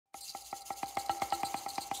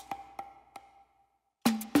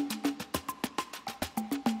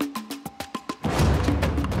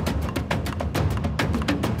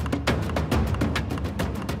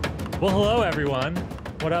Well, hello, everyone.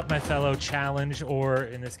 What up, my fellow challenge, or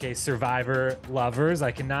in this case, survivor lovers? I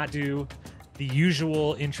cannot do the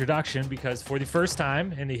usual introduction because for the first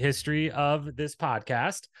time in the history of this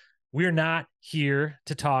podcast, we're not here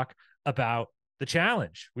to talk about the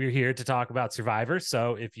challenge. We're here to talk about Survivor.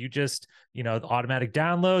 So if you just, the automatic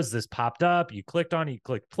downloads, this popped up, you clicked on it, you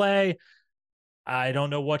clicked play. I don't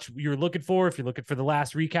know what you're looking for. If you're looking for the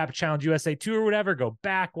last recap of Challenge USA 2 or whatever, go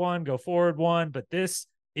back one, go forward one. But this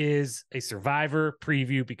is a Survivor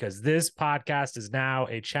preview because this podcast is now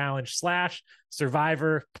a challenge /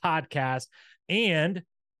 Survivor podcast. And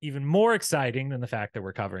even more exciting than the fact that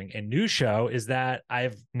we're covering a new show is that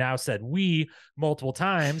I've now said we multiple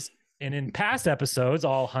times. And in past episodes,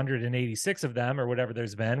 all 186 of them or whatever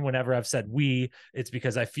there's been, whenever I've said we, it's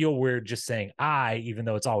because I feel weird just saying I, even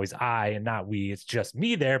though it's always I and not we. It's just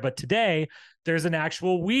me there. But today, there's an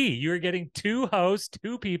actual we. You're getting two hosts,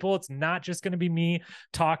 two people. It's not just going to be me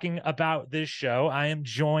talking about this show. I am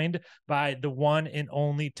joined by the one and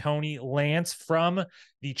only Tony Lantz from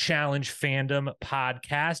the Challenge Fandom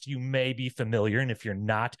podcast. You may be familiar, and if you're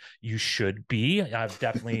not, you should be. I've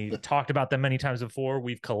definitely talked about them many times before.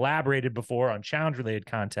 We've collaborated before on challenge-related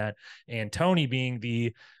content, and Tony being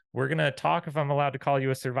we're going to talk, if I'm allowed to call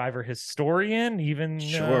you a Survivor historian, even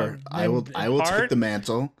sure. I will take the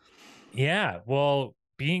mantle. Yeah, well,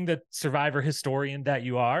 being the Survivor historian that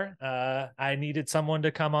you are, I needed someone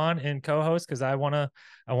to come on and co-host because I want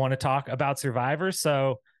to talk about Survivor.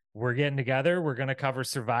 So we're getting together. We're going to cover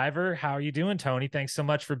Survivor. How are you doing, Tony? Thanks so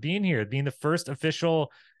much for being here, being the first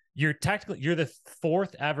official. You're the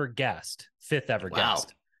fifth ever guest.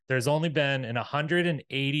 Guest. There's only been in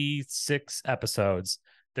 186 episodes.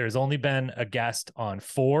 There's only been a guest on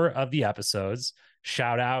 4 of the episodes.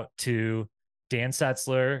 Shout out to Dan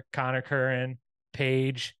Setzler, Connor Curran,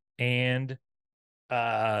 Paige, and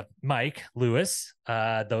Mike Lewis.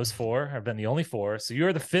 Those 4 have been the only 4. So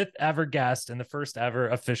you're the 5th ever guest and the first ever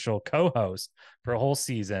official co-host for a whole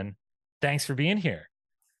season. Thanks for being here.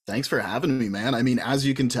 Thanks for having me, man. I mean, as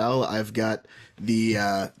you can tell, I've got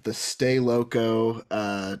the Stay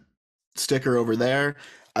Loco sticker over there.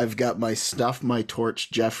 I've got my Stuff My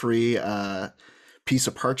Torch Jeffrey piece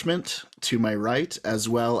of parchment to my right, as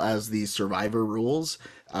well as the Survivor rules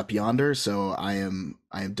up yonder. So I am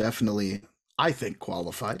definitely, I think,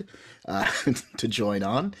 qualified to join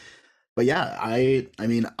on. But yeah, I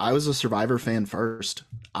mean, I was a Survivor fan first.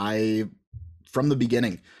 From the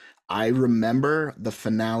beginning, I remember the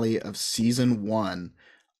finale of season 1.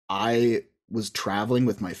 I was traveling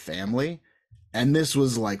with my family, and this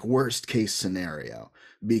was like worst case scenario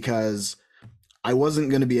because I wasn't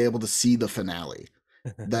going to be able to see the finale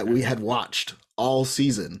that we had watched all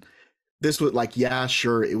season. This was like, yeah,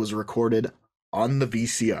 sure, it was recorded on the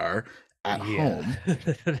VCR at home,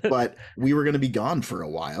 but we were going to be gone for a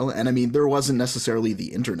while. And I mean, there wasn't necessarily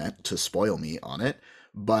the internet to spoil me on it,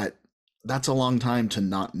 but that's a long time to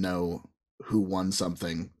not know who won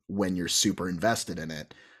something when you're super invested in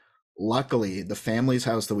it. Luckily, the family's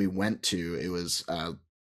house that we went to, it was,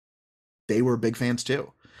 they were big fans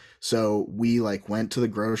too. So we went to the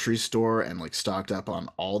grocery store and stocked up on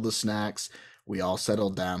all the snacks. We all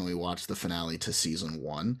settled down. We watched the finale to season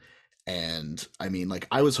 1. And I mean,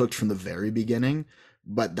 I was hooked from the very beginning,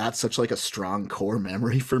 but that's such a strong core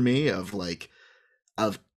memory for me of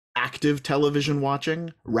active television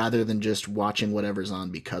watching rather than just watching whatever's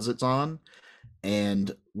on because it's on.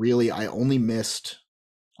 And really, I missed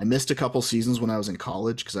a couple seasons when I was in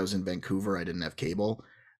college because I was in Vancouver. I didn't have cable.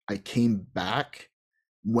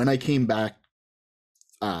 When I came back,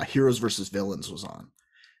 Heroes versus Villains was on.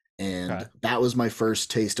 And that was my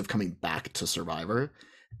first taste of coming back to Survivor.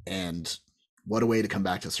 And what a way to come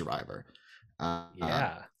back to Survivor.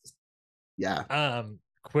 Yeah.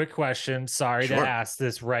 Quick question. Sorry to ask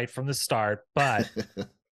this right from the start, but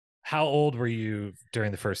how old were you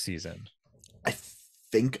during the first season? I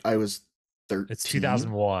think I was 13. It's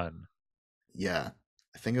 2001. Yeah.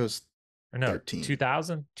 I think it was 13.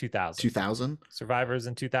 2000. Survivors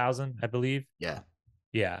in 2000, I believe.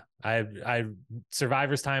 Yeah, I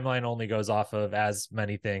Survivor's timeline only goes off of as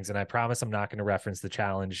many things, and I promise I'm not going to reference the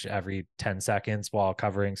challenge every 10 seconds while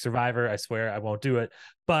covering Survivor. I swear I won't do it,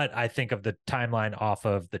 but I think of the timeline off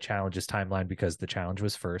of the challenge's timeline because the challenge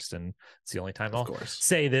was first, and it's the only time I'll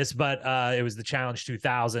say this, but it was the Challenge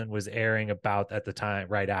 2000 was airing about at the time,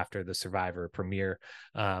 right after the Survivor premiere,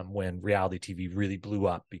 when reality TV really blew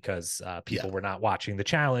up because people were not watching the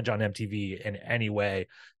challenge on MTV in any way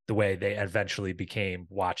the way they eventually became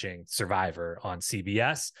watching Survivor on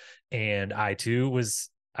CBS. And I was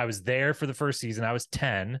there for the first season. I was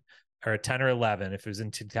 10 or 11. If it was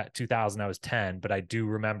in 2000, I was 10, but I do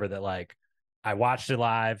remember that I watched it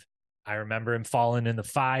live. I remember him falling in the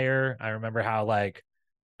fire. I remember how like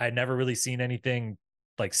I'd never really seen anything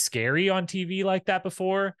like scary on TV like that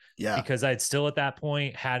before, Yeah. because I'd still at that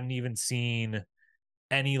point hadn't even seen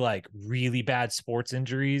any like really bad sports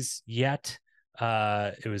injuries yet.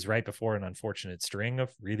 It was right before an unfortunate string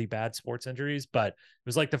of really bad sports injuries, but it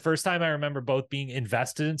was like the first time I remember both being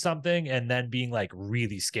invested in something and then being like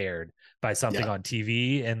really scared by something Yeah. on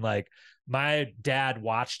TV. And like my dad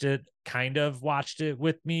kind of watched it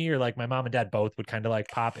with me, or like my mom and dad both would kind of like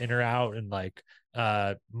pop in or out and like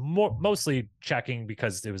mostly checking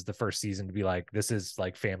because it was the first season to be like, this is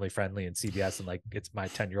like family friendly and CBS, and like it's my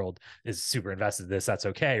 10-year-old is super invested in this, that's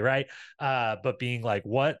okay, right? But being like,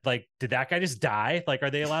 what, like, did that guy just die? Like, are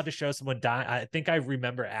they allowed to show someone die? I think I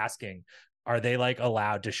remember asking, are they like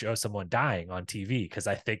allowed to show someone dying on TV? Because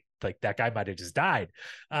I think like that guy might have just died.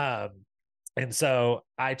 And so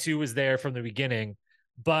I too was there from the beginning,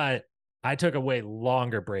 but I took a way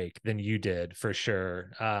longer break than you did for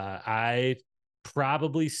sure. I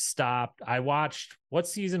probably stopped. I watched, what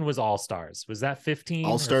season was All Stars? Was that 15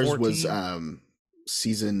 All or Stars was 14?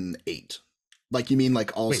 season 8. Like you mean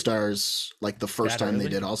like All Wait, Stars, like the first that time they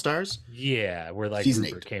early? did All Stars? Yeah, where like Season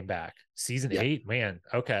Rupert 8. came back. Season Yeah. 8, man.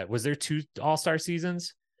 Okay. Was there 2 All-Star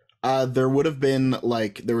seasons? There would have been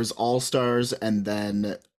like there was All Stars, and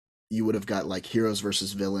then you would have got like Heroes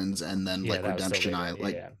versus Villains, and then Yeah, like that was still Redemption later. Island.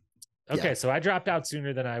 Like Yeah. yeah. Okay, so I dropped out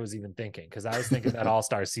sooner than I was even thinking, because I was thinking that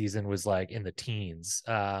All-Star season was like in the teens.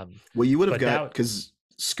 Well, you would have But got that because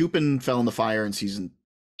Scoopin fell in the fire in season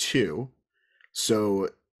 2, so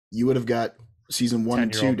you would have got season 1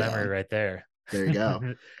 and 2 10-year-old memory down. right there. There you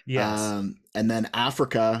go. Yes. And then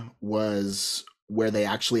Africa was where they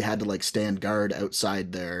actually had to like stand guard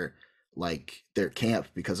outside their camp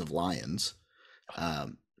because of lions.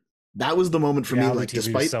 Um, that was the moment for me, Reality like TV was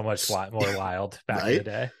despite so much more wild back in the right.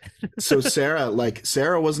 day. So Sarah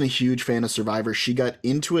wasn't a huge fan of Survivor. She got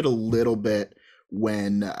into it a little bit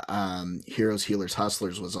when Heroes, Healers,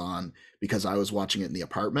 Hustlers was on because I was watching it in the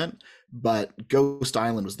apartment. But Ghost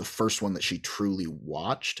Island was the first one that she truly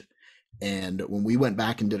watched. And when we went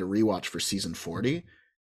back and did a rewatch for season 40,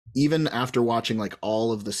 even after watching like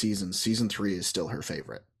all of the seasons, season 3 is still her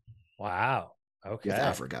favorite Wow. with Okay.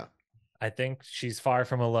 Africa. I think she's far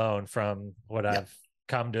from alone from what Yeah. I've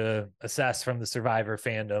come to assess from the Survivor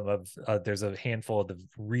fandom of there's a handful of the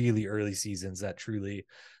really early seasons that truly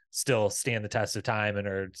still stand the test of time and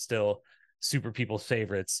are still super people's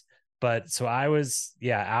favorites. But so I was,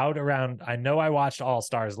 yeah, out around, I know I watched All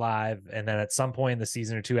Stars live. And then at some point in the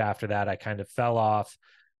season or two after that, I kind of fell off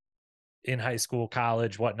in high school,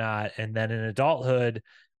 college, whatnot. And then in adulthood,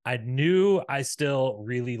 I knew I still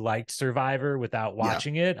really liked Survivor without Yeah.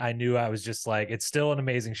 watching it. I knew I was just like, it's still an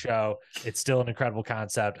amazing show. It's still an incredible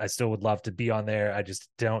concept. I still would love to be on there. I just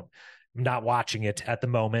I'm not watching it at the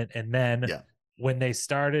moment. And then Yeah. when they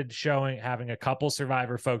started having a couple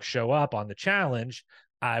Survivor folks show up on the challenge,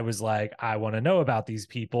 I was like, I want to know about these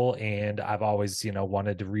people. And I've always,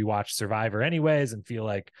 wanted to rewatch Survivor anyways and feel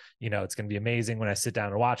like, it's going to be amazing when I sit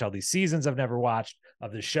down and watch all these seasons I've never watched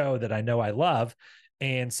of the show that I know I love.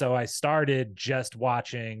 And so I started just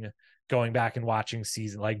going back and watching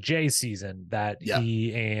season like Jay's season that Yeah.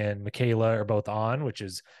 he and Michaela are both on, which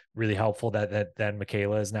is really helpful that then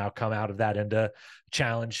Michaela has now come out of that into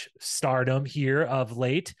challenge stardom here of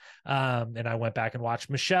late. And I went back and watched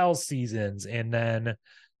Michelle's seasons, and then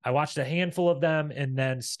I watched a handful of them and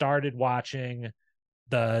then started watching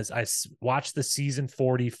I watched the season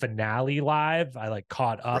 40 finale live. I like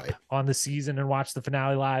caught up Right. on the season and watched the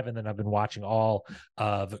finale live. And then I've been watching all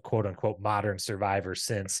of quote unquote modern Survivor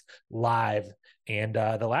since live. And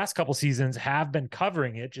the last couple seasons have been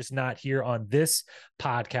covering it, just not here on this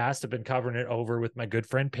podcast. I've been covering it over with my good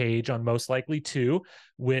friend Paige on Most Likely To,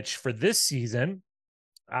 which for this season,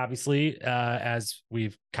 obviously, as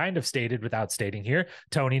we've kind of stated without stating here,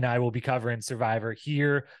 Tony and I will be covering Survivor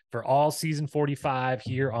here for all season 45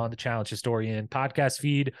 here on the Challenge Historian podcast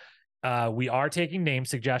feed. We are taking name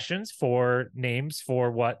suggestions for names for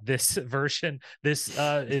what this version,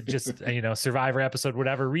 Survivor episode,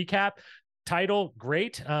 whatever recap title,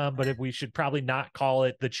 great. But we should probably not call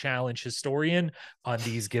it the Challenge Historian on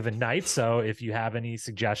these given nights. So if you have any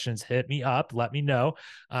suggestions, hit me up, let me know.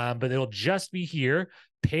 But it'll just be here.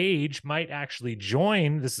 Paige might actually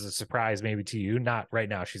join. This is a surprise maybe to you. Not right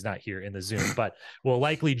now. She's not here in the Zoom, but will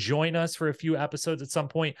likely join us for a few episodes at some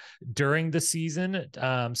point during the season.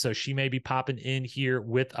 So she may be popping in here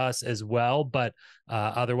with us as well. But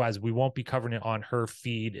otherwise, we won't be covering it on her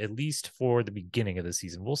feed, at least for the beginning of the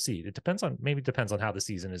season. We'll see. It depends on how the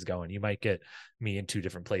season is going. You might get me in 2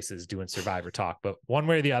 different places doing Survivor talk, but one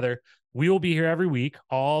way or the other, we will be here every week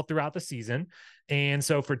all throughout the season. And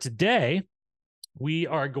so for today, we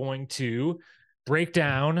are going to break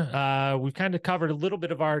down. We've kind of covered a little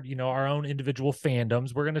bit of our, our own individual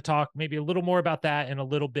fandoms. We're going to talk maybe a little more about that and a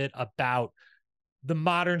little bit about the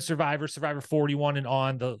modern Survivor 41 and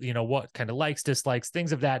on, the, what kind of likes, dislikes,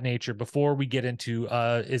 things of that nature before we get into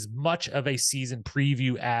as much of a season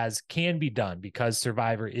preview as can be done, because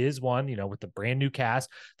Survivor is one, with the brand new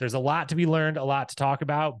cast. There's a lot to be learned, a lot to talk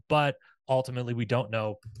about, but ultimately we don't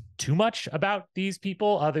know too much about these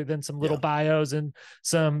people other than some little bios and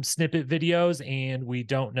some snippet videos. And we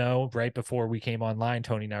don't know, right before we came online,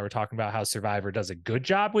 Tony and I were talking about how Survivor does a good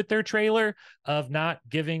job with their trailer of not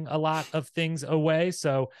giving a lot of things away.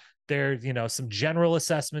 So there, some general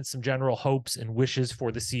assessments, some general hopes and wishes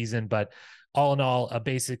for the season, but all in all,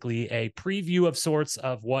 basically a preview of sorts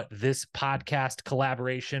of what this podcast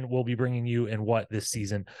collaboration will be bringing you and what this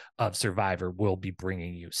season of Survivor will be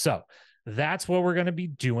bringing you. So that's what we're going to be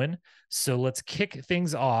doing. So let's kick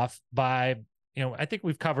things off by, I think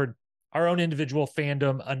we've covered our own individual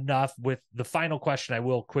fandom enough. With the final question I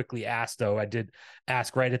will quickly ask, though, I did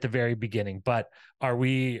ask right at the very beginning, but are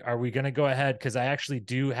we going to go ahead? Because I actually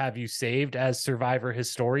do have you saved as Survivor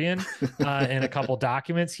historian in a couple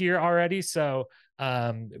documents here already. So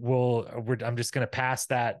I'm just going to pass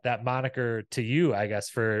that moniker to you, I guess,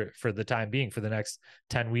 for the time being, for the next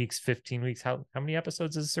 10 weeks, 15 weeks. How many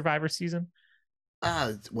episodes is a Survivor season?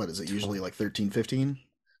 What is it? Usually like 13, 15?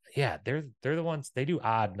 Yeah, they're the ones, they do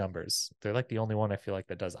odd numbers. They're like the only one I feel like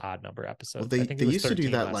that does odd number episodes. Well, I think they it was used to do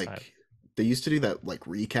that time. they used to do that like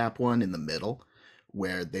recap one in the middle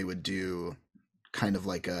where they would do kind of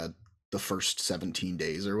like the first 17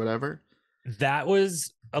 days or whatever. That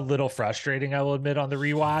was a little frustrating, I will admit, on the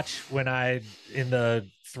rewatch, when I, in the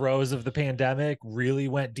throes of the pandemic, really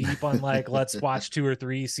went deep on like, let's watch 2 or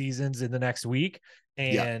 3 seasons in the next week.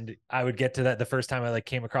 And I would get to that the first time I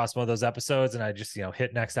came across one of those episodes, and I just,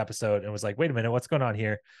 hit next episode and was like, wait a minute, what's going on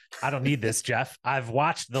here? I don't need this, Jeff. I've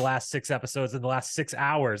watched the last 6 episodes in the last 6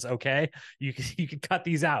 hours. Okay. You can cut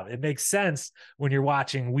these out. It makes sense when you're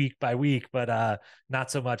watching week by week, but not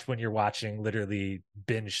so much when you're watching literally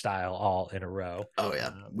binge style all in a row. Oh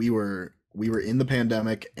yeah. We were in the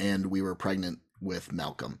pandemic and we were pregnant with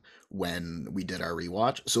Malcolm when we did our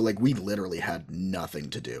rewatch. So like we literally had nothing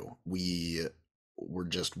to do. We were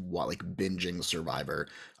just binging Survivor.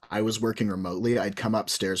 I was working remotely. I'd come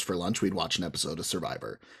upstairs for lunch. We'd watch an episode of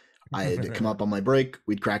Survivor. I'd come up on my break.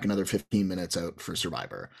 We'd crack another 15 minutes out for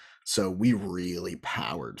Survivor. So we really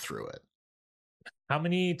powered through it. How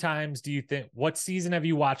many times do you think, what season have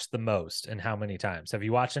you watched the most, and how many times? Have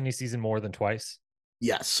you watched any season more than twice?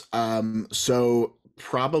 Yes. So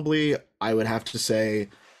probably I would have to say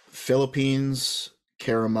Philippines,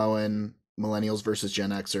 Caramoan, Millennials versus Gen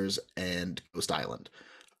Xers, and Ghost Island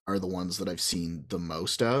are the ones that I've seen the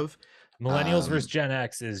most of. Millennials versus Gen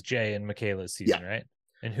X is Jay and Michaela's season, right?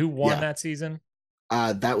 And who won that season?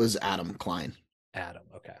 That was Adam Klein. Adam.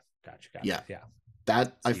 Okay. Gotcha. Yeah.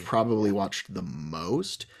 That I've probably watched the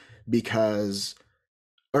most because,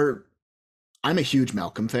 I'm a huge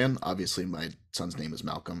Malcolm fan. Obviously, my son's name is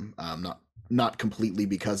Malcolm. Not completely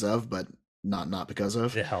because of, but not because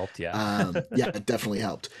of. It helped, yeah. Yeah, it definitely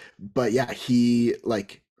helped. But yeah,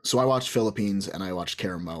 so I watched Philippines and I watched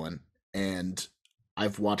Caramoan, and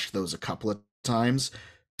I've watched those a couple of times,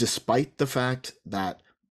 despite the fact that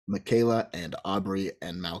Michaela and Aubrey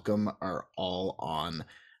and Malcolm are all on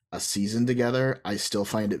a season together. I still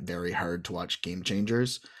find it very hard to watch Game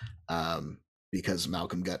Changers, because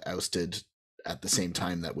Malcolm got ousted at the same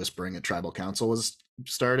time that Whispering at Tribal Council was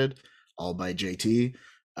started, all by JT.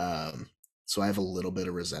 So I have a little bit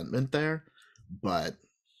of resentment there, but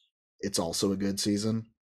it's also a good season.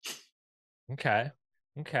 Okay.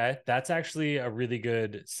 That's actually a really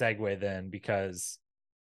good segue then, because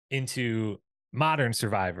into modern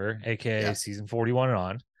Survivor, aka season 41 and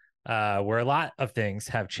on, where a lot of things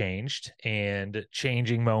have changed, and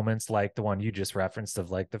changing moments like the one you just referenced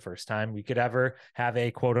of like the first time we could ever have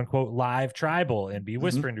a quote unquote live tribal and be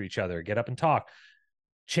whispering to each other, get up and talk.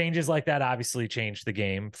 Changes like that obviously changed the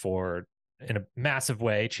game in a massive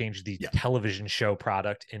way, changed the television show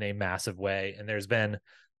product in a massive way. And there's been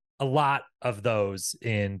a lot of those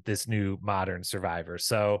in this new modern Survivor.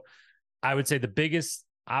 So I would say the biggest,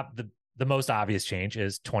 the most obvious change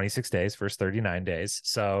is 26 days versus 39 days.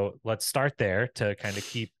 So let's start there to kind of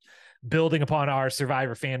keep building upon our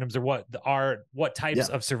Survivor fandoms, or what types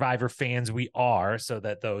of Survivor fans we are, so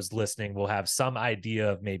that those listening will have some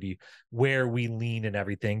idea of maybe where we lean and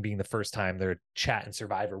everything, being the first time they're chatting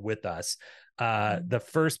Survivor with us. The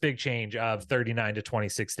first big change of 39 to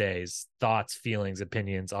 26 days, thoughts, feelings,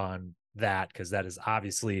 opinions on that, because that is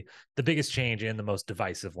obviously the biggest change and the most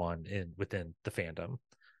divisive one within the fandom.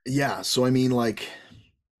 Yeah, so I mean, like,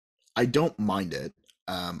 I don't mind it.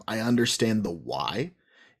 I understand the why,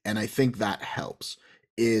 and I think that helps.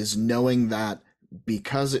 Is knowing that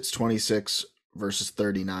because it's 26 versus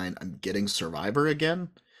 39, I'm getting Survivor again,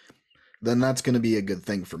 then that's going to be a good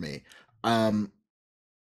thing for me. Um,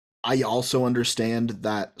 I also understand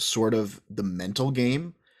that sort of the mental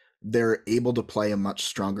game. They're able to play a much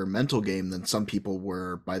stronger mental game than some people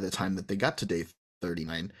were by the time that they got to day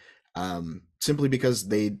 39, simply because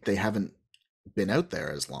they haven't been out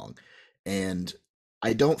there as long. And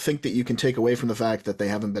I don't think that you can take away from the fact that they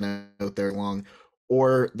haven't been out there long,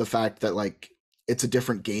 or the fact that like it's a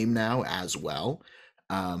different game now as well.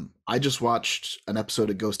 I just watched an episode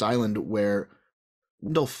of Ghost Island where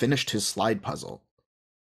Wendell finished his slide puzzle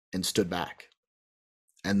and stood back.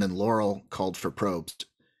 And then Laurel called for probes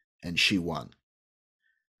and she won.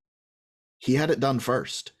 He had it done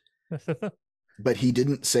first, but he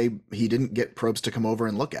didn't get probes to come over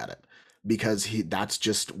and look at it because that's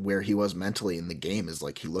just where he was mentally in the game. Is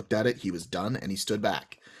like he looked at it, he was done, and he stood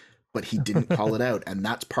back. But he didn't call it out, and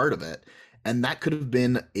that's part of it. And that could have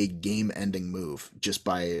been a game-ending move just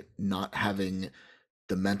by not having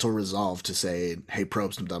the mental resolve to say, "Hey,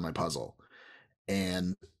 probes, I'm done my puzzle."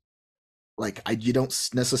 And like you don't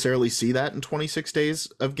necessarily see that in 26 days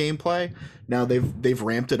of gameplay. Now they've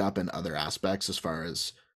ramped it up in other aspects as far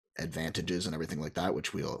as advantages and everything like that,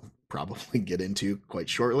 which we'll probably get into quite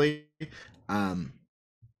shortly. um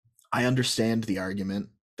I understand the argument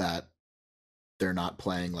that they're not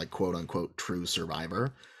playing like quote unquote true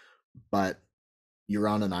Survivor, but you're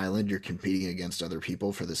on an island, you're competing against other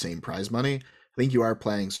people for the same prize money. I think you are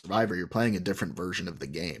playing Survivor, you're playing a different version of the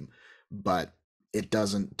game, but it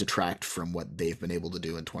doesn't detract from what they've been able to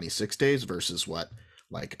do in 26 days versus what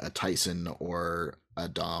like a Tyson or a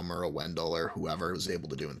Dom or a Wendell or whoever was able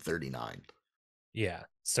to do in 39. Yeah,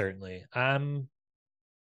 certainly. I'm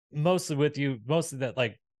mostly with you. Most of that,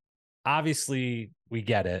 like, obviously we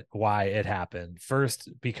get it why it happened. First,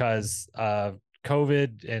 because of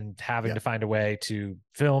COVID and having Yeah. to find a way to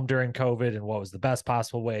film during COVID and what was the best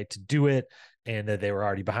possible way to do it, and that they were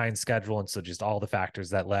already behind schedule. And so just all the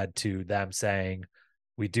factors that led to them saying,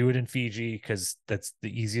 we do it in Fiji because that's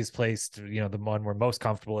the easiest place to, the one we're most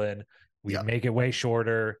comfortable in. We Yeah. make it way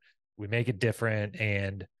shorter, we make it different.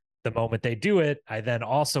 And the moment they do it, I then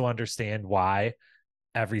also understand why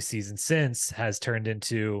every season since has turned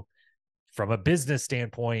into, from a business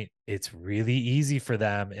standpoint, it's really easy for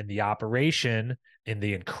them, and the operation, and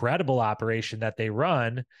the incredible operation that they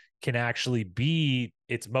run, can actually be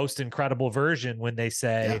its most incredible version when they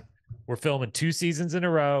say, Yeah. we're filming 2 seasons in a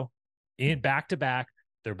row in back to back.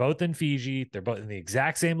 They're both in Fiji. They're both in the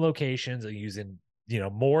exact same locations, using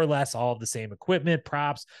more or less all of the same equipment,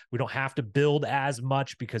 props. We don't have to build as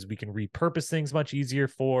much because we can repurpose things much easier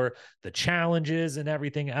for the challenges and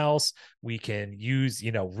everything else. We can use,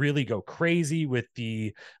 really go crazy with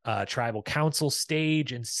the tribal council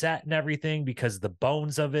stage and set and everything, because the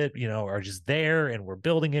bones of it, are just there, and we're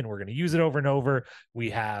building it, and we're going to use it over and over.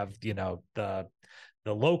 We have,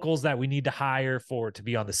 the locals that we need to hire to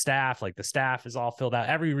be on the staff. Like, the staff is all filled out,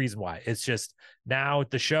 every reason why. It's just now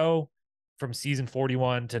the show, from season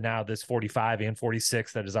 41 to now this 45 and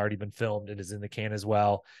 46 that has already been filmed and is in the can as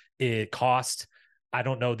well. It cost, I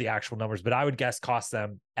don't know the actual numbers, but I would guess cost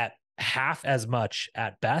them at half as much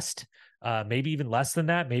at best, maybe even less than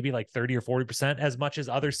that, maybe like 30 or 40% as much as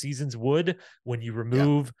other seasons would, when you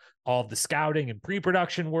remove all of the scouting and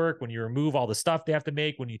pre-production work, when you remove all the stuff they have to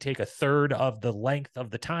make, when you take a third of the length of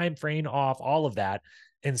the time frame off, all of that.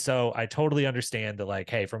 And so I totally understand that, like,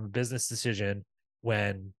 hey, from a business decision,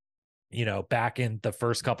 when back in the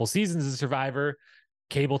first couple seasons of Survivor,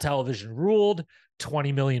 cable television ruled.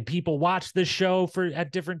 20 million people watched this show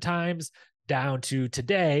at different times, down to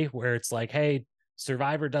today, where it's like, hey,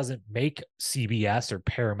 Survivor doesn't make CBS or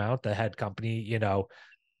Paramount, the head company,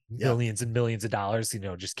 millions and millions of dollars,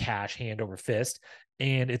 just cash hand over fist.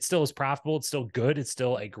 And it still is profitable. It's still good. It's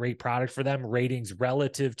still a great product for them. Ratings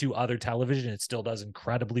relative to other television, it still does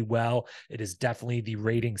incredibly well. It is definitely the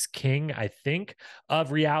ratings king, I think,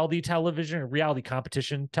 of reality television or reality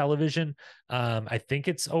competition television. I think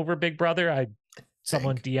it's over Big Brother.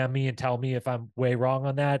 Someone DM me and tell me if I'm way wrong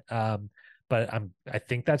on that. But I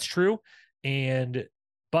think that's true.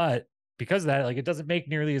 But because of that, like, it doesn't make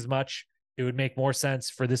nearly as much. It would make more sense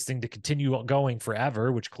for this thing to continue going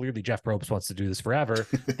forever, which clearly Jeff Probst wants to do this forever.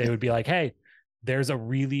 They would be like, hey, there's a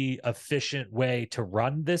really efficient way to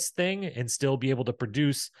run this thing and still be able to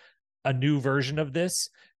produce a new version of this.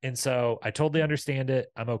 And so I totally understand it.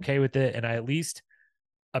 I'm okay with it. And I at least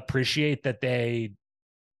appreciate that they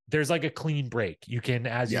there's like a clean break. You can,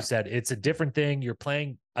 as you Yeah. said, it's a different thing. You're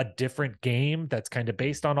playing a different game that's kind of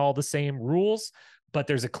based on all the same rules, but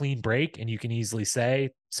there's a clean break, and you can easily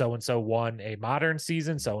say so and so won a modern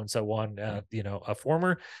season, so and so won, a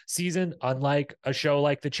former season. Unlike a show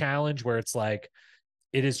like The Challenge, where it's like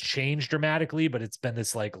it has changed dramatically, but it's been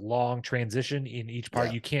this like long transition in each part.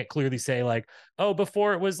 Yeah. You can't clearly say like, oh,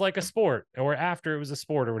 before it was like a sport or after it was a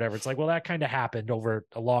sport or whatever. It's like, well, that kind of happened over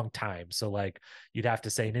a long time. So like you'd have to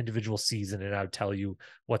say an individual season, and I would tell you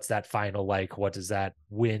what's that final like, what does that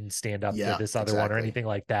win stand up to Yeah, this other one or exactly. anything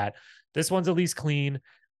like that. This one's at least clean.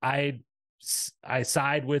 I I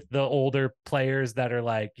side with the older players that are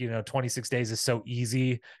like, 26 days is so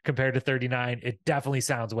easy compared to 39. It definitely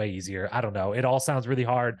sounds way easier. I don't know. It all sounds really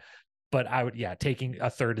hard, but yeah, taking a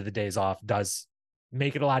third of the days off does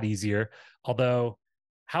make it a lot easier. Although,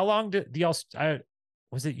 how long did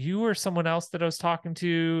was it you or someone else that I was talking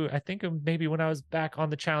to? I think maybe when I was back on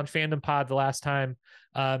the Challenge Fandom pod the last time,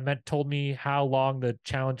 told me how long the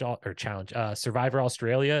Survivor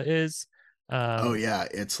Australia is. Oh Um, yeah,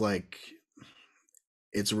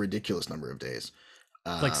 it's a ridiculous number of days.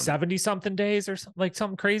 like Um 70 something days or something, like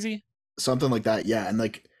something crazy. Something like that. Yeah, and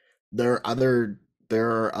like there are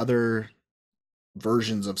other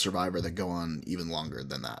versions of Survivor that go on even longer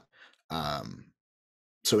than that. Um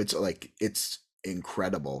so it's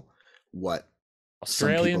incredible what some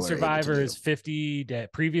Australian people are able to Survivor is do. 50,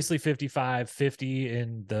 previously 55, 50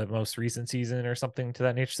 in the most recent season or something to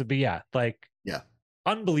that nature. So, but yeah, like Yeah,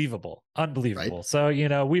 unbelievable, right? unbelievable. So,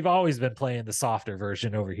 we've always been playing the softer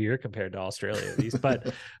version over here compared to Australia at least,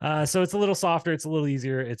 but so it's a little softer, it's a little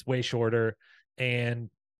easier, it's way shorter.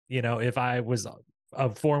 And if I was a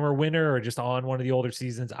former winner or just on one of the older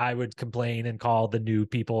seasons, I would complain and call the new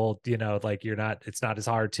people, like it's not as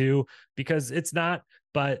hard too, because it's not,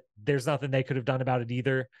 but there's nothing they could have done about it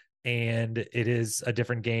either. And it is a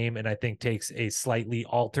different game, and I think takes a slightly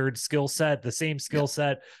altered skill set, the same Yeah. skill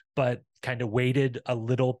set, but kind of weighted a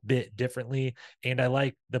little bit differently. And I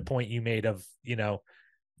like the point you made of,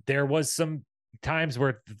 there was some times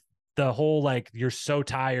where the whole like you're so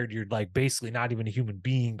tired, you're like basically not even a human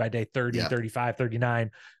being by day 30, Yeah. 35,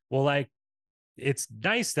 39. Well, like it's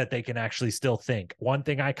nice that they can actually still think. One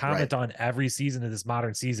thing I Right. comment on every season of this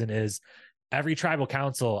modern season is every tribal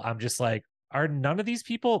council. I'm just like, are none of these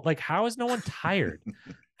people like, how is no one tired?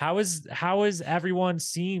 How is everyone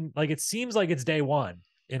seem like it seems like it's day one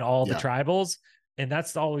in all the Yeah. tribals? And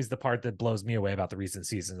that's always the part that blows me away about the recent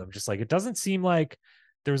seasons. I'm just like, it doesn't seem like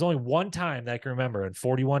there was only one time that I can remember in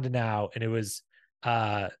 41 to now, and it was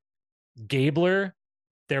uh Gabler.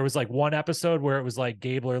 There was like one episode where it was like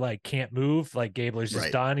Gabler like can't move, like Gabler's just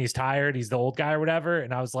Right. done, he's tired, he's the old guy or whatever.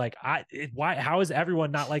 And I was like, why? How is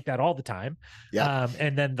everyone not like that all the time? Yeah.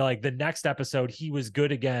 And then like the next episode, he was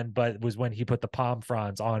good again, but it was when he put the palm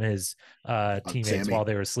fronds on his teammates Sammy. while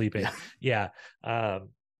they were sleeping. Yeah. Yeah.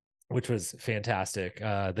 Which was fantastic.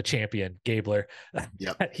 The champion Gabler,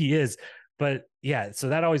 Yep. he is. But yeah, so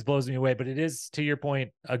that always blows me away. But it is, to your point,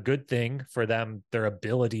 a good thing for them, their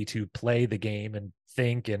ability to play the game and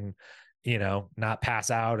think and, not pass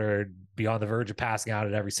out or be on the verge of passing out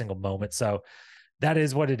at every single moment. So that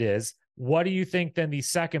is what it is. What do you think then the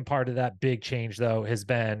second part of that big change, though, has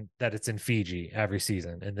been that it's in Fiji every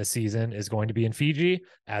season? And this season is going to be in Fiji,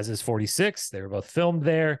 as is 46. They were both filmed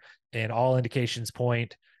there, and all indications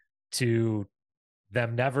point to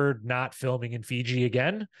them never not filming in Fiji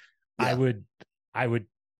again. I Yeah. would, I would,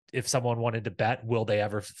 if someone wanted to bet, will they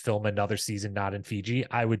ever film another season not in Fiji?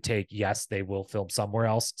 I would take yes, they will film somewhere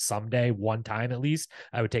else someday, one time at least.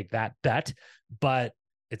 I would take that bet, but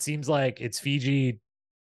it seems like it's Fiji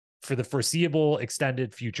for the foreseeable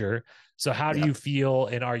extended future. So, how do Yeah. you feel,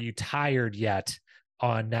 and are you tired yet?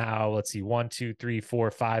 On now, let's see, 1, 2, 3, 4,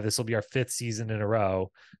 5. This will be our fifth season in a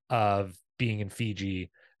row of being in Fiji.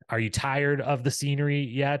 Are you tired of the scenery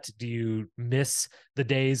yet? Do you miss the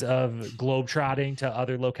days of globetrotting to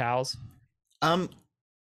other locales? Um,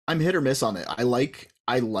 I'm hit or miss on it. I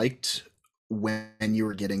liked when you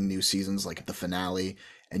were getting new seasons like at the finale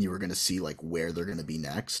and you were going to see like where they're going to be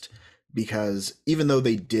next, because even though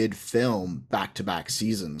they did film back-to-back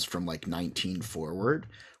seasons from like 19 forward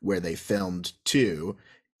where they filmed two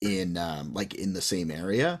in like in the same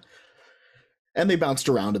area, and they bounced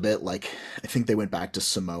around a bit, like I think they went back to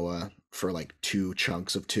Samoa for like two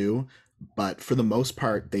chunks of two, but for the most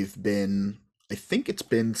part they've been, I think it's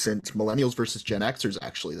been since Millennials versus Gen Xers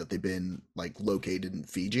actually that they've been like located in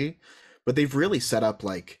Fiji, but they've really set up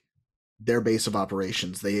like their base of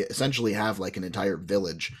operations. They essentially have like an entire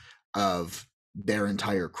village of their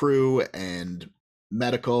entire crew and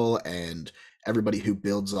medical and everybody who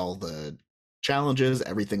builds all the challenges,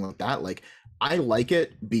 everything like that. Like, I like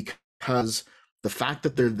it because the fact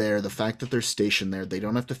that they're there, the fact that they're stationed there, they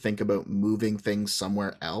don't have to think about moving things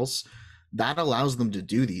somewhere else. That allows them to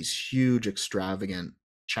do these huge, extravagant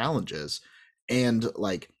challenges. And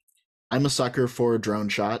like, I'm a sucker for a drone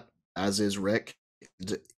shot, as is Rick.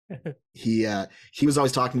 He was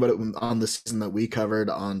always talking about it on the season that we covered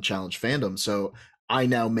on Challenge Fandom. So I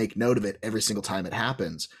now make note of it every single time it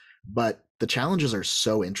happens. But the challenges are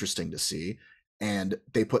so interesting to see, and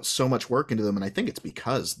they put so much work into them. And I think it's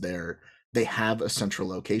because they have a central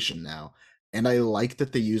location now. And I like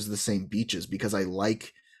that they use the same beaches, because I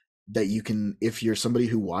like that you can, if you're somebody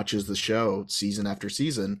who watches the show season after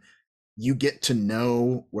season, you get to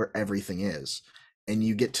know where everything is, and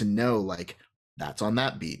you get to know, like, that's on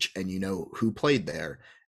that beach, and you know who played there,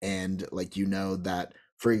 and like, you know that,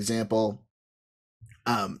 for example,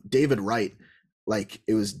 David Wright, like,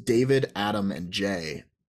 it was David, Adam, and Jay.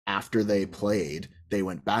 After they played, they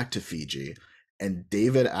went back to Fiji, and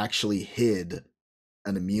David actually hid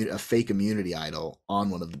a fake immunity idol on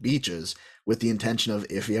one of the beaches, with the intention of,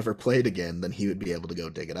 if he ever played again, then he would be able to go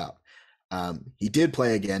dig it up. He did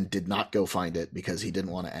play again, did not go find it, because he didn't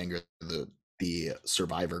want to anger the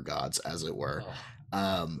survivor gods, as it were.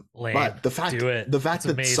 But the fact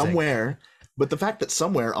that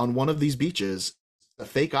somewhere on one of these beaches, a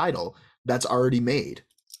fake idol that's already made,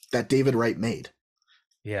 that David Wright made,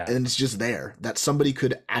 and it's just there, that somebody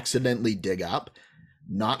could accidentally dig up,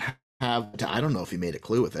 not have to, I don't know if he made a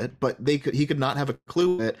clue with it, but he could not have a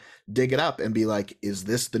clue with it, dig it up, and be like, is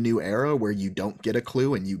this the new era where you don't get a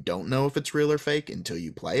clue and you don't know if it's real or fake until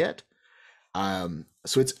you play it?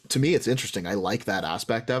 So it's, to me, it's interesting. I like that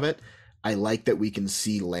aspect of it. I like that we can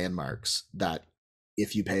see landmarks that,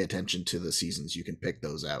 if you pay attention to the seasons, you can pick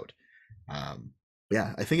those out.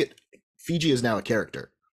 Yeah, I think Fiji is now a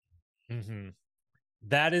character. Mm-hmm.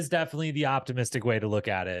 That is definitely the optimistic way to look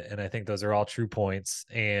at it. And I think those are all true points.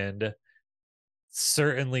 And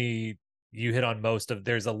certainly you hit on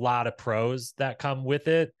there's a lot of pros that come with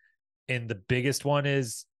it. And the biggest one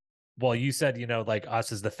is, well, you said, like,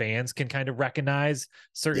 us as the fans can kind of recognize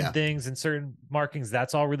certain things and certain markings.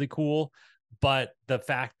 That's all really cool. But the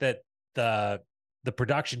fact that the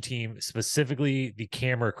production team, specifically the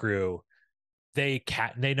camera crew, they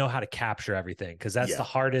know how to capture everything, because that's the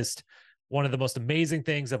hardest. One of the most amazing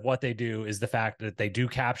things of what they do is the fact that they do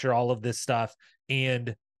capture all of this stuff,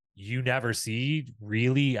 and you never see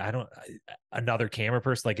really, another camera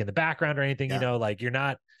person like in the background or anything, like, you're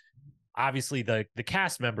not, obviously the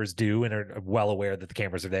cast members do and are well aware that the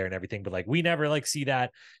cameras are there and everything, but like, we never like see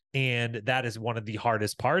that. And that is one of the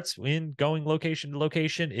hardest parts in going location to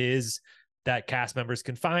location, is that cast members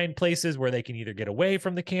can find places where they can either get away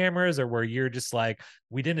from the cameras, or where you're just like,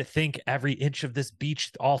 we didn't think every inch of this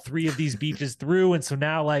beach, all three of these beaches through. And so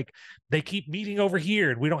now, like, they keep meeting over here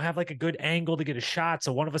and we don't have like a good angle to get a shot.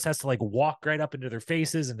 So one of us has to like walk right up into their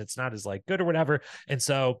faces, and it's not as like good or whatever. And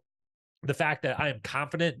so the fact that I am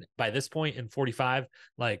confident by this point in 45,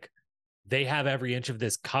 like, they have every inch of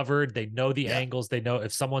this covered. They know the angles. They know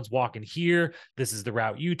if someone's walking here, this is the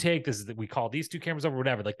route you take. This is we call these two cameras over,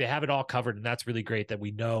 whatever. Like, they have it all covered. And that's really great that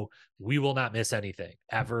we know we will not miss anything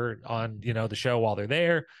ever on, the show while they're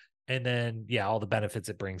there. And then, all the benefits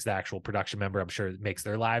it brings the actual production member, I'm sure it makes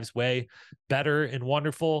their lives way better and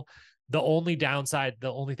wonderful. The only downside,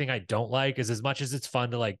 the only thing I don't like is, as much as it's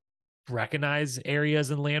fun to like recognize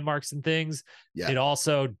areas and landmarks and things, it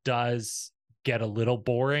also does get a little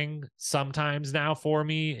boring sometimes now for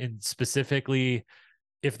me. And specifically,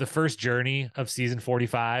 if the first journey of season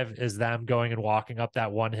 45 is them going and walking up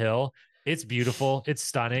that one hill, it's beautiful, it's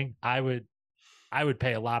stunning. I would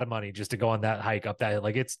pay a lot of money just to go on that hike up that hill.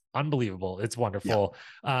 Like, it's unbelievable, it's wonderful.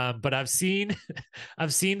 But I've seen the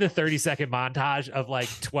 30-second montage of like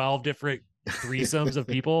 12 different threesomes of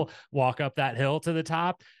people walk up that hill to the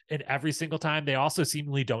top, and every single time they also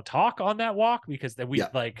seemingly don't talk on that walk, because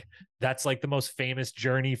like, that's like the most famous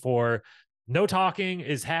journey for no talking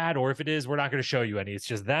is had, or if it is, we're not going to show you any. It's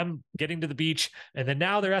just them getting to the beach, and then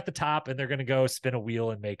now they're at the top and they're going to go spin a wheel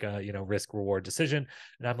and make a risk reward decision.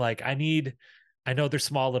 And I'm like, I know there's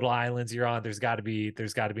small little islands you're on. There's got to be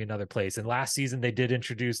another place. And last season they did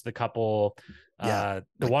introduce the couple, the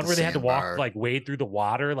like one where they had to walk, like wade through the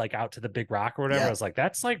water, like out to the big rock or whatever. I was like,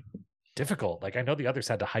 that's like difficult. Like, I know the others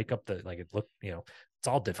had to hike up it looked, it's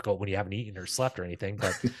all difficult when you haven't eaten or slept or anything,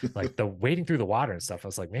 but like the wading through the water and stuff, I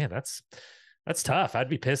was like, man, that's tough. I'd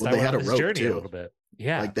be pissed. Well, I went on this rope journey too. A little bit.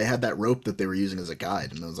 Yeah. Like, they had that rope that they were using as a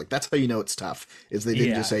guide. And I was like, that's how you know it's tough, is they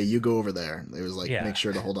didn't just say, you go over there. It was like, make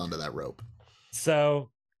sure to hold on to that rope. So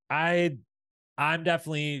I'm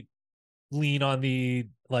definitely lean on the,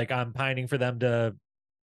 like, I'm pining for them to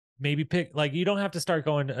maybe pick, like, you don't have to start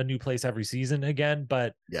going a new place every season again,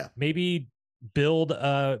 but Yeah. maybe build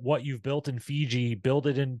what you've built in Fiji, build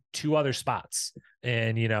it in 2 other spots,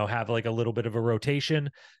 and have like a little bit of a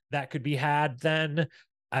rotation that could be had. Then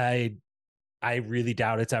I really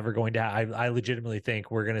doubt it's ever going to. I legitimately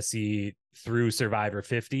think we're going to see through Survivor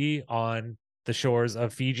 50 on the shores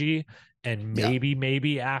of Fiji, and Yeah.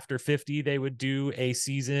 maybe after 50 they would do a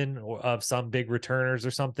season of some big returners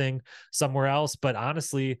or something somewhere else. But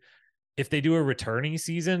honestly, if they do a returning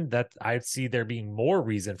season, that I'd see there being more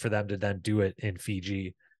reason for them to then do it in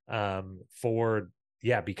Fiji,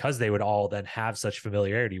 because they would all then have such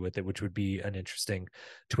familiarity with it, which would be an interesting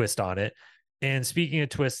twist on it. And speaking of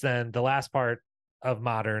twists, then the last part of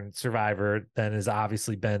modern Survivor then has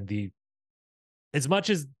obviously been as much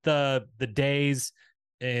as the days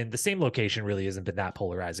in the same location really hasn't been that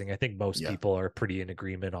polarizing. I think most Yeah. people are pretty in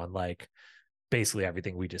agreement on like basically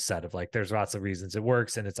everything we just said, of like there's lots of reasons it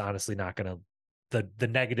works, and it's honestly not gonna, the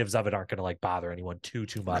negatives of it aren't gonna like bother anyone too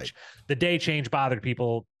much. Right. The day change bothered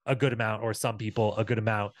people a good amount, or some people a good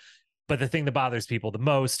amount, but the thing that bothers people the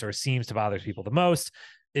most, or seems to bother people the most,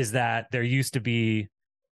 is that there used to be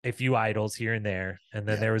a few idols here and there, and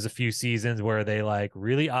then Yeah. there was a few seasons where they like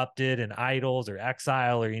really upped it, and idols or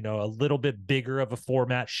exile, or a little bit bigger of a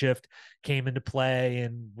format shift came into play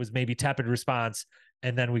and was maybe tepid response.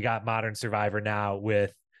 And then we got modern Survivor now,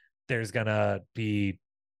 with there's gonna be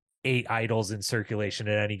 8 idols in circulation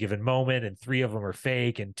at any given moment, and 3 of them are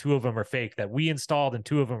fake, and 2 of them are fake that we installed, and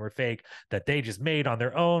 2 of them are fake that they just made on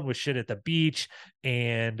their own with shit at the beach.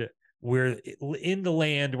 And we're in the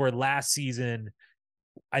land where last season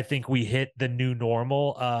I think we hit the new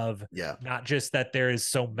normal of Yeah. not just that there is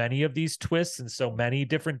so many of these twists and so many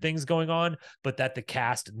different things going on, but that the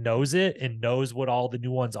cast knows it and knows what all the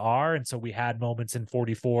new ones are. And so we had moments in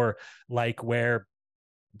 44 like where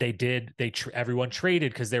everyone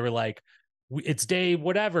traded because they were like, it's day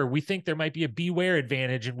whatever, we think there might be a beware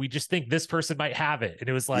advantage and we just think this person might have it. And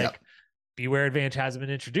it was like, Yeah. beware advantage hasn't been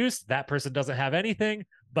introduced, that person doesn't have anything,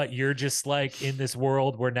 but you're just like in this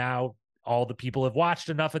world where now all the people have watched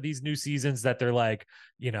enough of these new seasons that they're like,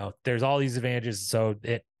 there's all these advantages. So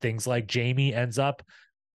things like Jamie ends up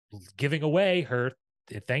giving away her,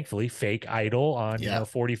 thankfully, fake idol on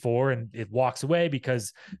 44, and it walks away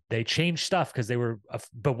because they changed stuff because they were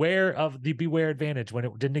beware of the beware advantage when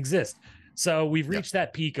it didn't exist. So we've reached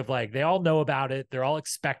that peak of like, they all know about it, they're all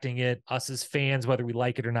expecting it. Us as fans, whether we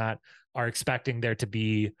like it or not, are expecting there to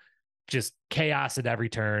be just chaos at every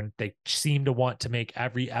turn. They seem to want to make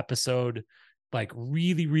every episode like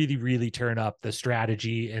really, really, really turn up the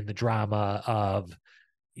strategy and the drama of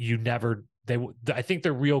I think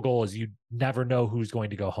their real goal is you never know who's going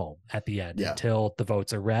to go home at the end until the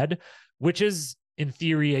votes are read, which is in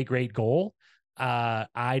theory a great goal.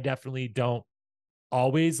 I definitely don't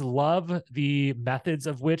always love the methods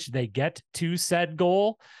of which they get to said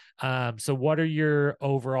goal. So what are your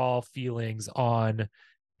overall feelings on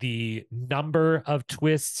the number of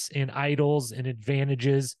twists and idols and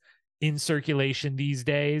advantages in circulation these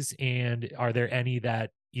days? And are there any that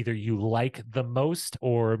either you like the most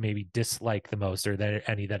or maybe dislike the most, or that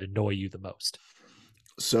any that annoy you the most?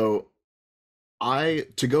 So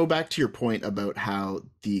to go back to your point about how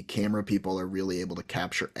the camera people are really able to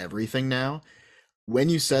capture everything now, when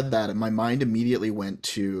you said that, my mind immediately went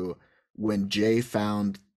to when Jay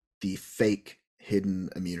found the fake hidden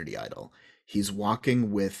immunity idol. He's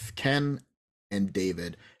walking with Ken and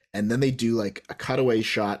David, and then they do like a cutaway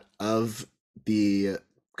shot of the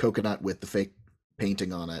coconut with the fake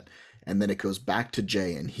painting on it, and then it goes back to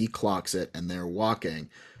Jay and he clocks it and they're walking.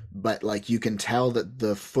 But like you can tell that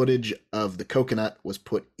the footage of the coconut was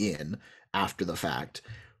put in after the fact.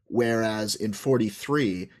 Whereas in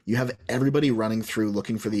 43, you have everybody running through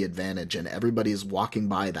looking for the advantage, and everybody's walking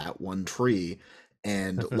by that one tree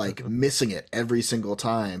and like missing it every single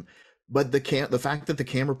time. But the fact that the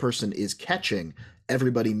camera person is catching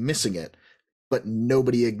everybody missing it, but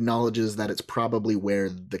nobody acknowledges that it's probably where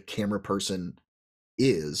the camera person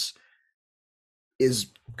is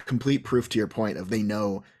complete proof to your point of they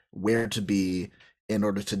know where to be in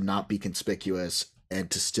order to not be conspicuous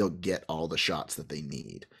and to still get all the shots that they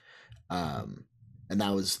need. And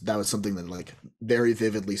that was something that like very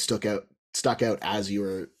vividly stuck out as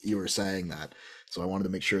you were saying that. So I wanted to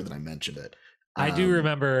make sure that I mentioned it. I do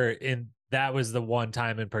remember that was the one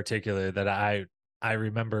time in particular that I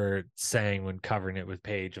remember saying when covering it with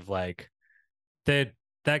Paige of like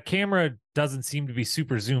that camera doesn't seem to be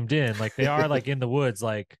super zoomed in. Like they are like in the woods.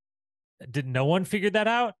 Like, did no one figure that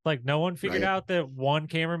out? Like no one figured out that one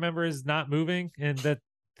camera member is not moving and that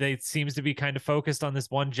they seems to be kind of focused on this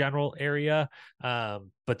one general area.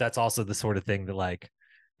 But that's also the sort of thing that like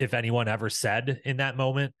if anyone ever said in that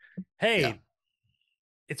moment, Yeah. hey,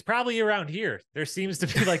 it's probably around here. There seems to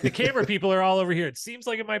be like the camera people are all over here. It seems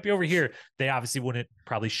like it might be over here. They obviously wouldn't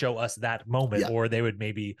probably show us that moment, Yeah. or they would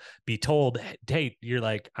maybe be told, hey, you're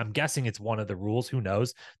like, I'm guessing it's one of the rules. Who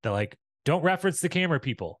knows? They're like, don't reference the camera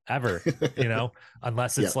people ever,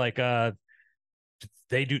 unless Yeah. it's like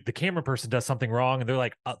they do the camera person does something wrong and they're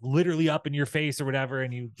like literally up in your face or whatever,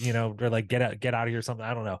 and they're like get out of here or something.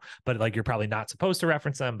 I don't know, but like you're probably not supposed to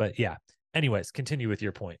reference them. But yeah. Anyways, continue with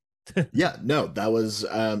your point. Yeah, no, that was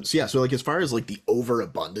so yeah, so like as far as like the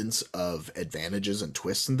overabundance of advantages and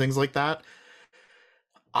twists and things like that,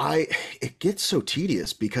 I it gets so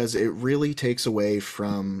tedious because it really takes away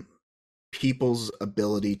from people's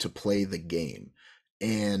ability to play the game.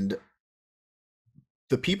 And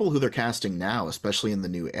the people who they're casting now, especially in the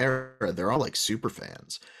new era, they're all like super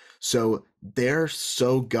fans. So they're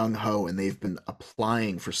so gung ho and they've been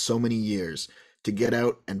applying for so many years to get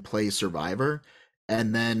out and play Survivor.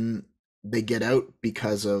 And then they get out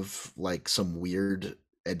because of like some weird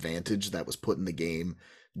advantage that was put in the game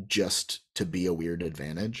just to be a weird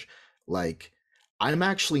advantage. Like, I'm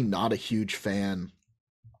actually not a huge fan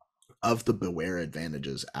of the Beware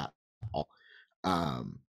advantages at all.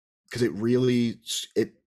 Because it really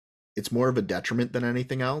it's more of a detriment than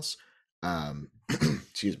anything else.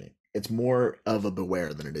 Excuse me. It's more of a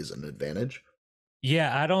Beware than it is an advantage.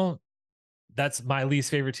 Yeah, I don't. That's my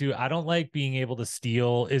least favorite too. I don't like being able to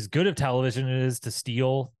steal. As good of television it is to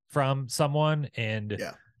steal from someone, and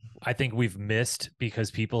Yeah. I think we've missed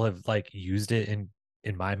because people have like used it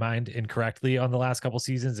in my mind incorrectly on the last couple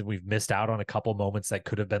seasons, and we've missed out on a couple moments that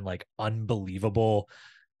could have been like unbelievable.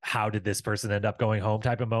 How did this person end up going home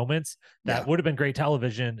type of moments that Yeah. would have been great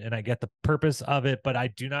television, and I get the purpose of it, but I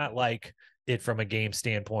do not like it from a game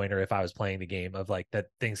standpoint, or if I was playing the game of like that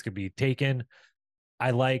things could be taken.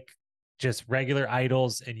 I like just regular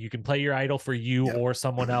idols, and you can play your idol for you Yeah. or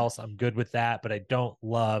someone else. I'm good with that, but I don't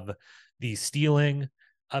love the stealing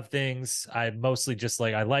of things. I mostly just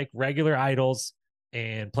like I like regular idols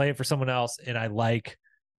and play it for someone else, and I like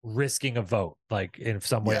risking a vote, like in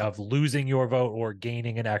some way Yeah. of losing your vote or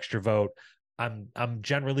gaining an extra vote. I'm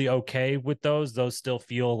generally okay with those. Those still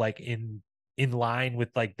feel like in line with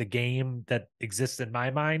like the game that exists in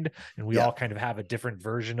my mind, and we Yeah. all kind of have a different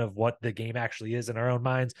version of what the game actually is in our own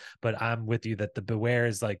minds. But I'm with you that the Beware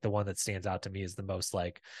is like the one that stands out to me as the most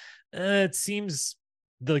like it seems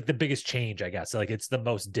like the biggest change, I guess. Like it's the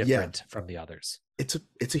most Yeah. different from the others.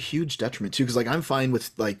 It's a huge detriment too, because like I'm fine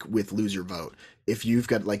with lose your vote if you've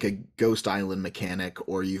got like a Ghost Island mechanic,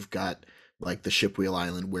 or you've got like the Shipwheel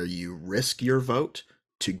Island where you risk your vote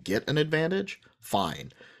to get an advantage,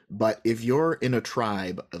 fine. But if you're in a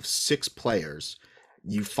tribe of 6 players,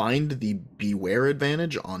 you find the Beware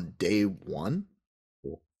advantage on day one,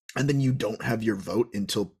 and then you don't have your vote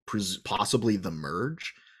until possibly the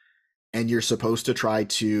merge, and you're supposed to try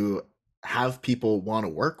to have people want to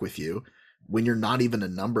work with you when you're not even a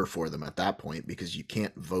number for them at that point because you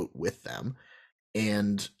can't vote with them.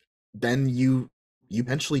 And then you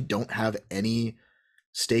eventually don't have any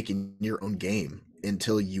stake in your own game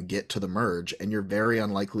until you get to the merge, and you're very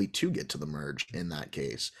unlikely to get to the merge in that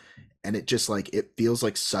case. And it just like it feels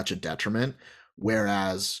like such a detriment.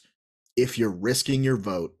 Whereas if you're risking your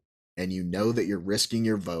vote, and you know that you're risking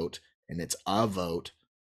your vote and it's a vote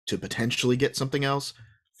to potentially get something else,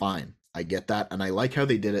 fine. I get that. And I like how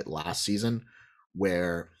they did it last season,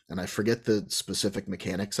 where, and I forget the specific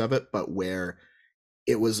mechanics of it, but where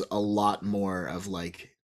it was a lot more of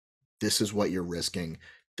like, this is what you're risking.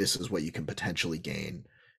 This is what you can potentially gain.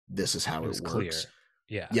 This is how It it was works. clear.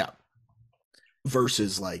 Yeah. Yeah.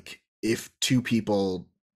 Versus like if 2 people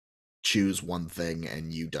choose one thing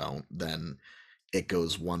and you don't, then it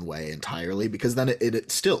goes one way entirely, because then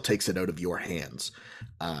it still takes it out of your hands.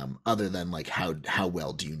 Other than like how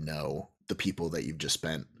well do you know the people that you've just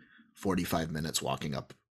spent 45 minutes walking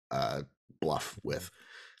up bluff with?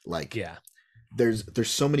 Like, Yeah. there's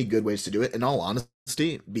so many good ways to do it. In all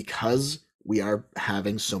honesty, because we are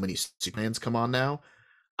having so many Supermans come on now,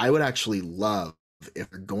 I would actually love, if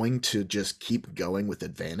they're going to just keep going with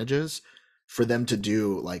advantages, for them to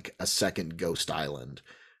do like a second Ghost Island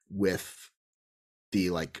with the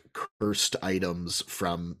like cursed items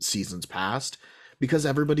from seasons past, because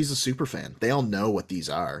everybody's a super fan. They all know what these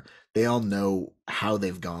are. They all know how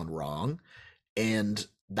they've gone wrong, and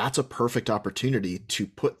that's a perfect opportunity to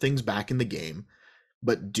put things back in the game,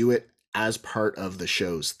 but do it as part of the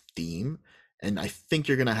show's theme. And I think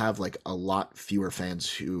you're going to have like a lot fewer fans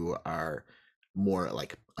who are more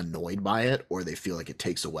like annoyed by it, or they feel like it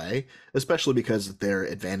takes away, especially because they're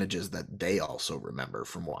advantages that they also remember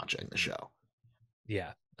from watching the show.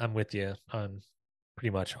 Yeah. I'm with you on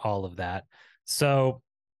pretty much all of that. So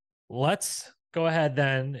let's go ahead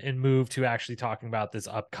then and move to actually talking about this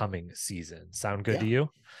upcoming season. Sound good to you?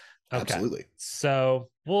 Okay. Absolutely. So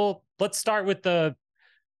let's start with the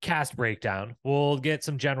cast breakdown. We'll get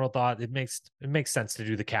some general thought. It makes sense to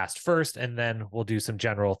do the cast first, and then we'll do some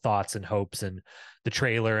general thoughts and hopes and the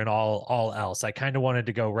trailer and all else. I kind of wanted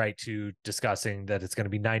to go right to discussing that it's going to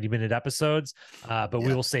be 90-minute episodes, but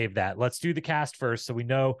we will save that. Let's do the cast first so we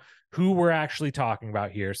know who we're actually talking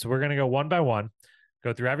about here. So we're going to go one by one,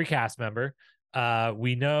 go through every cast member.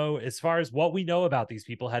 We know as far as what we know about these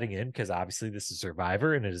people heading in, because obviously this is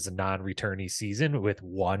Survivor and it is a non-returnee season with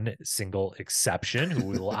one single exception who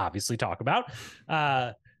we will obviously talk about.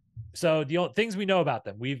 So the things we know about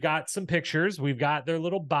them, we've got some pictures, we've got their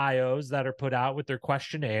little bios that are put out with their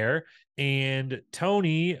questionnaire. And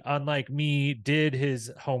Tony, unlike me, did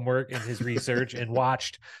his homework and his research and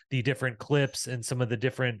watched the different clips and some of the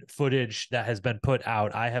different footage that has been put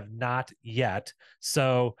out. I have not yet.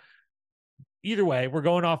 So either way, we're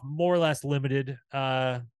going off more or less limited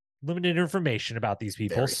information about these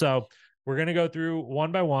people. Very. So we're going to go through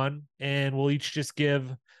one by one, and we'll each just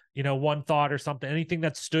give, one thought or something, anything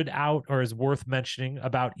that stood out or is worth mentioning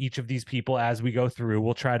about each of these people as we go through.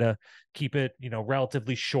 We'll try to keep it,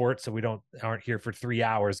 relatively short so we aren't here for 3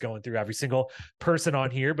 hours going through every single person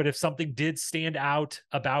on here. But if something did stand out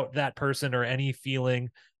about that person or any feeling,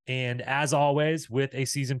 and as always, with a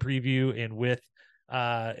season preview and with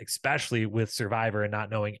especially with Survivor and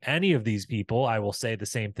not knowing any of these people, I will say the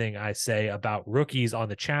same thing I say about rookies on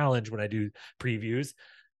the challenge when I do previews.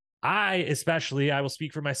 I will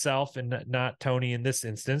speak for myself and not Tony in this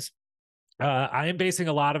instance. I am basing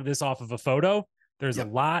a lot of this off of a photo. There's a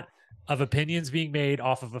lot of opinions being made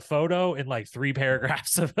off of a photo in like 3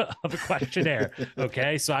 paragraphs of a questionnaire.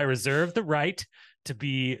 Okay. So I reserve the right to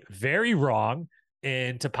be very wrong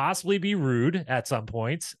and to possibly be rude at some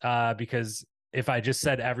points, because if I just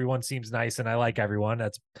said everyone seems nice and I like everyone,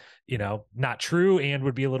 that's, not true and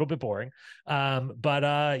would be a little bit boring.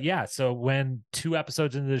 Yeah. So when 2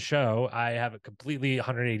 episodes into the show, I have a completely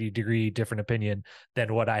 180-degree different opinion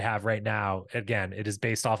than what I have right now. Again, it is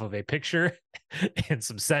based off of a picture and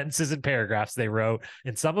some sentences and paragraphs they wrote.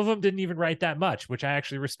 And some of them didn't even write that much, which I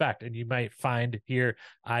actually respect. And you might find here,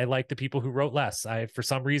 I like the people who wrote less. For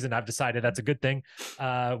some reason, I've decided that's a good thing,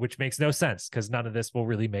 which makes no sense because none of this will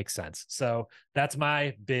really make sense. So that's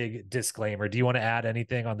my big disclaimer. Do you want to add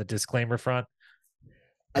anything on the disclaimer front?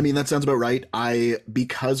 I mean, that sounds about right.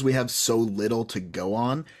 Because we have so little to go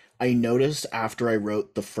on, I noticed after I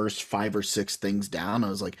wrote the first 5 or 6 things down, I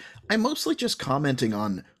was like, I'm mostly just commenting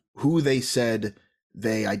on who they said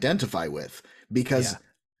they identify with, because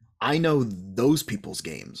I know those people's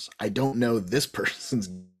games. I don't know this person's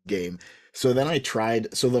game. So then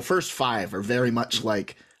so the first 5 are very much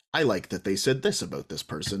like, I like that they said this about this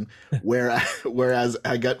person. Whereas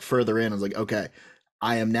I got further in, I was like, okay,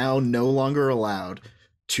 I am now no longer allowed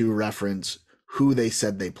to reference who they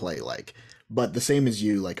said they play like. But the same as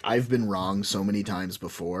you, like, I've been wrong so many times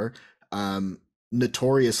before.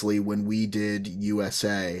 Notoriously, when we did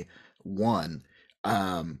USA 1,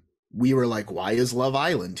 we were like, why is Love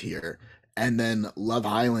Island here? And then Love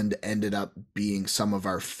Island ended up being some of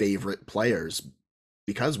our favorite players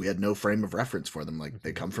because we had no frame of reference for them. Like,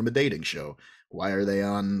 they come from a dating show. Why are they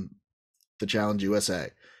on the Challenge USA?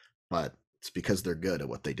 But it's because they're good at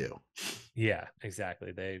what they do. Yeah,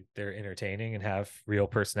 exactly. They're entertaining and have real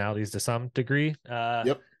personalities to some degree.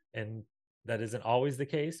 And that isn't always the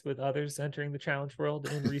case with others entering the challenge world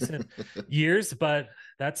in recent years, but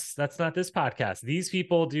that's not this podcast. These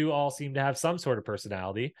people do all seem to have some sort of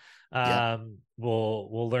personality.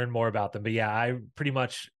 We'll learn more about them, but yeah,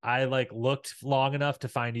 I looked long enough to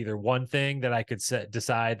find either one thing that I could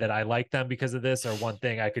decide that I like them because of this, or one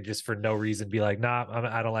thing I could just for no reason be like, nah,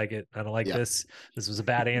 I don't like it. I don't like this. This was a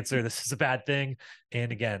bad answer. This is a bad thing.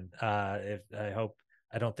 And again,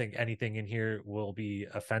 I don't think anything in here will be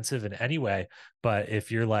offensive in any way, but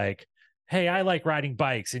if you're like, hey, I like riding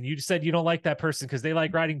bikes, and you said you don't like that person because they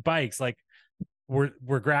like riding bikes, like,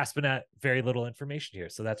 we're grasping at very little information here.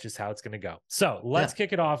 So that's just how it's going to go. So let's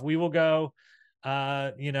kick it off. We will go,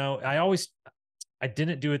 I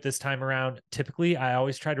didn't do it this time around. Typically, I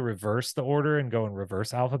always try to reverse the order and go in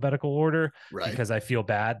reverse alphabetical order, because I feel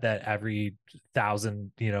bad that every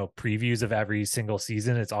 1,000, previews of every single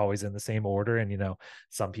season, it's always in the same order. And,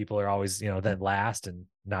 some people are always, then last, and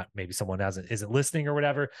not, maybe someone isn't listening or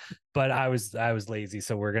whatever, but I was lazy.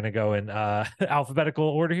 So we're going to go in alphabetical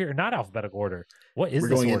order here, or not alphabetical order. What is we're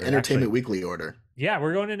this going order, in Entertainment actually? Weekly order. Yeah,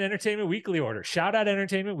 we're going in Entertainment Weekly order. Shout out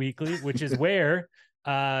Entertainment Weekly, which is where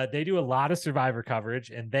they do a lot of Survivor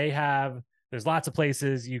coverage, and they have there's lots of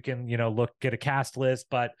places you can, look, get a cast list.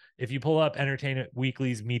 But if you pull up Entertainment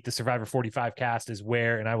Weekly's Meet the Survivor 45 cast is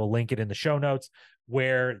where, and I will link it in the show notes,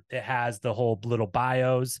 where it has the whole little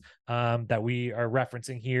bios that we are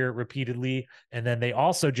referencing here repeatedly. And then they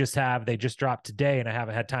also they just dropped today, and I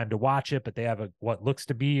haven't had time to watch it, but they have what looks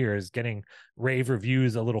to be, or is getting rave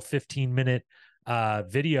reviews, a little 15-minute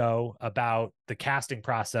video about the casting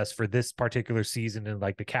process for this particular season, and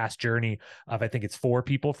like the cast journey of, I think it's 4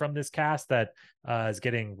 people from this cast that is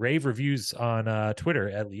getting rave reviews on Twitter,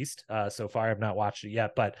 at least so far. I've not watched it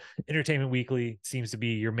yet, but Entertainment Weekly seems to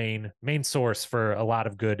be your main source for a lot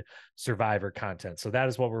of good Survivor content. So that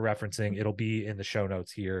is what we're referencing. It'll be in the show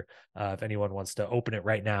notes here if anyone wants to open it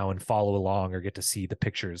right now and follow along, or get to see the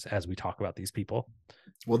pictures as we talk about these people.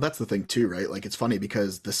 Well, that's the thing too, right? Like, it's funny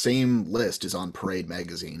because the same list is on Parade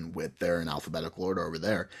magazine with their in alphabetical order over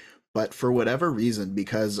there. But for whatever reason,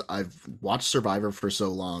 because I've watched Survivor for so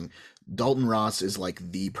long, Dalton Ross is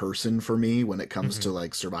like the person for me when it comes to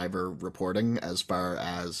like Survivor reporting, as far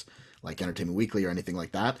as like Entertainment Weekly or anything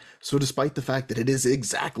like that. So despite the fact that it is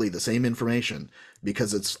exactly the same information,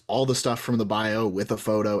 because it's all the stuff from the bio with a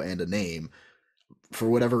photo and a name, for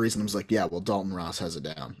whatever reason, I was like, yeah, well, Dalton Ross has it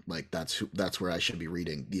down. Like, that's where I should be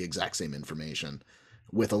reading the exact same information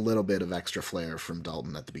with a little bit of extra flair from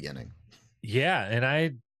Dalton at the beginning. Yeah, and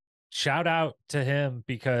I shout out to him,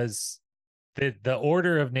 because the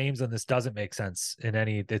order of names on this doesn't make sense in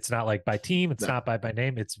any. It's not like by team, it's not by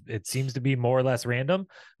name. It seems to be more or less random.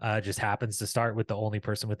 Just happens to start with the only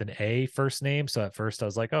person with an A first name. So at first I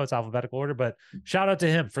was like, oh, it's alphabetical order, but shout out to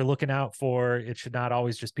him for looking out for it. Should not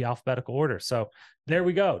always just be alphabetical order. So there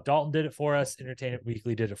we go. Dalton did it for us. Entertainment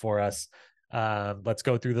Weekly did it for us. Let's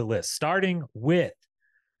go through the list, starting with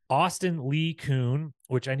Austin Lee Kuhn,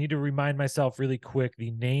 which I need to remind myself really quick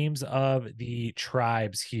the names of the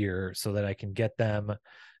tribes here so that I can get them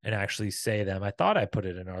and actually say them. I thought I put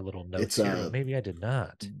it in our little notes here, but maybe I did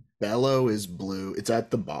not. Bello is blue. It's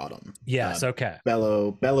at the bottom. Yes, okay.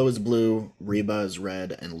 Bello is blue, Reba is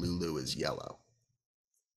red, and Lulu is yellow.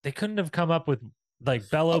 They couldn't have come up with like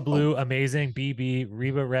Bello blue, amazing, BB,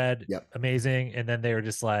 Reba red, amazing, and then they were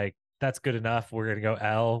just like, that's good enough. We're gonna go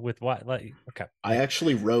L with what? Like, okay. I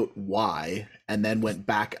actually wrote Y and then went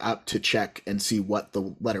back up to check and see what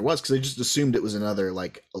the letter was, because I just assumed it was another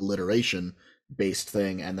like alliteration based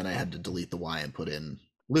thing, and then I had to delete the Y and put in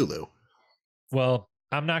Lulu. Well,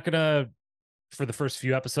 I'm not gonna. For the first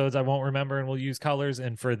few episodes, I won't remember, and we'll use colors.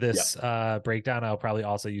 And for this breakdown, I'll probably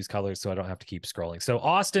also use colors, so I don't have to keep scrolling. So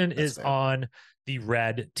Austin is on the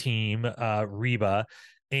red team, Reba.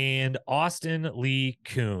 And Austin Lee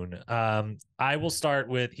Kuhn. I will start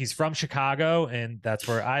with, he's from Chicago, and that's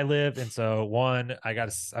where I live. And so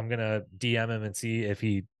I'm gonna DM him and see if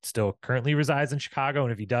he still currently resides in Chicago,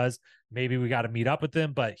 and if he does, maybe we got to meet up with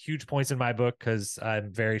him. But huge points in my book, because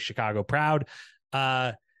I'm very Chicago proud.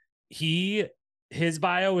 His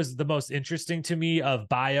bio is the most interesting to me of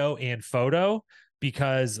bio and photo,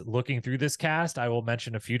 because looking through this cast, I will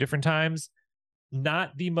mention a few different times,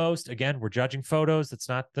 not the most, again, we're judging photos. It's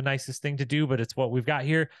not the nicest thing to do, but it's what we've got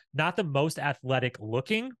here. Not the most athletic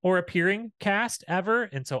looking or appearing cast ever.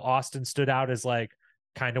 And so Austin stood out as like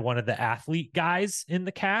kind of one of the athlete guys in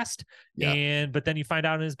the cast. But then you find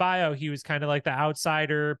out in his bio, he was kind of like the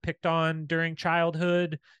outsider, picked on during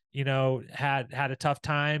childhood, had a tough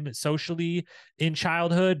time socially in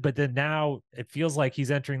childhood. But then now it feels like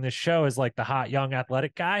he's entering this show as like the hot young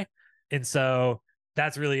athletic guy. And so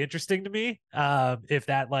that's really interesting to me. If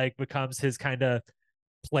that like becomes his kind of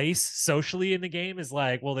place socially in the game, is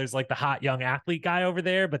like, well, there's like the hot young athlete guy over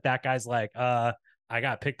there, but that guy's like, I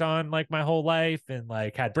got picked on like my whole life, and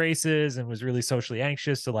like had braces and was really socially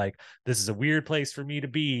anxious. So like, this is a weird place for me to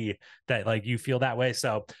be, that like you feel that way.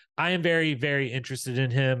 So I am very, very interested in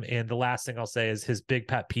him. And the last thing I'll say is his big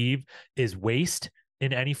pet peeve is waste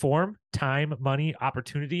in any form, time, money,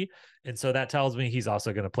 opportunity. And so that tells me he's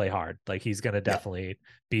also going to play hard. Like, he's going to definitely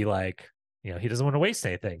be like, he doesn't want to waste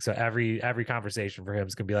anything. So every conversation for him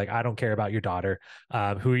is going to be like, I don't care about your daughter.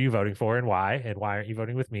 Who are you voting for, and why? And why aren't you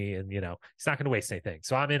voting with me? And, he's not going to waste anything.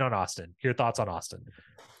 So I'm in on Austin. Your thoughts on Austin?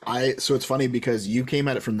 So it's funny because you came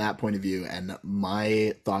at it from that point of view, and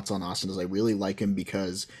my thoughts on Austin is I really like him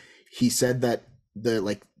because he said that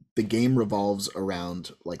the game revolves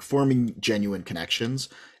around like forming genuine connections,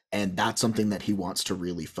 and that's something that he wants to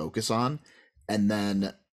really focus on. And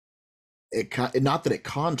then not that it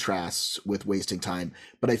contrasts with wasting time,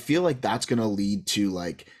 but I feel like that's going to lead to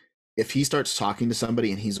like, if he starts talking to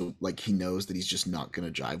somebody and he's like, he knows that he's just not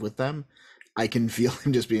going to jive with them, I can feel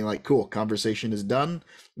him just being like, cool, conversation is done,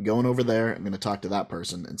 I'm going over there, I'm going to talk to that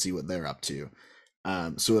person and see what they're up to.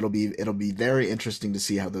 So it'll be very interesting to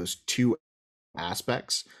see how those two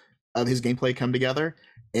aspects of his gameplay come together.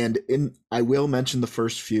 And I will mention the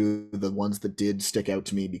first few, the ones that did stick out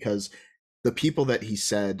to me, because the people that he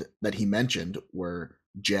said that he mentioned were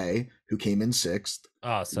Jay, who came in sixth,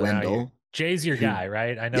 Oh, so now Wendell, Jay's your who, guy,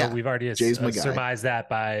 right? I know yeah, we've already Jay's my guy. surmised that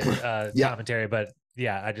by Yeah, commentary, but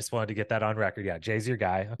yeah, I just wanted to get that on record. Yeah, Jay's your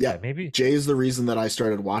guy. yeah. Okay, maybe. Jay is the reason that I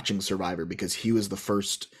started watching Survivor, because he was the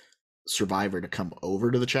first Survivor to come over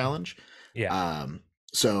to the challenge. Yeah. Um,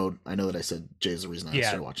 so I know that I said Jay's the reason I Yeah.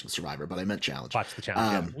 started watching Survivor, but I meant challenge. Watch the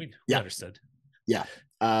challenge. Yeah, we Yeah, understood. yeah.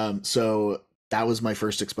 So that was my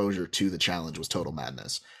first exposure to the challenge, was Total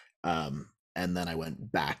Madness. And then I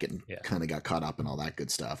went back and kind of got caught up in all that good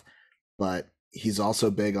stuff. But he's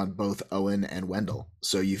also big on both Owen and Wendell.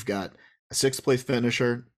 So you've got a sixth place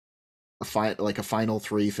finisher, a final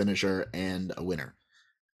three finisher, and a winner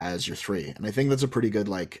as your three. And I think that's a pretty good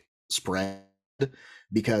like spread,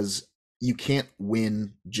 because you can't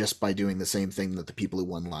win just by doing the same thing that the people who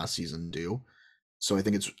won last season do. So I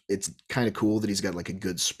think it's kind of cool that he's got like a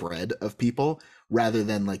good spread of people, rather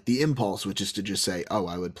than like the impulse, which is to just say, oh,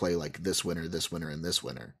 I would play like this winner, and this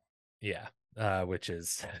winner. Yeah, which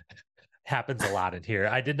is happens a lot in here.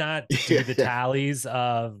 I did not do the tallies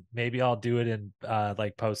of, maybe I'll do it and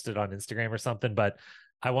like post it on Instagram or something, but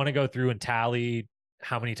I want to go through and tally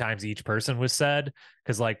how many times each person was said,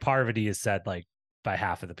 because like Parvati is said like by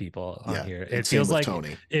half of the people on here. It feels like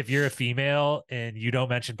Tony. If you're a female and you don't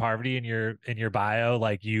mention Parvati in your bio,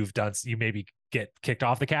 like you maybe get kicked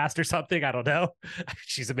off the cast or something. I don't know.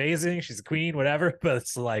 She's amazing. She's a queen, whatever. But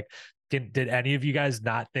it's like, did any of you guys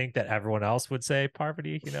not think that everyone else would say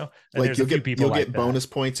Parvati? You know, and like you'll get bonus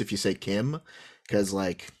points if you say Kim, because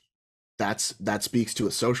like that speaks to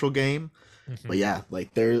a social game. Mm-hmm. But yeah,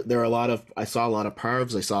 like there are a lot of, I saw a lot of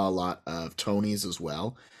Parvs, I saw a lot of Tonys as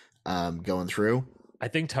well, going through. I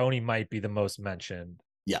think Tony might be the most mentioned.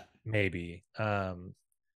 Yeah, maybe.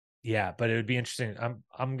 Yeah, but it would be interesting.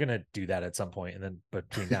 I'm gonna do that at some point, and then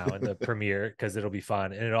between now and the premiere, because it'll be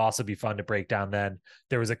fun, and it'll also be fun to break down. Then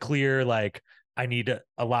there was a clear like, I need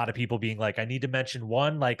a lot of people being like, I need to mention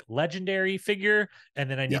one like legendary figure, and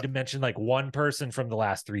then I need to mention like one person from the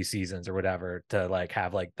last 3 seasons or whatever, to like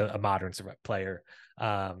have like a modern player,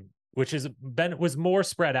 which was more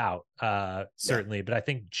spread out, certainly. But I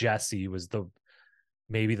think Jesse was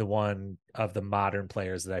maybe the one of the modern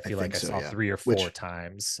players that I feel like I saw 3 or 4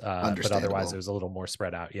 times, but otherwise it was a little more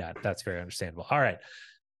spread out. Yeah, that's very understandable. All right,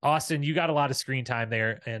 Austin, you got a lot of screen time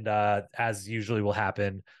there, and as usually will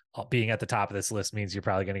happen, being at the top of this list means you're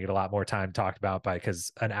probably going to get a lot more time talked about,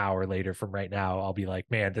 because an hour later from right now, I'll be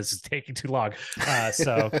like, man, this is taking too long.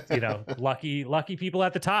 So, lucky people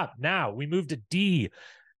at the top. Now we move to D.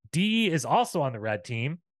 D is also on the red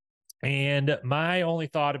team. And my only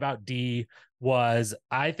thought about D was,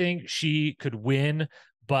 I think she could win,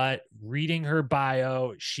 but reading her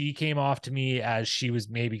bio, she came off to me as she was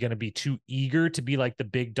maybe going to be too eager to be like the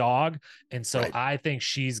big dog. And so I think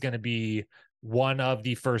she's going to be one of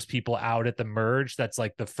the first people out at the merge. That's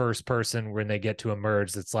like the first person when they get to a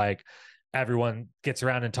merge, that's like, everyone gets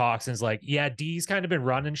around and talks and is like, yeah, D's kind of been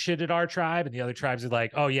running shit at our tribe, and the other tribes are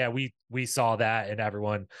like, oh yeah, we saw that, and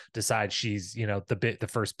everyone decides she's the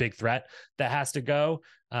first big threat that has to go.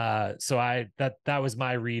 So that was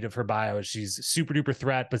my read of her bio. She's super duper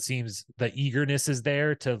threat, but seems the eagerness is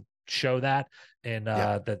there to show that. And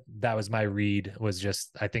that was my read, was just,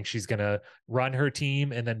 I think she's gonna run her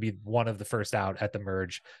team and then be one of the first out at the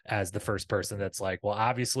merge, as the first person that's like, well,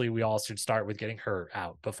 obviously we all should start with getting her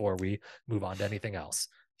out before we move on to anything else.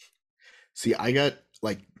 See, I got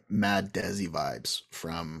like mad Desi vibes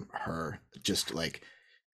from her. Just like,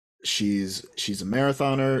 she's a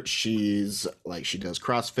marathoner, she's like, she does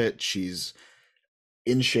CrossFit, she's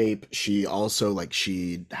in shape, she also like,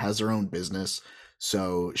 she has her own business,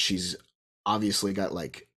 so she's obviously got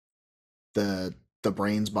like the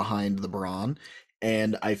brains behind the brawn.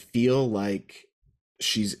 And I feel like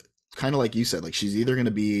she's kind of like you said, like she's either going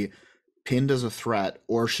to be pinned as a threat,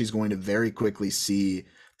 or she's going to very quickly see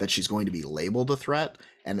that she's going to be labeled a threat,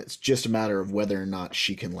 and it's just a matter of whether or not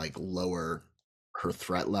she can like lower her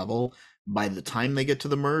threat level by the time they get to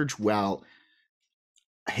the merge. Well,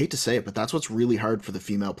 I hate to say it, but that's what's really hard for the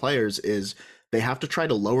female players, is they have to try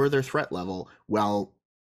to lower their threat level while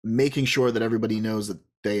making sure that everybody knows that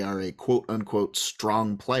they are a quote unquote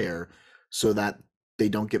strong player, so that they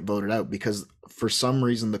don't get voted out. Because for some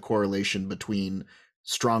reason, the correlation between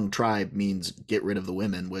strong tribe means get rid of the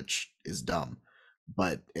women, which is dumb,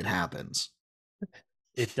 but it happens.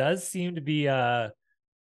 It does seem to be, I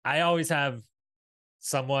always have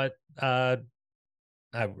somewhat, not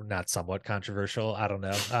somewhat controversial, I don't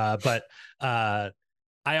know, but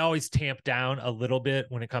I always tamp down a little bit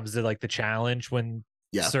when it comes to like the challenge when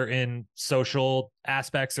Yeah. certain social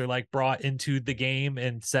aspects are like brought into the game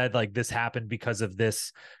and said like this happened because of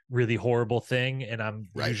this really horrible thing. And I'm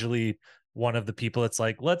Right. usually one of the people that's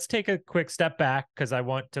like, let's take a quick step back because I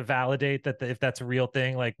want to validate that if that's a real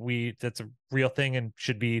thing, like that's a real thing and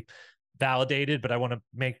should be validated. But I want to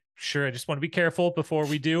make sure, I just want to be careful before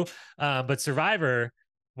we do. But Survivor,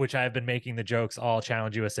 which I've been making the jokes all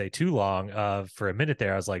Challenge USA 2 long for a minute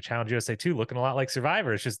there. I was like, Challenge USA 2 looking a lot like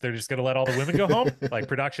Survivor. It's just they're just gonna let all the women go home. Like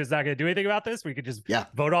production's not gonna do anything about this. We could just Yeah.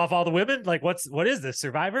 vote off all the women. Like what is this,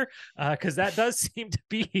 Survivor? Because that does seem to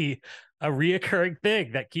be a reoccurring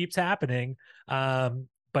thing that keeps happening.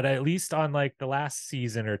 But at least on like the last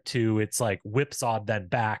season or two, it's like whipsawed then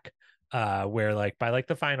back, where like by like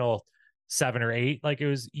the final 7 or 8, like it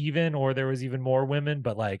was even, or there was even more women,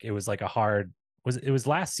 but like it was like a hard it was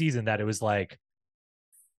last season that it was like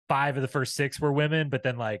 5 of the first 6 were women, but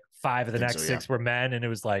then like 5 of the next 6 were men. And it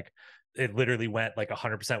was like, it literally went like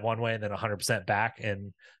 100% one way and then 100% back.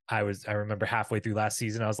 And I remember halfway through last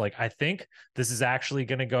season, I was like, I think this is actually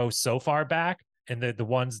going to go so far back. And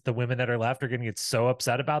the women that are left are going to get so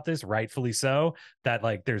upset about this, rightfully so, that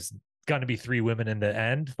like there's going to be 3 women in the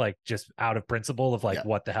end, like just out of principle of like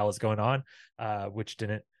what the hell is going on, which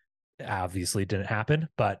obviously didn't happen.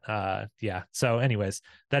 But yeah, so anyways,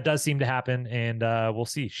 that does seem to happen, and we'll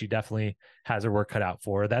see. She definitely has her work cut out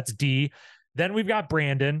for her. That's D. Then we've got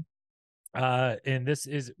Brandon, and this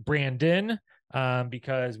is Brandon,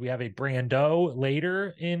 because we have a Brando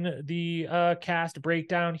later in the cast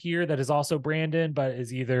breakdown here that is also Brandon, but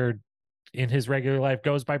is either in his regular life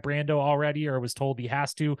goes by Brando already or was told he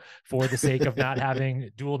has to for the sake of not having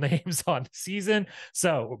dual names on the season.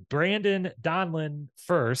 So Brandon Donlin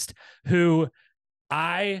first, who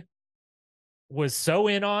I was so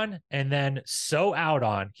in on and then so out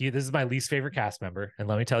on. This is my least favorite cast member, and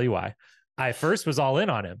let me tell you why. I first was all in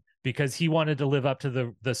on him because he wanted to live up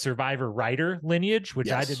to the Survivor writer lineage,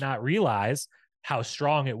 which I did not realize how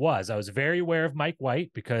strong it was. I was very aware of Mike White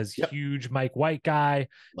because huge Mike White guy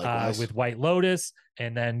with White Lotus.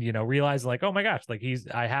 And then, realized like, oh my gosh, like he's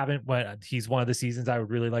one of the seasons I would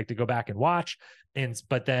really like to go back and watch.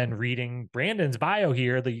 But then reading Brandon's bio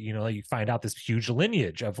here, you find out this huge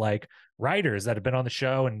lineage of like writers that have been on the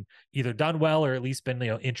show and either done well or at least been,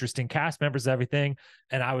 interesting cast members, everything.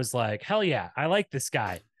 And I was like, hell yeah, I like this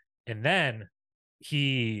guy. And then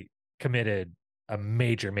he committed a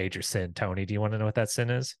major sin. Tony, do you want to know what that sin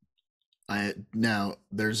is? Now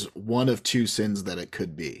there's one of 2 sins that it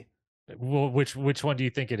could be. Well, which one do you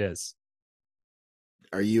think it is?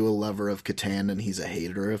 Are you a lover of Catan and he's a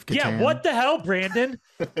hater of Catan? Yeah, what the hell, Brandon?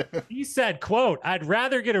 He said, quote, "I'd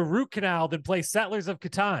rather get a root canal than play Settlers of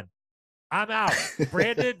Catan." I'm out.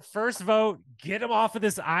 Brandon, first vote, get him off of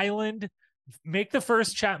this island. Make the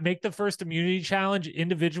first immunity challenge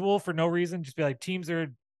individual for no reason. Just be like, teams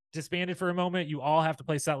are disbanded for a moment. You all have to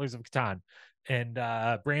play Settlers of Catan. And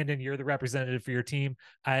Brandon, you're the representative for your team.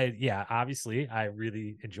 Obviously I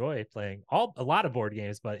really enjoy playing a lot of board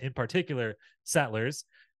games, but in particular Settlers.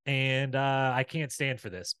 And I can't stand for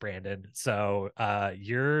this, Brandon. So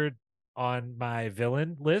you're on my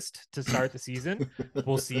villain list to start the season.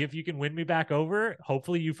 We'll see if you can win me back over.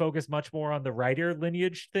 Hopefully you focus much more on the writer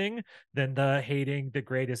lineage thing than the hating the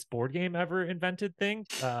greatest board game ever invented thing.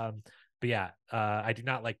 But yeah, I do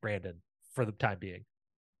not like Brandon for the time being.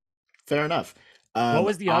 Fair enough. What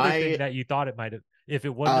was the other thing that you thought it might have, if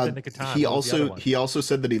it wouldn't have been the Catan? He also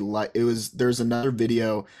said that there's another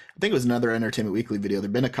video. I think it was another Entertainment Weekly video.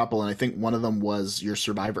 There've been a couple, and I think one of them was your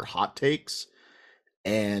Survivor hot takes.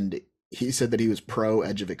 And he said that he was pro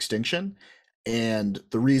Edge of Extinction. And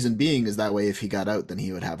the reason being is that way, if he got out, then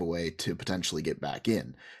he would have a way to potentially get back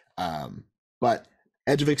in. But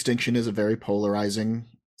Edge of Extinction is a very polarizing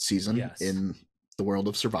season in the world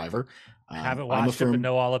of Survivor. I haven't watched it, but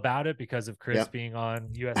know all about it because of Chris being on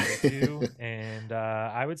USA 2. And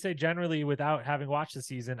I would say generally, without having watched the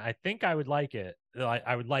season, I think I would like it.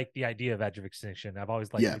 I would like the idea of Edge of Extinction. I've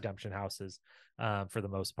always liked redemption houses for the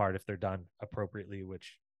most part, if they're done appropriately,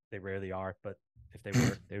 which they rarely are. But if they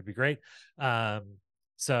were, they would be great.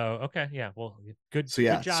 Okay. Yeah. Well, good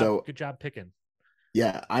job. Good job picking.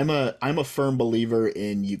 Yeah. I'm a firm believer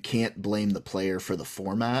in you can't blame the player for the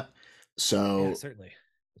format. So yeah, certainly.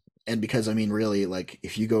 And because, I mean, really, like,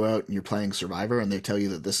 if you go out and you're playing Survivor and they tell you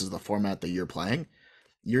that this is the format that you're playing,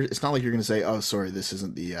 it's not like you're going to say, oh, sorry, this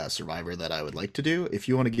isn't the Survivor that I would like to do. If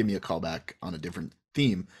you want to give me a call back on a different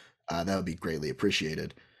theme, that would be greatly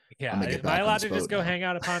appreciated. I'm Yeah. gonna get Am I back on allowed this to just boat go now. hang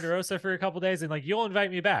out at Ponderosa for a couple days and like you'll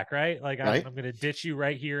invite me back, right? Like Right? I'm gonna ditch you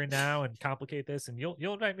right here and now and complicate this, and you'll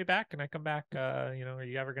invite me back and I come back. Are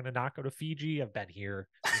you ever gonna not go to Fiji? I've been here,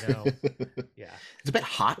 Yeah. It's a bit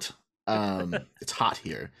hot. It's hot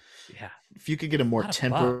here. Yeah. If you could get a A more lot of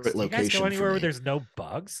bugs. temperate Do you guys go location for anywhere where me. there's no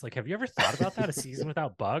bugs? Like, have you ever thought about that? A season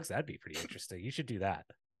without bugs? That'd be pretty interesting. You should do that.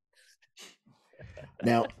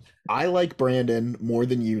 Now, I like Brandon more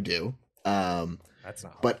than you do. Um, That's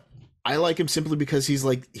not hard. but I like him simply because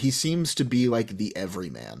he seems to be like the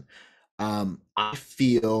everyman. I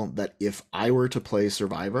feel that if I were to play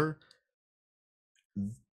Survivor,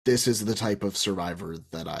 this is the type of Survivor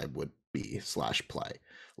that I would be slash play.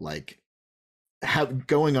 Like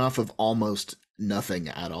going off of almost nothing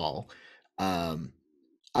at all. Um,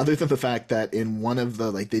 Other than the fact that in one of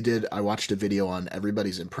the I watched a video on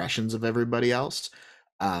everybody's impressions of everybody else,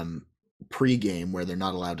 um, pre-game where they're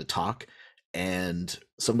not allowed to talk, and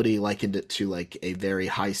somebody likened it to like a very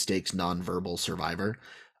high stakes nonverbal Survivor,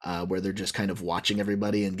 where they're just kind of watching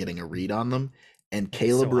everybody and getting a read on them. And That'd be so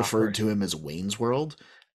Caleb referred awkward. to him as Wayne's World,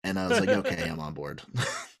 and I was like, okay, I'm on board.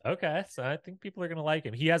 Okay, so I think people are gonna like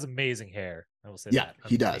him. He has amazing hair. I will say Yeah, that.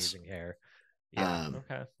 he does. Amazing hair. Yeah. Um,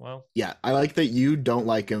 Okay. Well, Yeah, I like that you don't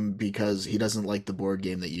like him because he doesn't like the board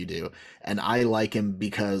game that you do. And I like him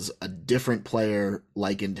because a different player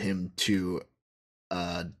likened him to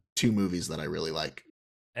uh two movies that I really like.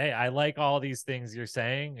 hey, I like all these things you're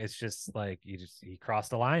saying. It's just like you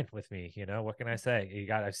crossed a line with me. What can I say?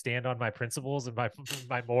 I stand on my principles and my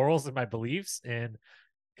my morals and my beliefs, and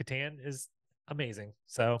Catan is amazing.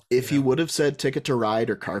 So, If you would have said Ticket to Ride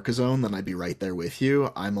or Carcassonne, then I'd be right there with you.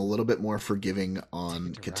 I'm a little bit more forgiving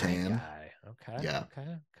on Ticket to Ride Catan. guy. Okay, Yeah.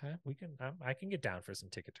 okay. We can. I can get down for some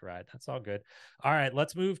Ticket to Ride. That's all good. All right,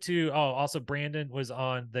 let's move to. Oh, also Brandon was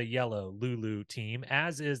on the yellow Lulu team,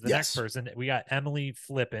 as is the next Yes. person. We got Emily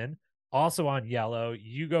Flippin, also on yellow.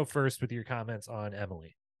 You go first with your comments on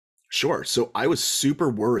Emily. Sure. So I was super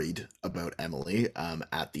worried about Emily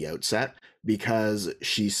at the outset because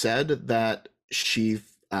she said that she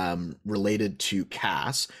related to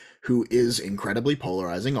Cass, who is incredibly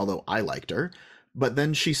polarizing, although I liked her. But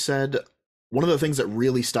then she said one of the things that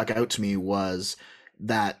really stuck out to me was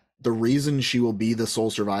that the reason she will be the sole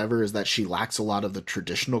survivor is that she lacks a lot of the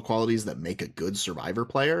traditional qualities that make a good survivor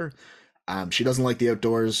player. She doesn't like the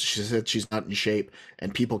outdoors. She said she's not in shape,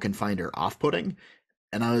 and people can find her off putting.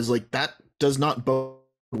 And I was like, that does not bode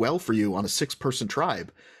well for you on a 6-person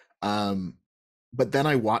tribe. Um, but then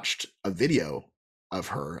I watched a video of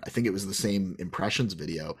her. I think it was the same impressions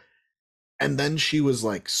video. And then she was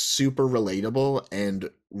like super relatable and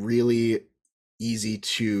really easy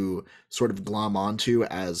to sort of glom onto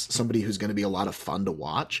as somebody who's going to be a lot of fun to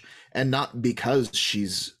watch. And not because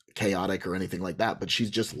she's chaotic or anything like that, but she's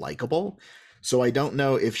just likable. So I don't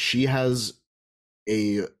know if she has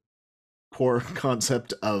a poor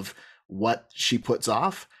concept of what she puts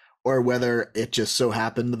off or whether it just so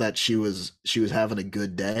happened that she was having a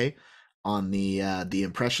good day on the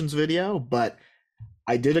impressions video. But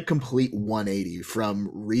I did a complete 180 from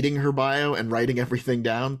reading her bio and writing everything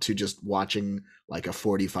down to just watching like a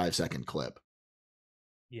 45-second clip.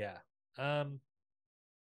 Yeah.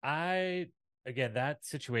 I again, that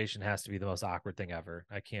situation has to be the most awkward thing ever.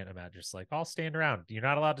 I can't imagine just like I'll stand around. You're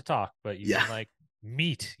not allowed to talk, but you Yeah. can like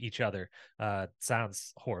meet each other.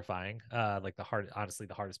 Sounds horrifying. Like honestly,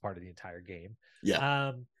 the hardest part of the entire game.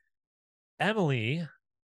 Yeah. Emily,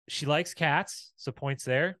 she likes cats, so points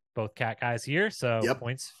there. Both cat guys here, so Yep.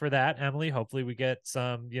 points for that, Emily. Hopefully, we get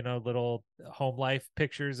some, little home life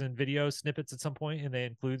pictures and video snippets at some point, and they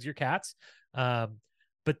includes your cats.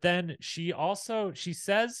 But then she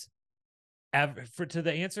says, to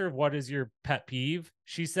the answer of what is your pet peeve,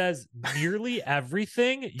 she says nearly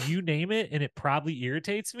everything. You name it, and it probably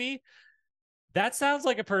irritates me. That sounds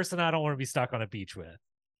like a person I don't want to be stuck on a beach with.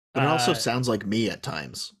 But it also sounds like me at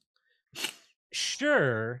times.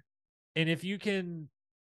 Sure. And if you can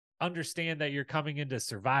understand that you're coming into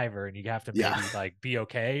Survivor and you have to maybe like be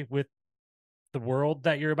okay with the world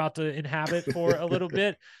that you're about to inhabit for a little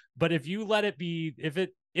bit. But if you let it be,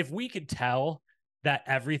 if we can tell that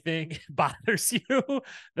everything bothers you,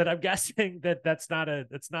 then I'm guessing that's not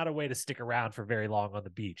a way to stick around for very long on the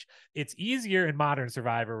beach. It's easier in modern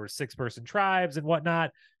Survivor with 6-person tribes and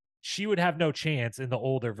whatnot. She would have no chance in the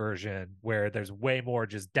older version where there's way more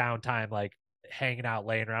just downtime, like hanging out,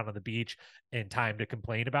 laying around on the beach, and time to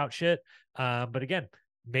complain about shit. But again,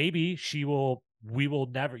 maybe she will we will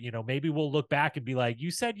never, maybe we'll look back and be like, you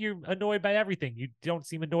said you're annoyed by everything. You don't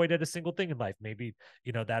seem annoyed at a single thing in life. Maybe,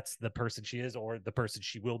 that's the person she is or the person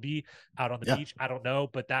she will be out on the Yeah. beach. I don't know,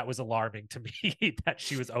 but that was alarming to me that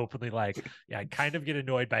she was openly like, yeah, I kind of get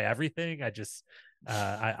annoyed by everything.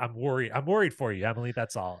 I'm worried. I'm worried for you, Emily.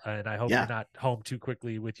 That's all. And I hope Yeah. you're not home too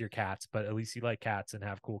quickly with your cats, but at least you like cats and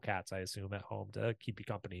have cool cats, I assume, at home to keep you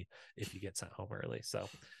company if you get sent home early. So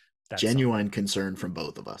that's Genuine something. concern from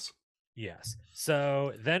both of us. Yes.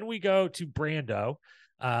 So then we go to Brando.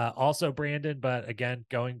 Also Brandon, but again,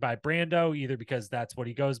 going by Brando, either because that's what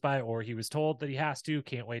he goes by or he was told that he has to.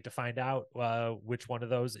 Can't wait to find out which one of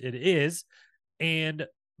those it is. And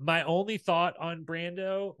my only thought on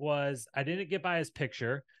Brando was I didn't get by his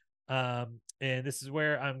picture. And this is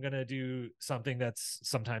where I'm going to do something that's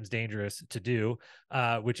sometimes dangerous to do,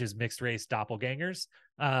 which is mixed race doppelgangers.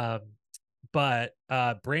 But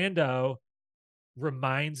Brando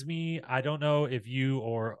reminds me, I don't know if you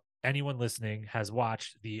or anyone listening has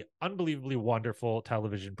watched the unbelievably wonderful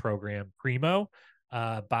television program Primo,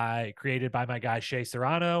 created by my guy Shea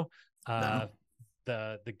Serrano, No.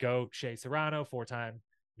 the goat Shea Serrano, 4-time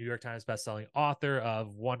New York Times bestselling author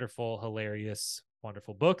of wonderful, hilarious,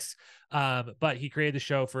 wonderful books. But he created the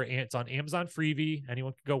show it's on Amazon Freevee.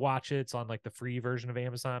 Anyone can go watch it. It's on like the free version of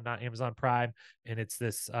Amazon, not Amazon Prime. And it's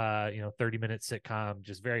this 30-minute sitcom,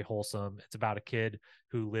 just very wholesome. It's about a kid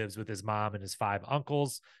who lives with his mom and his 5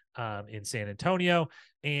 uncles in San Antonio.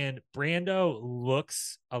 And Brando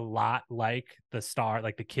looks a lot like the star,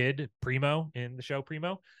 like the kid Primo in the show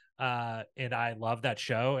Primo. And I love that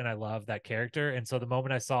show and I love that character. And so the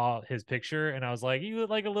moment I saw his picture and I was like, you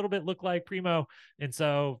like a little bit look like Primo. And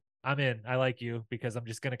so I'm in. I like you because I'm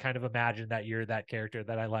just going to kind of imagine that you're that character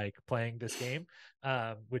that I like playing this game,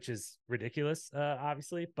 which is ridiculous,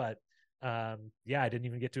 obviously. But yeah, I didn't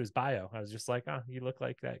even get to his bio. I was just like, oh, you look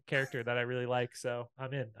like that character that I really like. So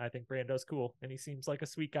I'm in. I think Brando's cool. And he seems like a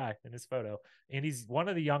sweet guy in his photo. And he's one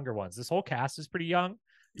of the younger ones. This whole cast is pretty young.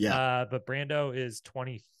 Yeah. But Brando is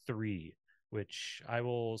 23, which I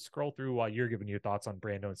will scroll through while you're giving your thoughts on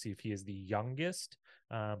Brando and see if he is the youngest.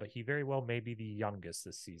 But he very well may be the youngest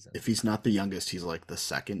this season. If he's not the youngest, he's like the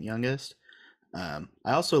second youngest. I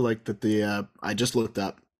also like that I just looked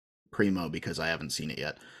up Primo because I haven't seen it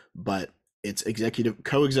yet, but it's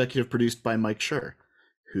co-executive produced by Mike Schur,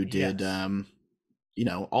 who did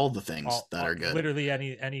Yes. all the things that are good. Literally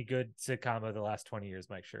any good sitcom of the last 20 years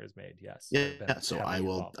Mike Schur has made. Yes. Yeah, so I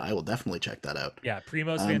will definitely check that out. Yeah,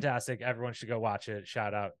 Primo's fantastic. Everyone should go watch it.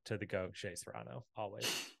 Shout out to the GOAT, Shea Serrano, always.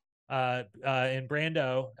 And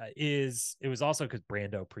Brando it was also because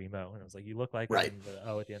Brando Primo, and I was like, you look like right. At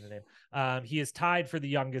the end of the name. He is tied for the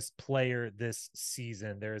youngest player this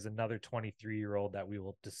season. There is another 23-year-old that we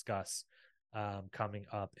will discuss coming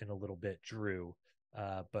up in a little bit, Drew.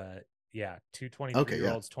 But yeah, two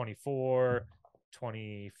 23-year-olds, 24,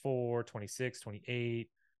 26, 28,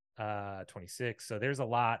 26. So there's a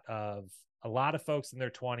lot of folks in their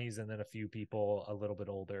 20s and then a few people a little bit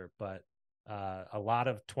older, but a lot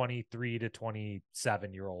of 23 to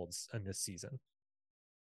 27-year-olds in this season,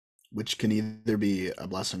 which can either be a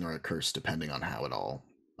blessing or a curse depending on how it all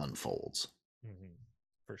unfolds. Mm-hmm.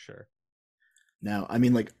 For sure. Now, I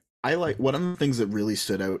mean, like, I like one of the things that really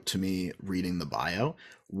stood out to me reading the bio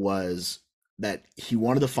was that he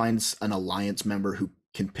wanted to find an alliance member who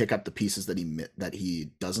can pick up the pieces that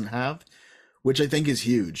he doesn't have, which I think is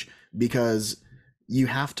huge because you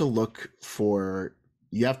have to look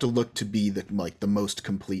to be the most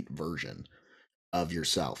complete version of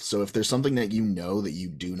yourself. So if there's something that you know that you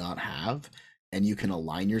do not have and you can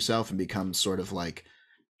align yourself and become sort of like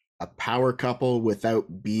a power couple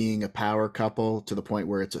without being a power couple to the point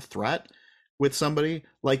where it's a threat with somebody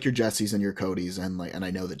like your Jessies and your Codys, and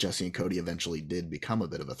I know that Jesse and Cody eventually did become a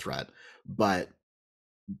bit of a threat, but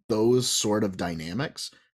those sort of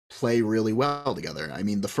dynamics play really well together. I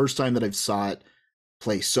mean, the first time that I saw it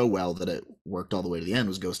play so well that it worked all the way to the end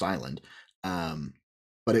was Ghost Island.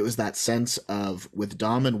 But it was that sense of, with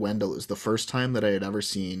Dom and Wendell, it was the first time that I had ever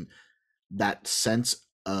seen that sense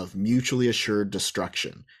of mutually assured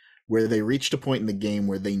destruction, where they reached a point in the game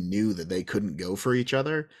where they knew that they couldn't go for each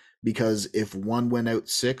other, because if one went out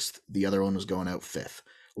 6th, the other one was going out 5th.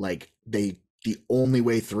 Like, the only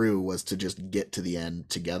way through was to just get to the end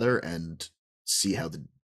together and see how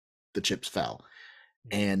the chips fell.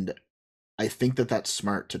 And I think that that's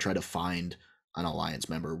smart, to try to find an alliance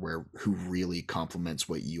member who really complements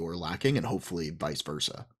what you're lacking, and hopefully vice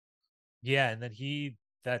versa. Yeah, and then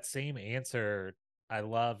that same answer, I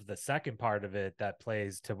love the second part of it that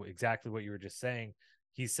plays to exactly what you were just saying.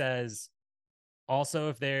 He says, Also,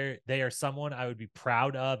 if they are someone I would be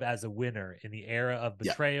proud of as a winner in the era of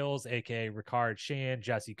Yeah. betrayals, aka Ricard, Shan,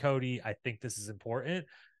 Jesse, Cody. I think this is important.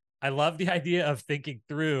 I love the idea of thinking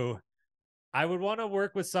through. I would want to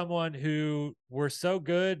work with someone who we're so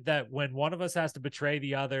good that when one of us has to betray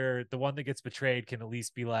the other, the one that gets betrayed can at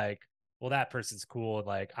least be like, well, that person's cool. And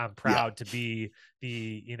like, I'm Yeah. proud to be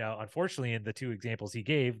unfortunately, in the two examples he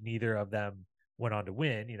gave, neither of them went on to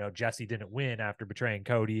win. Jesse didn't win after betraying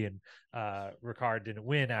Cody, and Ricard didn't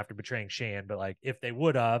win after betraying Shan. But like, if they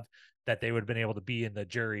would have, that they would have been able to be in the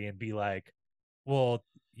jury and be like, well,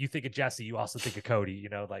 you think of Jesse, you also think of Cody,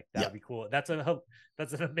 like that Yeah. would be cool. That's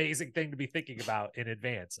an amazing thing to be thinking about in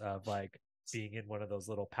advance of like being in one of those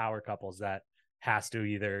little power couples that has to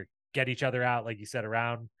either get each other out, like you said,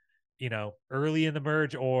 around, early in the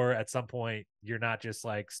merge, or at some point you're not just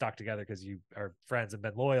like stuck together because you are friends and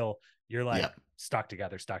been loyal. You're like Yeah. stuck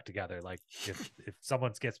together. Like if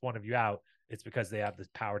someone gets one of you out, it's because they have the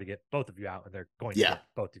power to get both of you out, and they're going to Yeah. get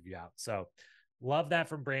both of you out. So love that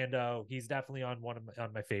from Brando. He's definitely on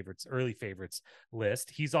on my favorites, early favorites list.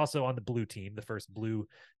 He's also on the blue team, the first blue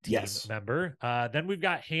team Yes. member. Then we've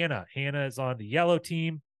got Hannah. Hannah is on the yellow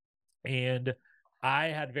team, and I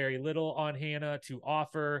had very little on Hannah to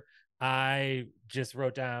offer. I just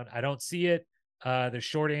wrote down, I don't see it. The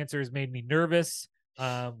short answers made me nervous,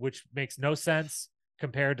 which makes no sense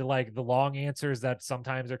compared to like the long answers that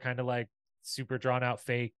sometimes are kind of like super drawn out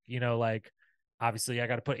fake, like obviously I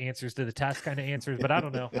got to put answers to the test kind of answers, but I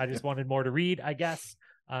don't know. I just wanted more to read, I guess.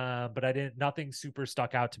 But nothing super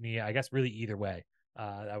stuck out to me, I guess, really either way.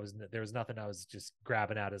 There was nothing I was just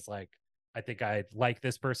grabbing at as like, I think I like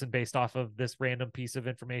this person based off of this random piece of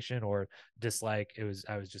information, or dislike.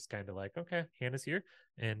 I was just kind of like, okay, Hannah's here,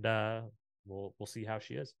 and we'll see how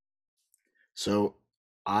she is. So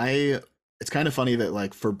it's kind of funny that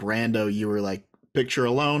like for Brando, you were like, picture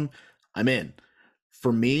alone, I'm in.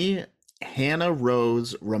 For me, Hannah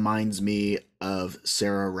Rose reminds me of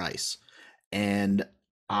Sarah Rice. And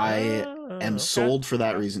I am Okay. sold for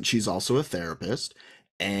that reason. She's also a therapist.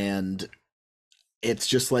 And it's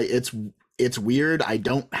just like it's weird. I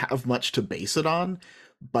don't have much to base it on,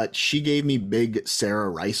 but she gave me big Sarah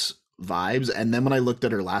Rice vibes. And then when I looked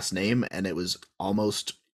at her last name and it was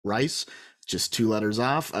almost Rice, just two letters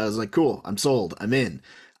off, I was like, cool, I'm sold. I'm in.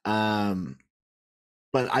 Um,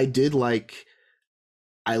 but I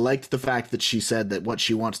liked the fact that she said that what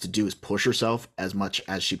she wants to do is push herself as much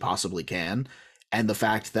as she possibly can. And the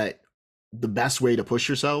fact that the best way to push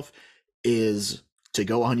yourself is to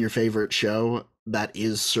go on your favorite show that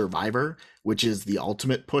is Survivor, which is the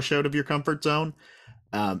ultimate push out of your comfort zone.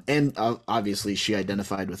 And obviously, she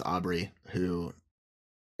identified with Aubrey, who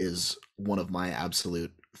is one of my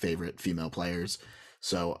absolute favorite female players.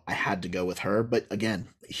 So I had to go with her. But again,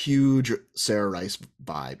 huge Sarah Rice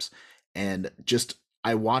vibes. And just,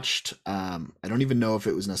 I watched, I don't even know if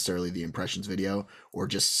it was necessarily the impressions video or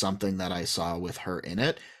just something that I saw with her in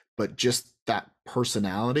it, but just that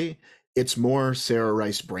personality. It's more Sarah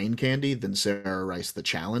Rice brain candy than Sarah Rice the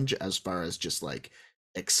challenge as far as just like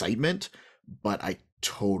excitement. But I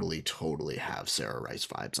totally have Sarah Rice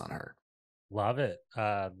vibes on her. Love it.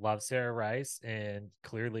 Love Sarah Rice, and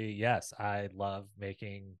clearly, yes, I love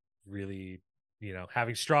making really,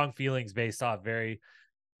 having strong feelings based off very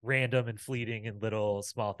random and fleeting and little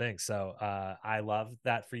small things. So I love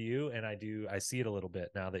that for you, and I see it a little bit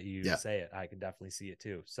now that you Yeah. say it. I can definitely see it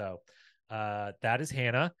too. So that is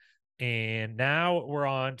Hannah, and now we're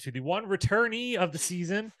on to the one returnee of the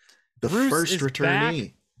season. The Bruce first is back.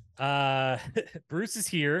 returnee. Bruce is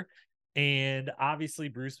here, and obviously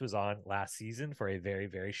Bruce was on last season for a very,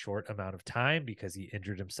 very short amount of time because he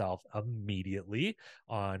injured himself immediately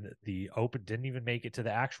on the open, didn't even make it to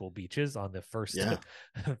the actual beaches on the first, Yeah.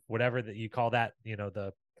 whatever that you call that,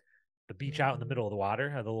 the beach out in the middle of the water,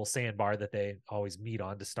 the little sandbar that they always meet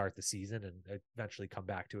on to start the season and eventually come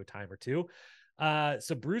back to a time or two.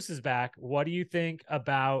 So Bruce is back. What do you think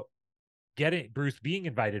about getting Bruce being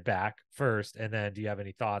invited back first, and then do you have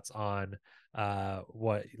any thoughts on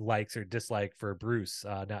what likes or dislike for Bruce,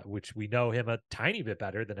 not which we know him a tiny bit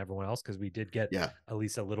better than everyone else because we did get Yeah. at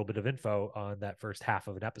least a little bit of info on that first half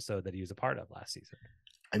of an episode that he was a part of last season.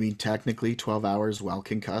 I mean, technically, 12 hours while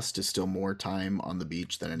concussed is still more time on the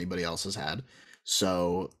beach than anybody else has had.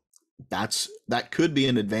 So that could be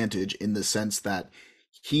an advantage in the sense that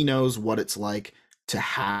he knows what it's like to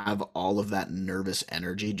have all of that nervous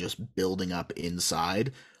energy just building up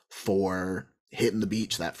inside for hitting the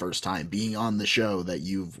beach that first time, being on the show that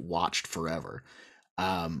you've watched forever.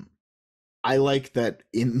 Um, I like that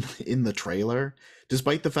in the trailer,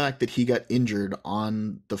 despite the fact that he got injured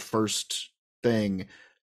on the first thing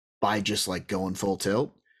by just like going full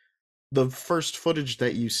tilt, the first footage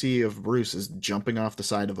that you see of Bruce is jumping off the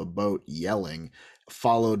side of a boat yelling,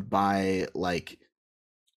 followed by like,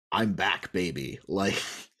 "I'm back, baby." Like,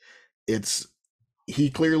 it's he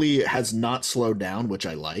clearly has not slowed down, which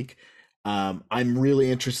I like. I'm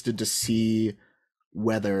really interested to see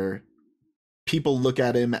whether people look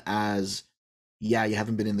at him as, yeah, you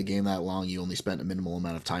haven't been in the game that long, you only spent a minimal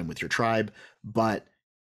amount of time with your tribe, but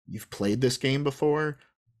you've played this game before,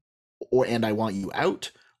 or and I want you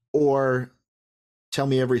out, or tell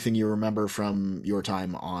me everything you remember from your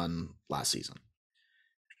time on last season.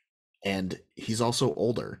 And he's also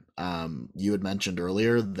older. You had mentioned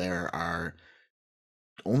earlier there are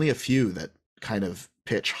only a few that kind of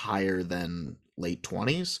pitch higher than late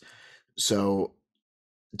 20s. So,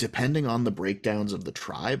 depending on the breakdowns of the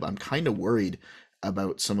tribe, I'm kind of worried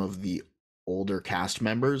about some of the older cast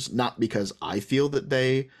members, not because I feel that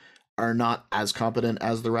they are not as competent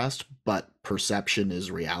as the rest, but perception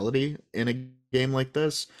is reality in a game like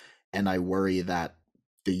this. And I worry that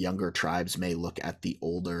the younger tribes may look at the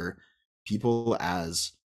older people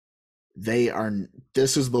as, they are,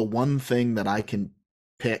 this is the one thing that I can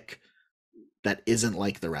pick that isn't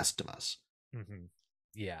like the rest of us. Mm-hmm.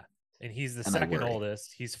 Yeah. And he's the And I second worry.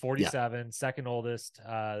 oldest. He's Yeah. 47, second oldest.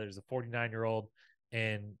 There's a 49-year-old.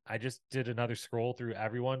 And I just did another scroll through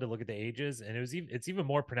everyone to look at the ages, and it's even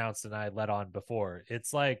more pronounced than I let on before.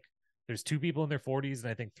 It's like there's two people in their 40s and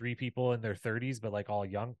I think three people in their 30s, but like all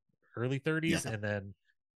young, early 30s. Yeah. And then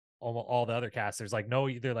all the other casts, there's like no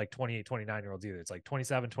either like 28, 29-year-olds either. It's like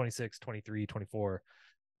 27, 26, 23, 24,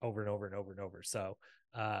 over and over and over and over. So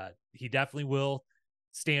he definitely will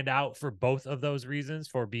stand out for both of those reasons,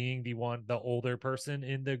 for being the older person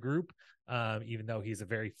in the group, even though he's a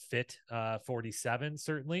very fit 47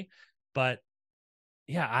 certainly. But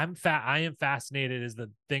yeah, I am fascinated, is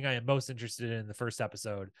the thing I am most interested in the first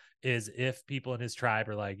episode, is if people in his tribe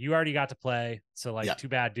are like, you already got to play, so like, Yeah. too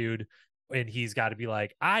bad, dude. And he's got to be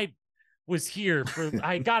like, I was here for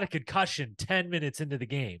I got a concussion 10 minutes into the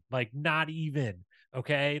game, like, not even,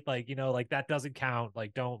 okay, like, like that doesn't count,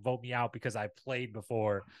 like, don't vote me out because I played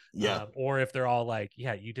before. Yeah. Or if they're all like,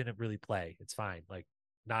 yeah, you didn't really play, it's fine, like,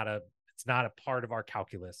 not a it's not a part of our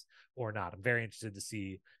calculus or not. I'm very interested to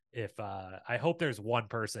see if I hope there's one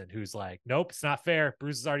person who's like, nope, it's not fair,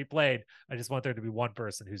 Bruce has already played. I just want there to be one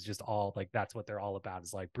person who's just all like, that's what they're all about,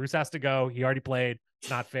 is like, Bruce has to go, he already played, it's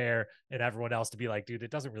not fair. And everyone else to be like, dude,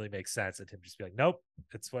 it doesn't really make sense. And him just be like, nope,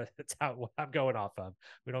 it's what I'm going off of.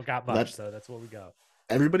 We don't got much, That so that's where we go.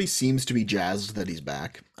 everybody seems to be jazzed that he's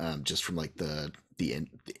back, just from like the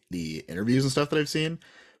interviews and stuff that I've seen.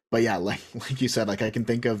 But yeah, like you said, like I can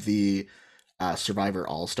think of the Survivor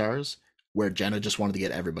All Stars where Jenna just wanted to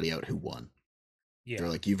get everybody out who won. Yeah. They're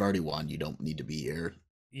like, you've already won, you don't need to be here,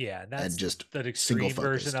 Yeah, and and that's just the single extreme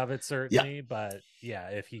version focused. of it, Yeah, certainly. But yeah,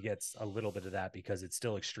 if he gets a little bit of that, because it's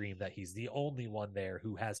still extreme that he's the only one there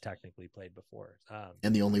who has technically played before.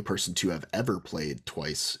 and the only person to have ever played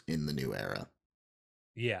twice in the new era.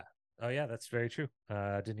 Yeah. Oh yeah, that's very true.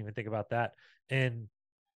 I didn't even think about that. And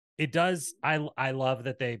it does, I love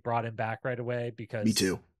that they brought him back right away, Me because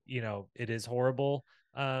too. it is horrible,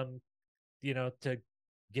 to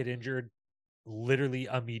get injured literally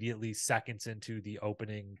immediately seconds into the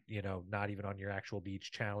opening, not even on your actual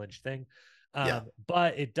beach challenge thing. Yeah,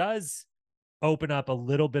 But it does open up a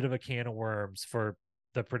little bit of a can of worms for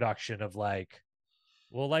the production of like,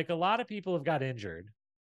 well, like, a lot of people have got injured.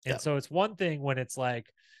 yeah, And so it's one thing when it's like,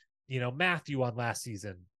 Matthew on last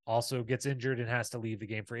season also gets injured and has to leave the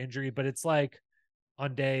game for injury, but it's like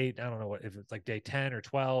on day, I don't know what, if it's like day 10 or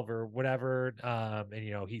 12 or whatever. And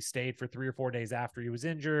he stayed for 3 or 4 days after he was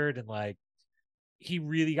injured, and like, he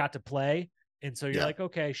really got to play. And so you're yeah, like,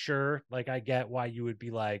 okay, sure. Like, I get why you would be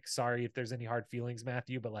like, sorry if there's any hard feelings,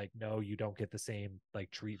 Matthew, but like, no, you don't get the same like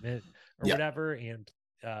treatment or yeah. whatever. And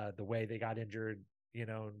the way they got injured, and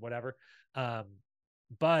whatever. Um,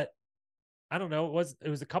 but I don't know. It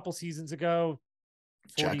was a couple seasons ago,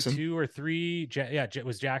 Jackson. 42 or 3. Yeah, it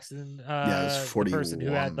was Jackson, Yeah, it was the person who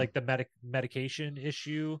had 41. like the medication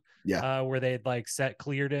issue, Yeah, where they had like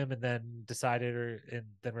cleared him and then decided, and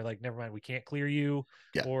then we're like, never mind, we can't clear you.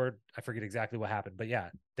 yeah. Or I forget exactly what happened, but yeah,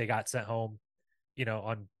 they got sent home,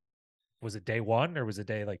 on, was it day 1 or was it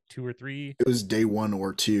day like 2 or 3? It was day 1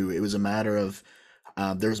 or 2. It was a matter of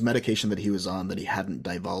there was medication that he was on that he hadn't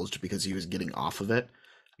divulged because he was getting off of it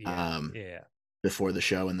Yeah, um, yeah, before the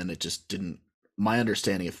show, and then it just didn't. My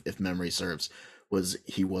understanding, if memory serves, was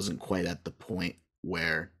he wasn't quite at the point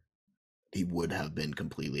where he would have been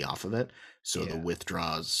completely off of it. So the yeah.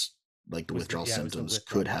 withdrawals, like the withdrawal It was the symptoms,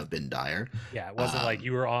 withdrawal. could have been dire. Yeah, it wasn't like Um,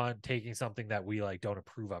 you were on taking something that we like don't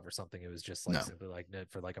approve of or something. It was just like no, simply like,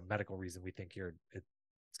 for like a medical reason, we think you're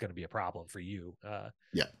it's going to be a problem for you.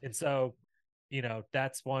 Yeah. And so,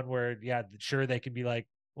 that's one where, yeah, sure, they can be like,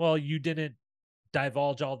 well, you didn't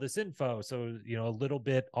divulge all this info, so a little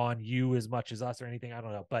bit on you as much as us or anything, I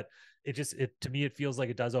don't know, but it to me it feels like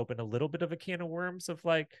it does open a little bit of a can of worms of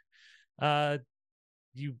like,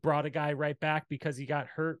 you brought a guy right back because he got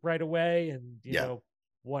hurt right away, and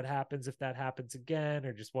what happens if that happens again,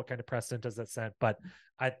 or just what kind of precedent does that set? But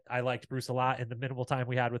I liked Bruce a lot, and the minimal time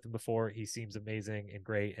we had with him before, he seems amazing and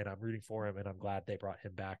great, and I'm rooting for him, and I'm glad they brought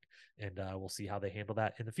him back, and we'll see how they handle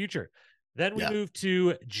that in the future. Then we move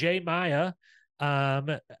to J Maya,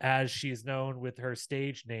 as she is known with her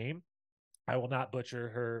stage name. I will not butcher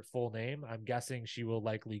her full name. I'm guessing she will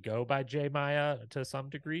likely go by J Maya to some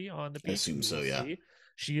degree on the piece. I assume so, yeah.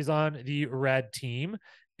 She is on the red team,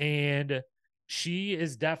 and she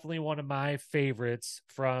is definitely one of my favorites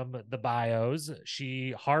from the bios.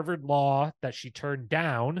 She Harvard Law that she turned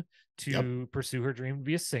down to pursue her dream to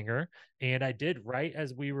be a singer. And I did, right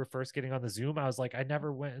as we were first getting on the Zoom, I was like, I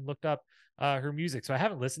never went and looked up her music. So I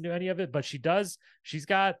haven't listened to any of it, but she's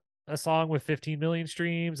got a song with 15 million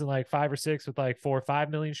streams and like 5 or 6 with like 4 or 5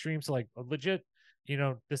 million streams. So like legit,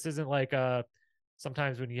 this isn't like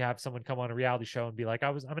sometimes when you have someone come on a reality show and be like,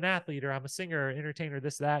 I'm an athlete, or I'm a singer, or entertainer,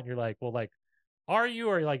 this, that, and you're like, well, like, are you,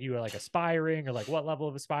 or like you are like aspiring, or like what level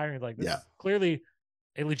of aspiring? Like, this is clearly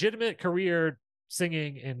a legitimate career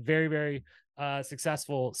singing, and very, very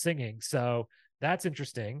successful singing. So that's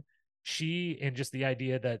interesting. And just the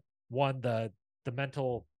idea that the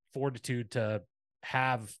mental fortitude to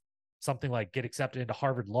have something like get accepted into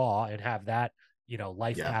Harvard Law and have that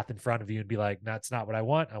life path in front of you, and be like, that's not what I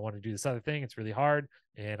want to do this other thing, it's really hard,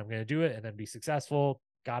 and I'm going to do it, and then be successful.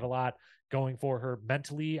 Got a lot going for her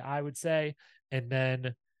mentally, I would say. And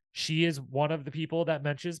then she is one of the people that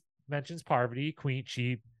mentions Parvati Queen.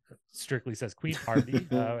 She strictly says Queen Parvati,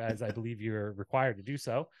 as I believe you're required to do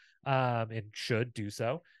so, and should do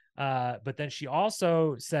so. But then she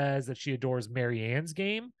also says that she adores Marianne's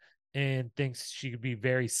game, and thinks she could be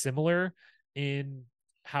very similar in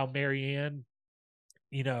how Marianne,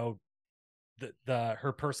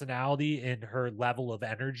 her personality and her level of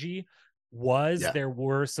energy was. There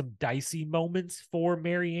were some dicey moments for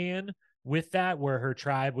Marianne with that, where her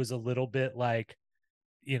tribe was a little bit like,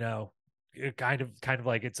 kind of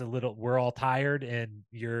like, it's a little, we're all tired and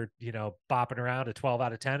you're, bopping around a 12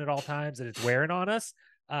 out of 10 at all times, and it's wearing on us.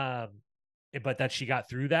 But that she got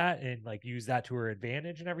through that and like used that to her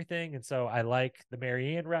advantage and everything. And so I like the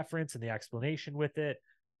Marianne reference and the explanation with it.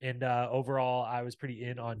 And overall, I was pretty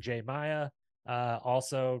in on J Maya.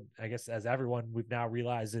 Also, I guess as everyone we've now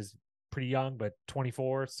realized is pretty young, but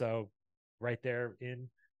 24. So right there in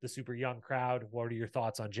the super young crowd. What are your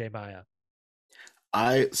thoughts on J Maya?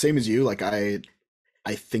 Same as you. Like I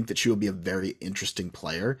think that she will be a very interesting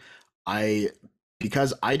player.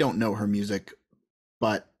 Because I don't know her music,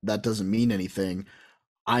 but that doesn't mean anything.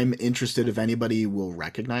 I'm interested if anybody will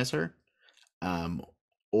recognize her,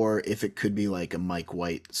 or if it could be like a Mike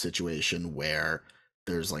White situation where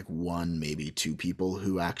there's like one, maybe two people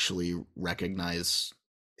who actually recognize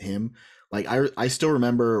him. Like I still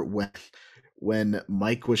remember when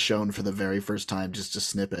Mike was shown for the very first time, just a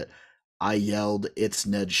snippet, I yelled, "It's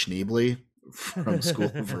Ned Schneebly from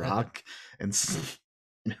School of Rock," and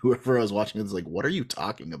whoever I was watching it was like, "What are you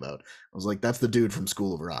talking about?" I was like, "That's the dude from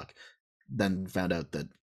School of Rock." Then found out that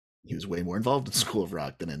he was way more involved in School of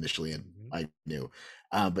Rock than initially I knew.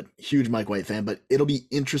 But huge Mike White fan. But it'll be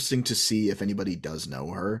interesting to see if anybody does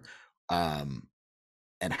know her,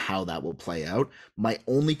 and how that will play out. My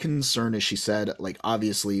only concern is, she said, like,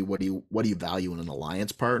 obviously, what do you value in an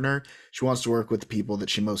alliance partner? She wants to work with the people that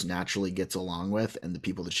she most naturally gets along with and the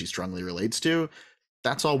people that she strongly relates to.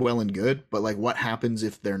 That's all well and good, but like, what happens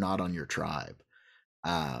if they're not on your tribe?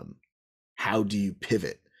 How do you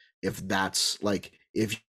pivot if that's like,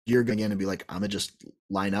 if you're going in and be like, I'm gonna just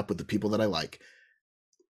line up with the people that I like,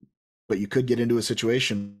 but you could get into a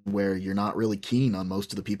situation where you're not really keen on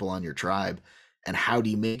most of the people on your tribe, and how do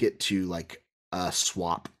you make it to like a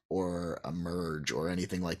swap or a merge or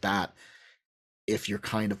anything like that if you're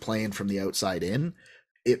kind of playing from the outside in?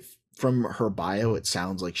 If from her bio it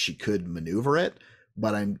sounds like she could maneuver it,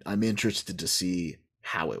 but I'm interested to see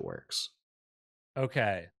how it works.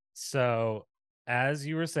 Okay, so as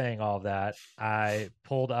you were saying all of that, I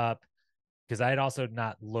pulled up, because I had also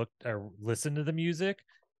not looked or listened to the music,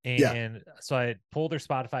 and so I pulled her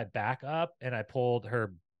Spotify back up, and I pulled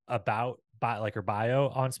her like her bio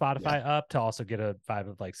on Spotify up to also get a vibe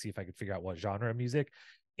of like, see if I could figure out what genre of music.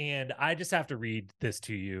 And I just have to read this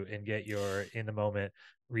to you and get your in the moment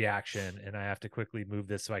reaction, and I have to quickly move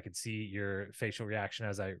this so I can see your facial reaction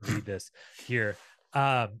as I read this here.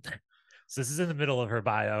 So this is in the middle of her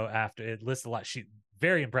bio. After it lists a lot, she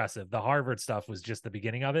very impressive. The Harvard stuff was just the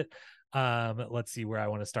beginning of it. Let's see where I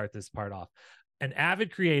want to start this part off. An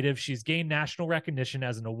avid creative, she's gained national recognition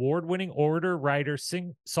as an award-winning orator, writer,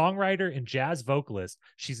 songwriter, and jazz vocalist.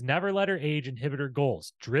 She's never let her age inhibit her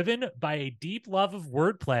goals. Driven by a deep love of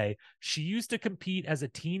wordplay, she used to compete as a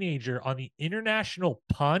teenager on the international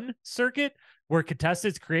pun circuit, where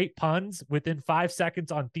contestants create puns within 5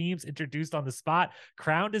 seconds on themes introduced on the spot.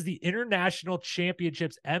 Crowned as the International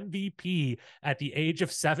Championships MVP at the age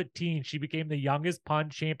of 17, she became the youngest pun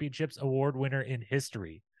championships award winner in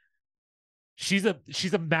history. She's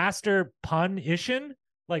a master pun-ician.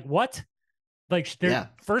 Like what? Like there.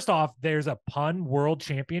 First off, there's a pun world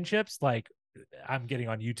championships. Like I'm getting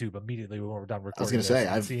on YouTube immediately when we're done recording. I was going to say,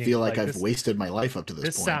 I feel like I've wasted my life up to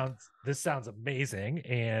this point. This sounds amazing,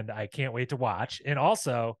 and I can't wait to watch. And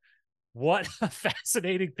also, what a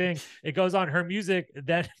fascinating thing! It goes on. Her music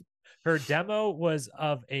then. Her demo was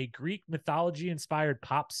of a Greek mythology-inspired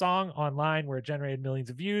pop song online where it generated millions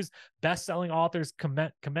of views. Best-selling authors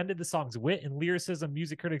commended the song's wit and lyricism.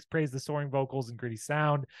 Music critics praised the soaring vocals and gritty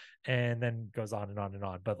sound, and then goes on and on and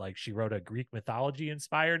on. But like, she wrote a Greek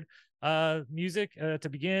mythology-inspired music to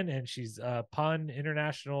begin, and she's a pun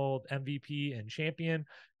international MVP and champion,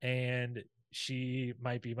 and she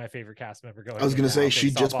might be my favorite cast member going. I was going to say, she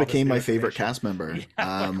just became my favorite cast member.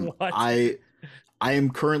 Yeah, like I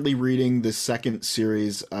am currently reading the second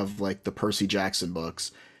series of like the Percy Jackson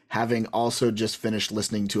books, having also just finished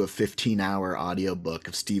listening to a 15-hour audiobook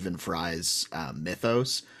of Stephen Fry's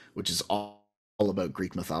Mythos, which is all about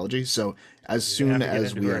Greek mythology. So as soon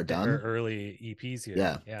as we are done, early EPs here.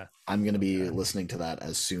 Yeah. I'm going to be listening to that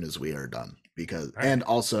as soon as we are done, because and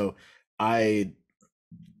also I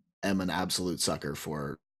am an absolute sucker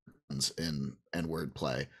for and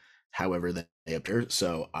wordplay, however they appear.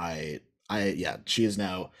 So she is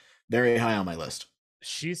now very high on my list.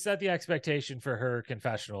 She set the expectation for her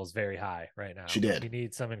confessionals very high right now. She did. We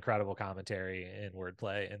need some incredible commentary and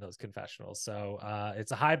wordplay in those confessionals. So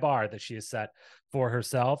it's a high bar that she has set for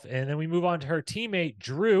herself. And then we move on to her teammate,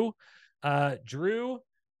 Drew. Drew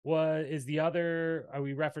is the other,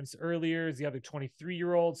 we referenced earlier, is the other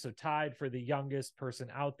 23-year-old. So tied for the youngest person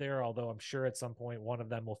out there, although I'm sure at some point one of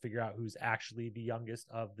them will figure out who's actually the youngest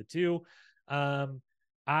of the two.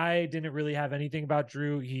 I didn't really have anything about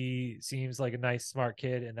Drew. He seems like a nice, smart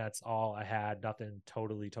kid, and that's all I had. Nothing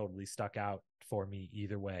totally stuck out for me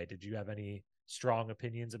either way. Did you have any strong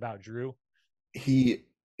opinions about Drew? He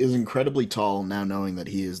is incredibly tall now, knowing that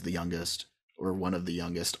he is the youngest or one of the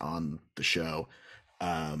youngest on the show.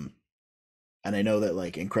 And I know that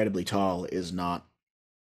like incredibly tall is not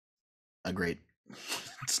a great,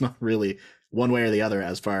 it's not really one way or the other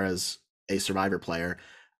as far as a Survivor player.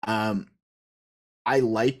 I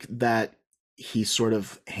like that he sort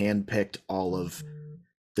of handpicked all of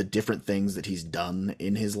the different things that he's done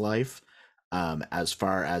in his life, as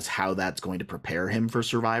far as how that's going to prepare him for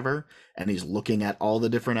Survivor. And he's looking at all the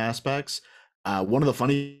different aspects. One of the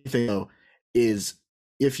funny things, though, is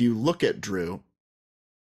if you look at Drew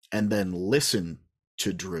and then listen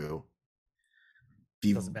to Drew,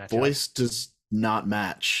 the voice does not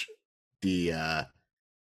match the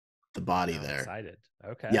body there. Excited.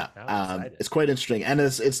 Okay. Yeah. It's quite interesting. And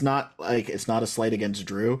it's not a slight against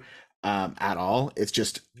Drew at all. It's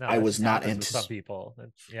just, I was not into some people.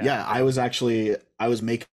 I was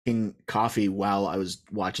making coffee while I was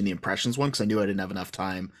watching the impressions one, because I knew I didn't have enough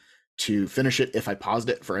time to finish it if I paused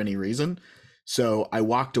it for any reason. So I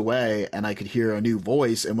walked away and I could hear a new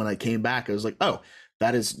voice. And when I came back, I was like, oh,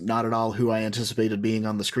 that is not at all who I anticipated being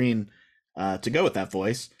on the screen to go with that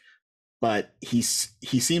voice. But he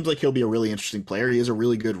seems like he'll be a really interesting player. He has a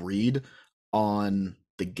really good read on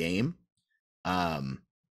the game. And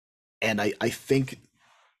I think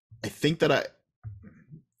that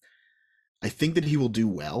he will do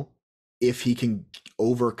well if he can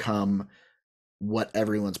overcome what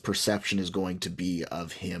everyone's perception is going to be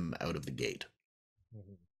of him out of the gate.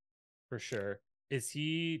 For sure. Is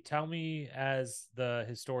he, tell me as the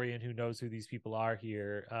historian who knows who these people are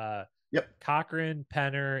here, yep. Cochran,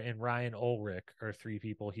 Penner, and Ryan Ulrich are three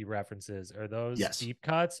people he references. Are those deep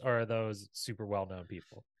cuts, or are those super well-known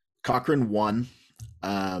people? Cochran won.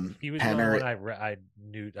 He was Penner, one I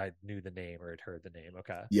knew the name or had heard the name.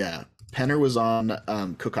 Okay. Yeah. Penner was on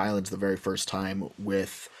Cook Islands the very first time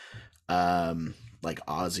with like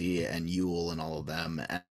Ozzy and Yule and all of them.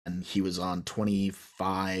 And he was on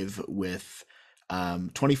 25 with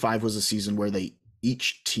 25 was a season where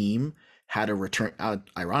each team had a return.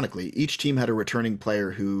 Ironically, each team had a returning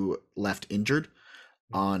player who left injured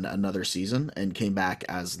on another season and came back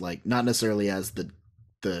as like, not necessarily as the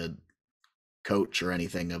coach or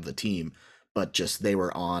anything of the team, but just they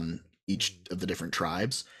were on each Mhm. of the different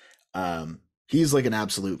tribes. He's like an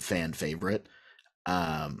absolute fan favorite,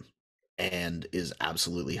 um, and is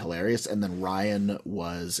absolutely hilarious. And then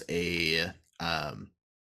um,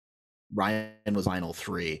 Ryan was final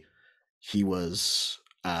three. He was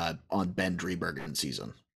on Ben Driebergen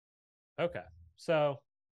season. Okay. So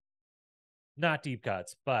not deep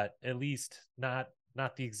cuts, but at least not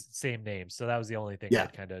the same names. So that was the only thing Yeah,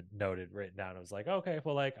 I'd kind of noted written down. I was like, okay,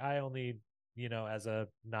 well, like I only, as a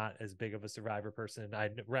not as big of a Survivor person, I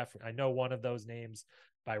know one of those names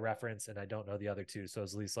by reference, and I don't know the other two. So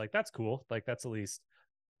it's at least like that's cool. Like that's at least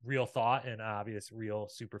real thought and obvious real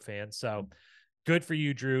super fan. So good for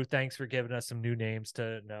you, Drew. Thanks for giving us some new names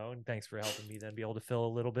to know, and thanks for helping me then be able to fill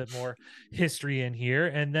a little bit more history in here.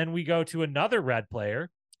 And then we go to another red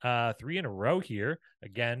player, three in a row here.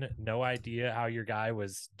 Again, no idea how your guy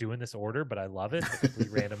was doing this order, but I love it. The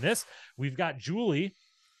complete randomness. We've got Julie.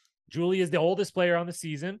 Julie is the oldest player on the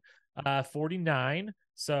season, 49.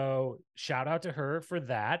 So shout out to her for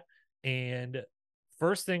that. And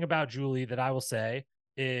first thing about Julie that I will say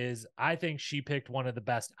is I think she picked one of the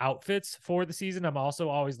best outfits for the season. I'm also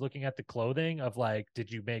always looking at the clothing of like,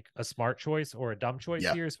 did you make a smart choice or a dumb choice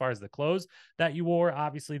yeah, here as far as the clothes that you wore?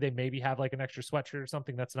 Obviously, they maybe have like an extra sweatshirt or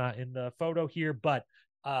something that's not in the photo here, but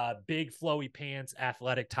big flowy pants,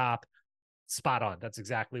 athletic top, spot on. That's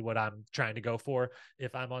exactly what I'm trying to go for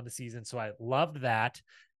if I'm on the season. So I loved that.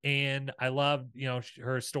 And I loved,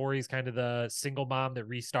 her stories, kind of the single mom that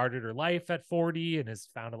restarted her life at 40 and has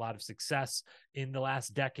found a lot of success in the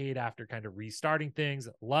last decade after kind of restarting things.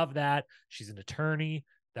 Love that. She's an attorney.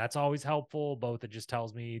 That's always helpful. Both it just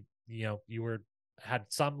tells me, you had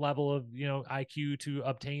some level of, IQ to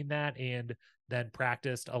obtain that, and then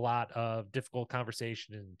practiced a lot of difficult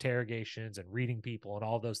conversation and interrogations and reading people and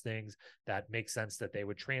all those things that make sense that they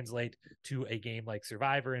would translate to a game like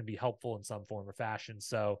Survivor and be helpful in some form or fashion.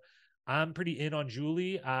 So I'm pretty in on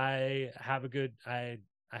Julie. I have good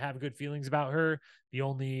feelings about her. The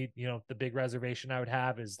only, the big reservation I would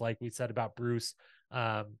have is like we said about Bruce.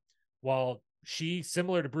 Um, while she,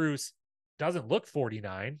 similar to Bruce, doesn't look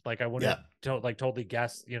 49, like I yeah, wouldn't totally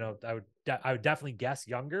guess, I would definitely guess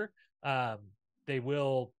younger. Um, they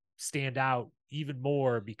will stand out even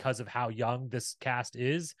more because of how young this cast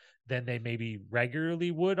is than they maybe regularly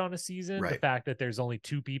would on a season. The right. fact that there's only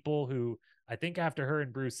two people who, I think after her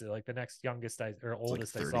and Bruce, like the next youngest or It's like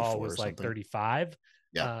oldest I saw 34 or was like something. 35.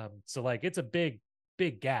 Yeah, So like it's a big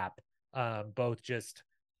gap, both just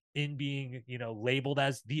in being, labeled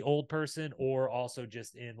as the old person, or also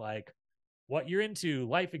just in like what you're into,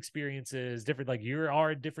 life experiences, different, like you are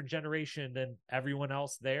a different generation than everyone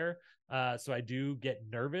else there. So I do get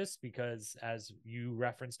nervous because, as you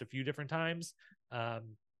referenced a few different times, um,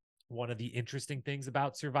 one of the interesting things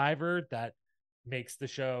about Survivor that makes the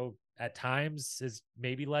show at times is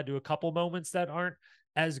maybe led to a couple moments that aren't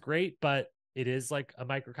as great, but it is like a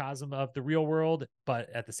microcosm of the real world. But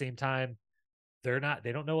at the same time, they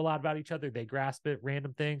don't know a lot about each other. They grasp at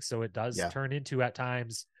random things. So it does yeah, turn into at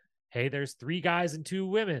times, hey, there's three guys and two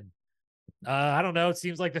women. I don't know. It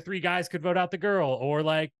seems like the three guys could vote out the girl, or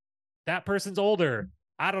like that person's older.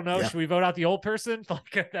 I don't know. yeah, Should we vote out the old person?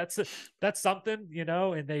 Like that's something,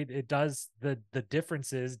 and it does, the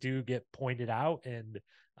differences do get pointed out. And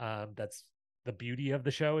that's the beauty of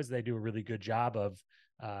the show, is they do a really good job of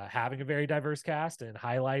having a very diverse cast and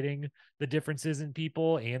highlighting the differences in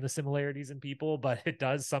people and the similarities in people. But it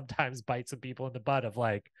does sometimes bite some people in the butt of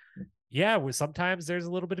like, yeah, sometimes there's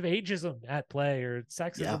a little bit of ageism at play or yeah,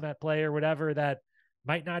 sexism at play or whatever that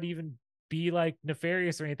might not even be like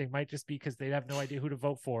nefarious or anything, might just be because they have no idea who to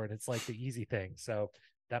vote for, and it's like the easy thing. So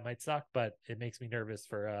that might suck, but it makes me nervous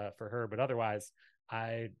for her. But otherwise,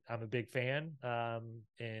 I'm a big fan.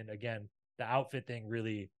 And again, the outfit thing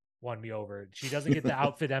really won me over. She doesn't get the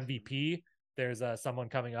outfit MVP. There's someone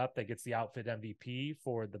coming up that gets the outfit MVP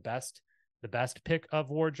for the best pick of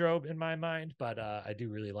wardrobe in my mind. But I do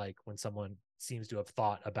really like when someone seems to have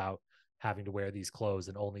thought about having to wear these clothes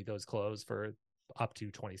and only those clothes for up to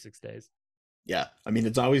 26 days. yeah. I mean,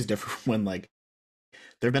 it's always different when like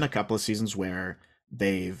there have been a couple of seasons where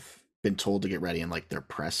they've been told to get ready in like their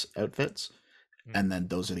press outfits, Mm. and then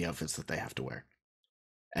those are the outfits that they have to wear.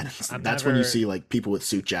 And I'm that's when you never see like people with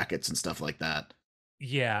suit jackets and stuff like that.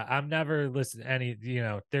 Yeah, I'm never listening to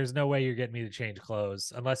any, there's no way you're getting me to change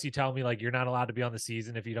clothes unless you tell me like you're not allowed to be on the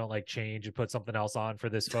season if you don't like change and put something else on for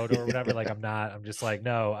this photo or whatever. Like I'm just like,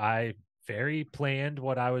 no, I very planned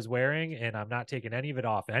what I was wearing and I'm not taking any of it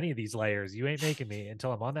off. Any of these layers, you ain't making me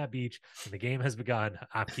until I'm on that beach and the game has begun.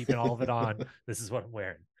 I'm keeping all of it on. This is what I'm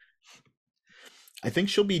wearing. I think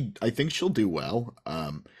she'll do well.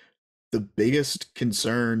 the biggest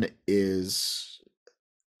concern is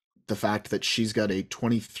the fact that she's got a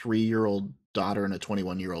 23-year-old daughter and a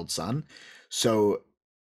 21-year-old son. So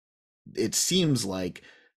it seems like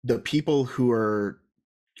the people who are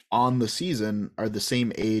on the season are the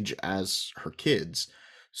same age as her kids.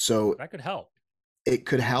 So That could help. it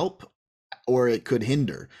could help or it could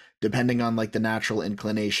hinder, depending on like the natural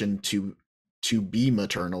inclination to be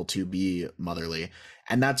maternal, to be motherly.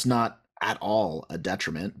 And that's not at all a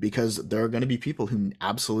detriment, because there are going to be people who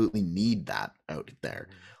absolutely need that out there.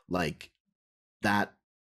 Like that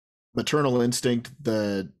maternal instinct,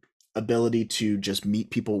 the ability to just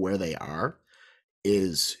meet people where they are,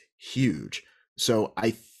 is huge. So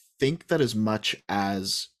I think that as much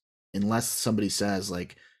as, unless somebody says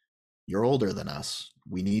like, you're older than us,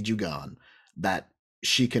 we need you gone, that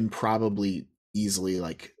she can probably easily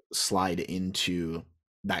like slide into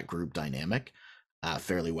that group dynamic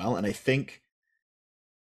fairly well. And I think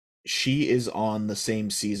she is on the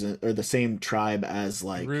same season or the same tribe as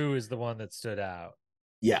like, Drew is the one that stood out.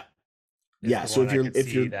 yeah, Is yeah. the So one I could if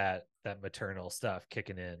see you're that maternal stuff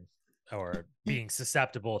kicking in, or being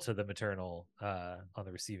susceptible to the maternal on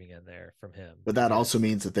the receiving end there from him. but that also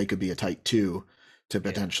means that they could be a tight two to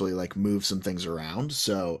potentially like move some things around.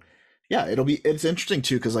 So yeah, it's interesting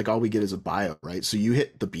too, because like all we get is a bio, right? So you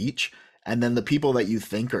hit the beach, and then the people that you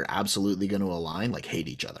think are absolutely going to align like hate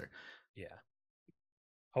each other. Yeah.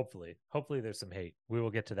 Hopefully there's some hate. We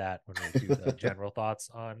will get to that when we do the general thoughts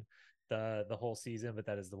on the whole season, but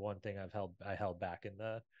that is the one thing I held back in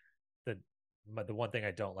the one thing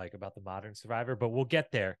I don't like about the modern Survivor, but we'll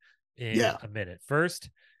get there in a minute. First,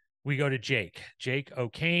 we go to Jake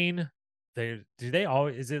O'Kane. They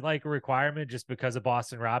always, is it like a requirement just because of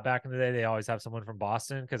Boston Rob back in the day, they always have someone from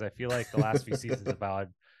Boston? Because I feel like the last few seasons about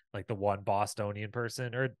like the one Bostonian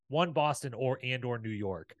person, or one Boston or New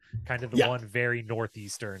York, kind of the one very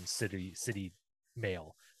northeastern city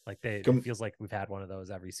male. Like it feels like we've had one of those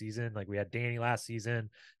every season. Like we had Danny last season,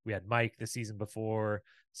 we had Mike the season before.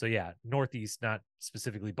 So yeah, Northeast, not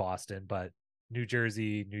specifically Boston, but New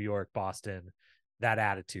Jersey, New York, Boston, that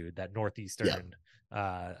attitude, that Northeastern,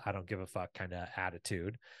 I don't give a fuck kind of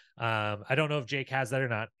attitude. I don't know if Jake has that or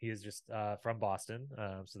not. He is just from Boston.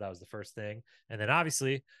 So that was the first thing. And then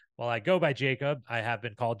obviously, while I go by Jacob, I have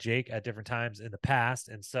been called Jake at different times in the past.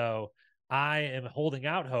 And so I am holding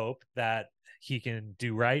out hope that he can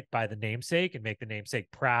do right by the namesake and make the namesake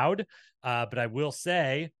proud. But I will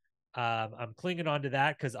say, I'm clinging on to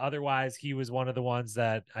that, because otherwise he was one of the ones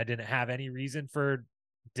that I didn't have any reason for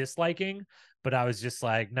disliking, but I was just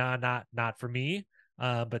like, nah, not for me.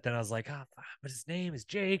 But then I was like, oh, but his name is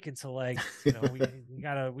Jake, and so like, you know,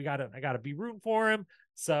 I gotta be rooting for him.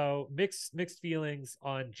 So mixed feelings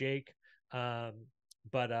on Jake.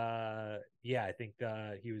 But yeah, I think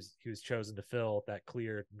he was chosen to fill that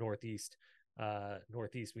clear Northeast.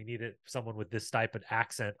 We needed someone with this type of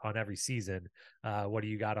accent on every season. What do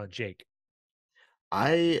you got on Jake?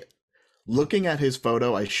 Looking at his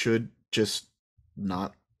photo, I should just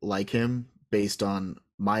not like him based on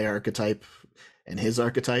my archetype and his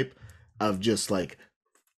archetype of just like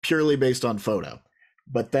purely based on photo.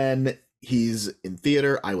 But then he's in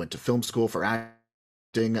theater. I went to film school for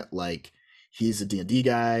acting. Like he's a D&D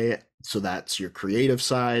guy, so that's your creative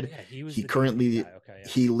side. Yeah, he currently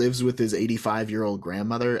he lives with his 85-year-old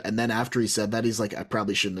grandmother, and then after he said that, he's like, I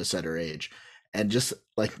probably shouldn't have said her age. And just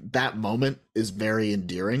like that moment is very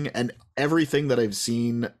endearing, and everything that I've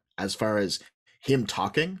seen as far as him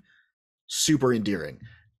talking, super endearing.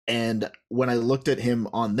 And when I looked at him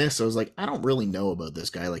on this, I was like, I don't really know about this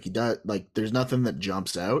guy. Like he does, like there's nothing that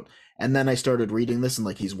jumps out. And then I started reading this, and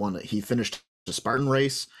like he finished the Spartan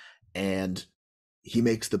race, and he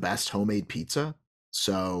makes the best homemade pizza.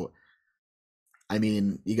 So I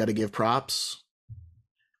mean, you got to give props,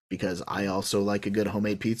 because I also like a good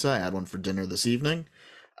homemade pizza. I had one for dinner this evening.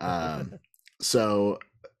 So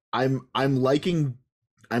I'm liking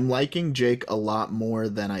Jake a lot more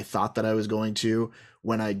than I thought that I was going to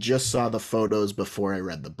when I just saw the photos before I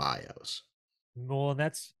read the bios. Well, and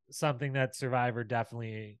that's something that Survivor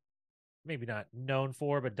definitely, maybe not known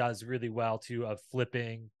for, but does really well too, of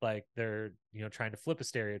flipping, like they're, you know, trying to flip a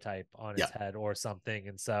stereotype on its head or something.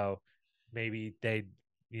 And so maybe they,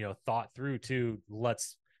 you know, thought through too,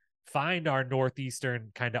 let's find our Northeastern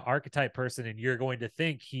kind of archetype person, and you're going to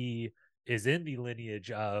think he is in the lineage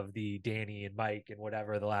of the Danny and Mike and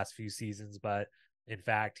whatever the last few seasons, but in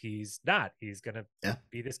fact he's not. He's gonna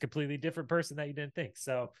be this completely different person that you didn't think.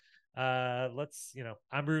 So let's, you know,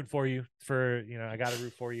 I'm rooting for you, for, you know, I gotta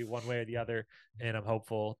root for you one way or the other, and I'm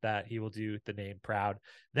hopeful that he will do the name proud.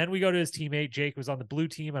 Then we go to his teammate. Jake was on the blue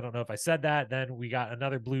team. I don't know if I said that. Then we got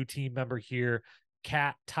another blue team member here,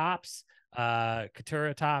 Cat Tops,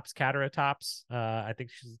 Katura Tops, Katara Tops. I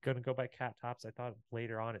think she's going to go by Cat Tops. I thought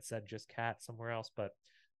later on it said just Cat somewhere else, but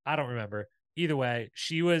I don't remember. Either way,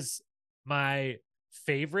 she was my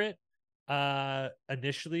favorite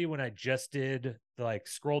initially when I just did the, like,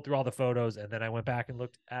 scrolled through all the photos and then I went back and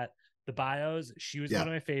looked at the bios. She was one of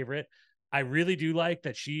my favorite. I really do like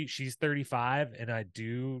that she's 35, and I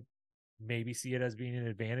do maybe see it as being an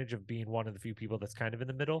advantage of being one of the few people that's kind of in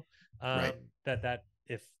the middle. That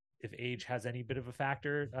if age has any bit of a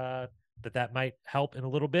factor, that might help in a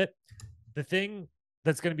little bit. The thing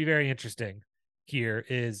that's going to be very interesting here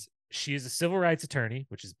is she is a civil rights attorney,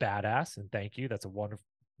 which is badass, and thank you. That's a wonderful,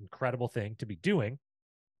 incredible thing to be doing.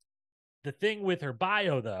 The thing with her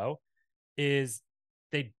bio, though, is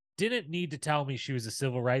they didn't need to tell me she was a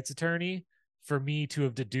civil rights attorney for me to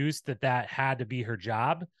have deduced that had to be her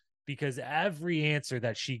job, because every answer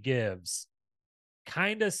that she gives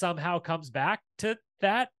kind of somehow comes back to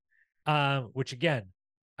that, which, again,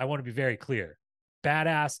 I want to be very clear.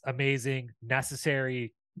 Badass, amazing,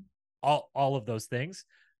 necessary, all of those things.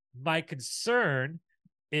 My concern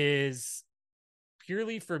is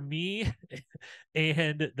purely for me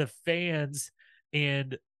and the fans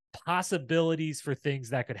and possibilities for things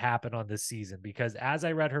that could happen on this season, because as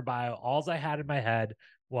I read her bio, all I had in my head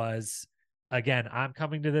was, again, I'm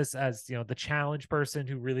coming to this as, the challenge person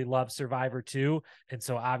who really loves Survivor too, and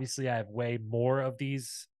so obviously I have way more of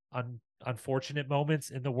these unfortunate moments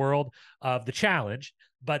in the world of the challenge,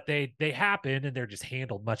 but they happen and they're just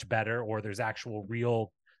handled much better, or there's actual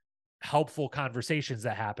real helpful conversations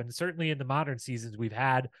that happen. Certainly in the modern seasons, we've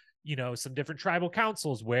had, some different tribal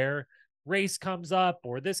councils where race comes up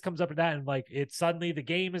or this comes up or that, and like it's suddenly the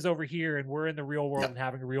game is over here and we're in the real world and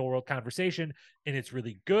having a real world conversation, and it's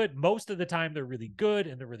really good. Most of the time they're really good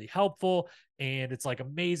and they're really helpful, and it's like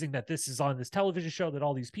amazing that this is on this television show that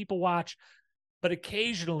all these people watch. But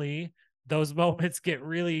occasionally those moments get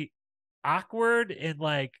really awkward and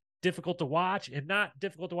like difficult to watch, and not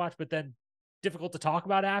difficult to watch, but then difficult to talk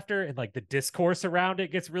about after, and like the discourse around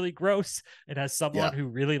it gets really gross. And as someone who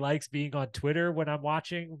really likes being on Twitter when I'm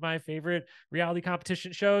watching my favorite reality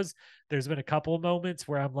competition shows, there's been a couple of moments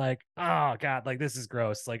where I'm like, oh god, like this is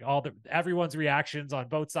gross. Like everyone's reactions on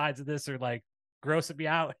both sides of this are like grossing me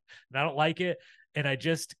out, and I don't like it. And I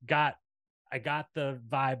got the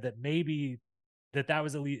vibe that maybe that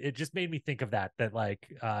was it just made me think of that like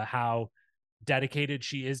how dedicated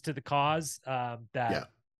she is to the cause,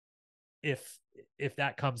 if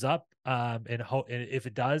that comes up, and if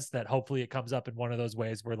it does, that hopefully it comes up in one of those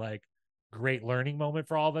ways where like great learning moment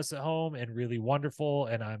for all of us at home and really wonderful,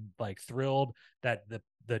 and I'm like thrilled that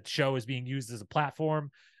the show is being used as a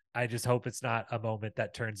platform. I just hope it's not a moment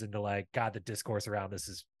that turns into like, god, the discourse around this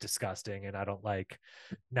is disgusting, and I don't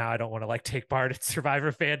want to like take part in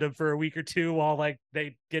Survivor fandom for a week or two while like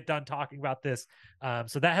they get done talking about this.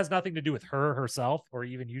 So that has nothing to do with her herself, or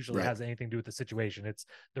even usually has anything to do with the situation. It's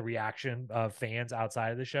the reaction of fans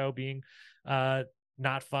outside of the show being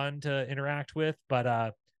not fun to interact with.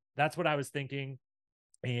 But that's what I was thinking.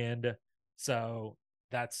 And so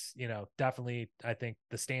that's, definitely, I think,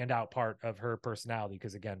 the standout part of her personality,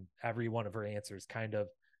 because again, every one of her answers kind of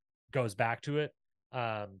goes back to it.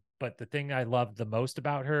 But the thing I loved the most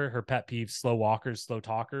about her pet peeve, slow walkers, slow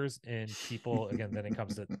talkers, and people, again, then it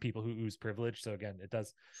comes to people who ooze privilege. So again,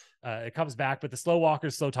 it comes back, but the slow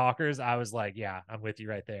walkers, slow talkers, I was like, yeah, I'm with you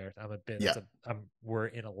right there. We're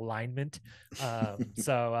in alignment.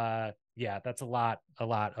 So that's a lot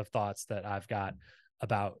of thoughts that I've got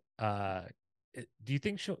about, do you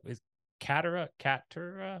think is Katura?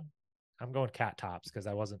 I'm going Cat Tops because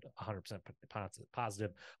I wasn't 100%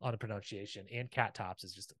 positive on the pronunciation. And Cat Tops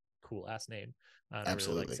is just a cool last name. I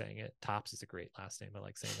really like saying it. Tops is a great last name. I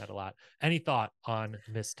like saying that a lot. Any thought on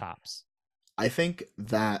Miss Tops? I think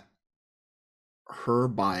that her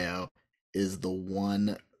bio is the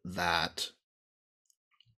one that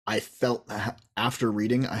I felt after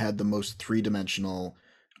reading, I had the most three-dimensional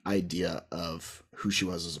idea of who she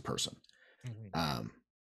was as a person. Mm-hmm.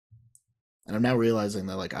 And I'm now realizing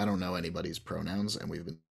that like I don't know anybody's pronouns, and we've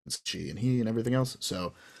been she and he and everything else.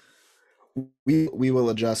 So we will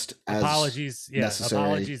adjust as necessary.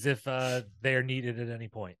 Apologies if they are needed at any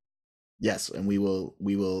point. Yes, and we will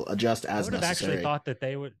adjust as necessary. I would have actually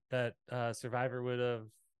thought that Survivor would have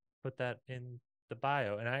put that in the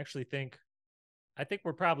bio, and I think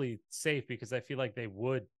we're probably safe, because I feel like they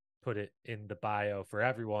would put it in the bio for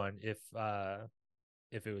everyone if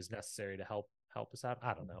it was necessary to help us out.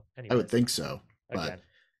 I don't know. Anyways, I would think so, but again,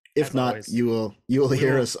 if not, always, you will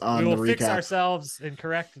hear us on the recap. We will fix ourselves and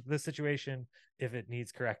correct the situation if it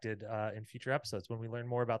needs corrected in future episodes when we learn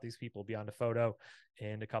more about these people beyond a photo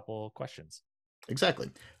and a couple questions. Exactly.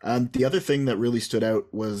 The other thing that really stood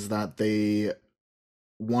out was that they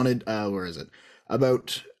wanted, where is it?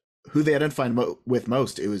 About who they identified with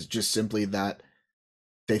most. It was just simply that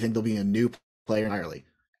they think there'll be a new player entirely.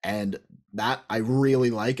 And that I really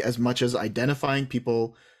like, as much as identifying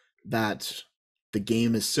people that the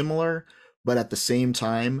game is similar, but at the same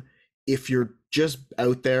time, if you're just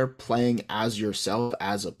out there playing as yourself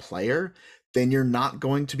as a player, then you're not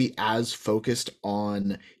going to be as focused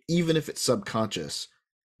on, even if it's subconscious,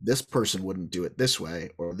 this person wouldn't do it this way,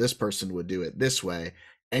 or this person would do it this way.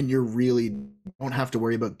 And you really don't have to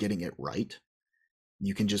worry about getting it right.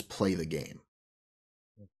 You can just play the game.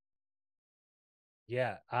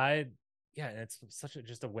 Yeah, yeah, and it's such a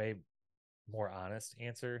just a way more honest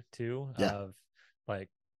answer too Yeah. of like,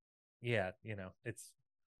 yeah, it's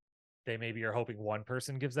they maybe are hoping one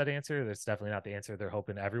person gives that answer. That's definitely not the answer they're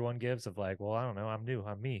hoping everyone gives of like, well, I don't know, I'm new,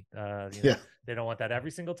 I'm me. Yeah. They don't want that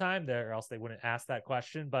every single time there, or else they wouldn't ask that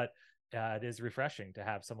question. But it is refreshing to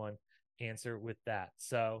have someone answer with that.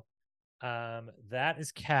 So that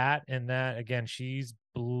is Kat, and that again, she's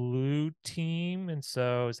blue team. And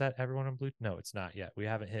so is that everyone on blue? No, it's not yet. We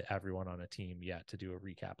haven't hit everyone on a team yet to do a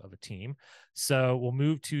recap of a team. So we'll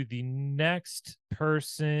move to the next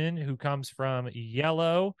person who comes from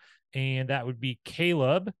yellow, and that would be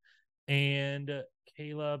Caleb. And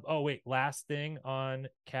Caleb, oh wait, last thing on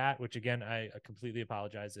Kat, which again I completely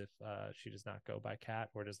apologize if she does not go by Kat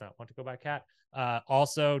or does not want to go by Kat.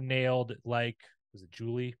 Also nailed, like, was it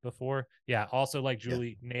Julie before? Yeah, also like Yeah.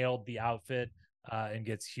 Julie, nailed the outfit and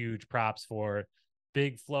gets huge props for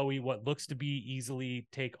big flowy, what looks to be easily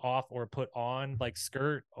take off or put on, like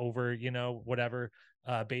skirt over, whatever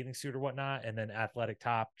bathing suit or whatnot, and then athletic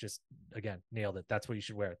top. Just again nailed it. That's what you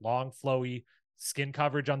should wear. Long flowy skin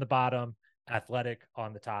coverage on the bottom, athletic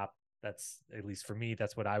on the top. That's, at least for me,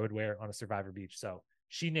 that's what I would wear on a Survivor beach. So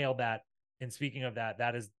she nailed that. And speaking of that,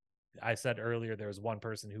 that is, I said earlier, there was one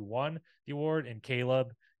person who won the award, and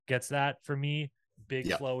Caleb gets that for me. Big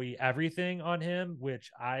Yeah. flowy everything on him,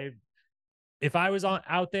 which if I was on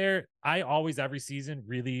out there, I always every season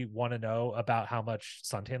really want to know about how much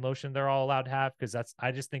suntan lotion they're all allowed to have, because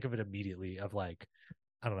I just think of it immediately of like,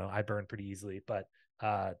 I don't know, I burn pretty easily, but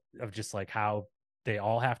of just like how they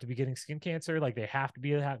all have to be getting skin cancer, like they have to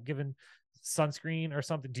be given sunscreen or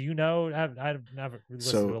something. Do you know? I've never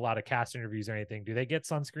listened to a So lot of cast interviews or anything. Do they get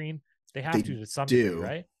sunscreen? They have they to some degree, do.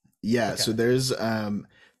 right? Yeah. Okay. So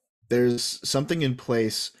there's something in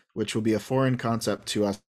place which will be a foreign concept to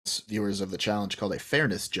us viewers of the challenge called a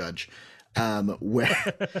fairness judge, where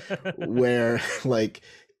where like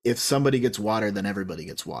if somebody gets water, then everybody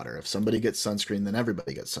gets water. If somebody gets sunscreen, then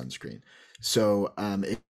everybody gets sunscreen. So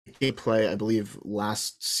it came play, I believe,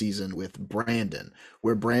 last season with Brandon,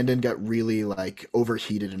 where Brandon got really like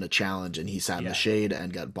overheated in a challenge and he sat in the Yeah. shade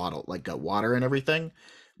and got water and everything.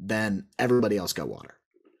 Then everybody else got water.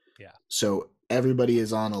 Yeah. So everybody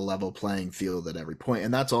is on a level playing field at every point.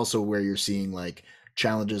 And that's also where you're seeing like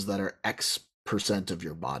challenges that are X% of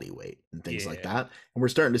your body weight and things like Yeah. that. And we're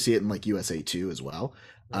starting to see it in like USA 2 as well.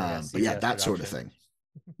 Yeah. But yeah, CBS that sort of production. thing.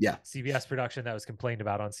 Yeah. CBS production that was complained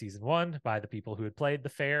about on season one by the people who had played the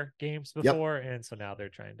fair games Yep. before. And so now they're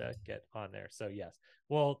trying to get on there. So, yes.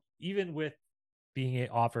 Well, even with being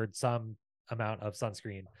offered some amount of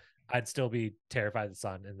sunscreen, I'd still be terrified of the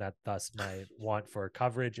sun. And that thus my want for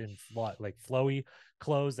coverage and like flowy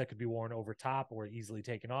clothes that could be worn over top or easily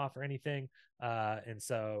taken off or anything. And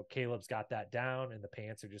so Caleb's got that down, and the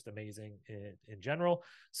pants are just amazing in general.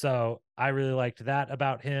 So I really liked that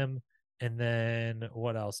about him. And then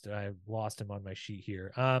what else did I lost him on my sheet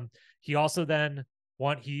here? He also then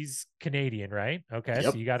he's Canadian, right? Okay, so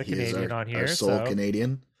Yep. you got a He is Canadian our on our here. sole So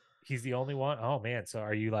Canadian. he's the only one. Oh man, so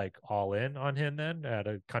are you like all in on him then at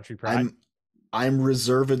a country pride? I'm I'm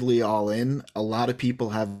reservedly all in. A lot of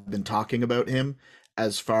people have been talking about him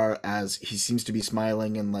as far as he seems to be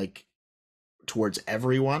smiling and like towards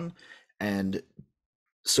everyone, and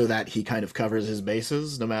so that he kind of covers his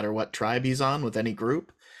bases no matter what tribe he's on with any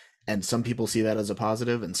group. And some people see that as a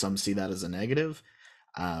positive and some see that as a negative.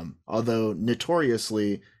 Although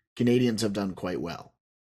notoriously, Canadians have done quite well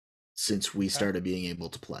since we Okay. started being able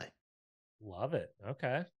to play. Love it.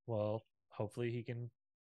 Okay. Well, hopefully he can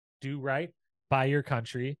do right by your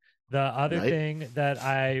country. The other Right? thing that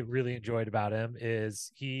I really enjoyed about him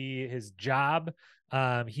is his job.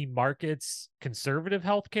 He markets conservative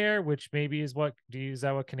healthcare, which maybe is is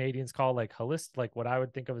that what Canadians call like holistic, like what I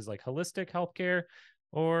would think of as like holistic healthcare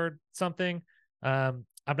or something. I'm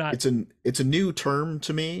not It's a new term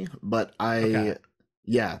to me, but okay.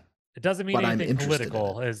 yeah, It doesn't mean but I'm anything interested in it.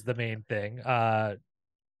 political is the main thing.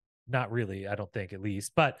 not really, I don't think, at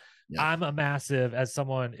least, but Yeah. I'm a massive, as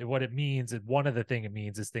someone, what it means, one of the thing it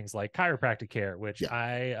means is things like chiropractic care, which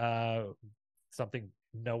Yeah. something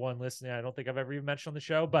no one listening, I don't think I've ever even mentioned on the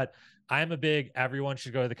show, but I'm a big, everyone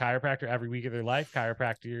should go to the chiropractor every week of their life.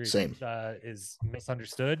 Chiropractor Same. is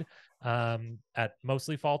misunderstood, at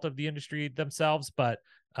mostly fault of the industry themselves, but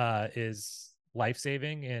is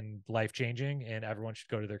life-saving and life-changing, and everyone should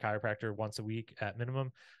go to their chiropractor once a week at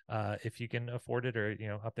minimum, if you can afford it. Or,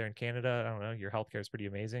 up there in Canada, I don't know, your healthcare is pretty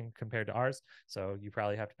amazing compared to ours, so you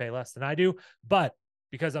probably have to pay less than I do. But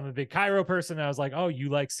because I'm a big chiro person, I was like, oh, you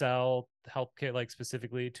like sell healthcare, like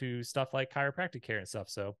specifically to stuff like chiropractic care and stuff.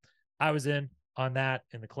 So I was in on that,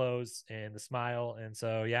 and the clothes and the smile, and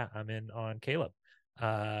so yeah, I'm in on Caleb.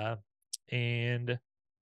 And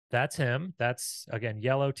that's him. That's, again,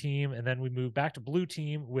 yellow team. And then we move back to blue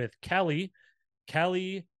team with Kelly.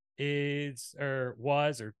 Kelly is, or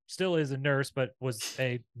was, or still is, a nurse, but was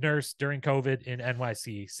a nurse during COVID in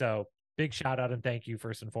NYC. So big shout out and thank you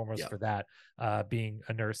first and foremost for that. Being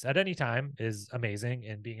a nurse at any time is amazing,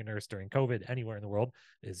 and being a nurse during COVID anywhere in the world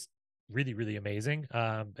is really, really amazing.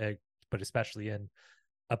 But especially in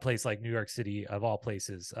a place like New York City, of all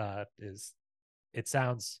places, it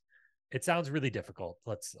sounds really difficult.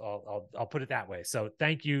 I'll put it that way. So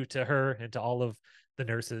thank you to her and to all of the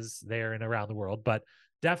nurses there and around the world, but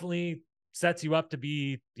definitely sets you up to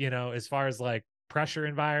be, as far as like pressure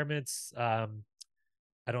environments.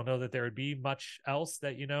 I don't know that there would be much else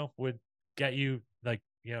that, would get you, like,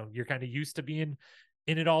 you're kind of used to being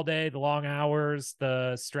in it all day, the long hours,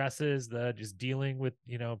 the stresses, the just dealing with,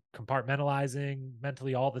 compartmentalizing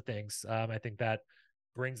mentally, all the things. I think that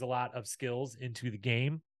brings a lot of skills into the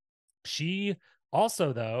game. She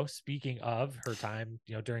also, though, speaking of her time,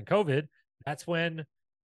 during COVID, that's when,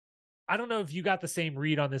 I don't know if you got the same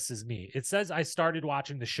read on this as me. It says I started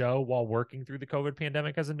watching the show while working through the COVID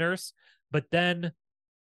pandemic as a nurse, but then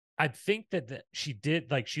I think that she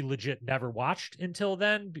did, like, she legit never watched until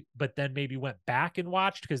then, but then maybe went back and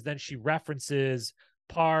watched, because then she references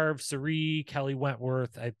Parv, Sari, Kelly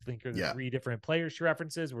Wentworth, I think, are the three different players she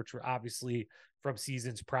references, which were obviously from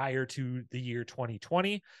seasons prior to the year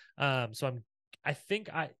 2020. So I think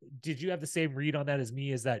did you have the same read on that as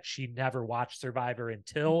me, is that she never watched Survivor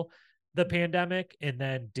until the pandemic, and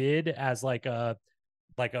then did as like an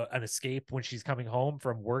escape when she's coming home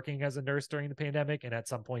from working as a nurse during the pandemic, and at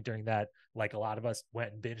some point during that, like a lot of us,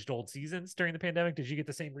 went and binged old seasons during the pandemic? Did you get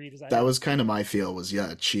the same read as I did? That was kind of my feel, was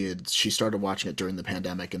she started watching it during the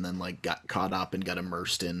pandemic, and then like got caught up and got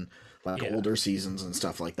immersed in like older seasons and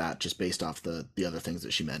stuff like that, just based off the other things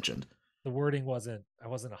that she mentioned. The wording I wasn't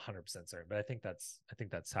 100% certain, but I think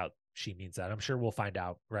that's how she means that. I'm sure we'll find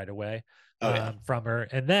out right away from her.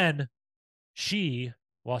 And then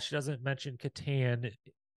while she doesn't mention Catan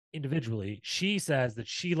individually, she says that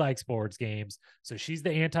she likes boards games. So she's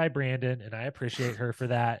the anti-Brandon, and I appreciate her for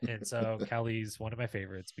that. And so Kelly's one of my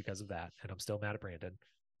favorites because of that. And I'm still mad at Brandon.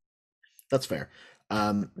 That's fair.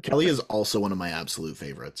 Kelly is also one of my absolute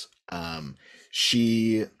favorites.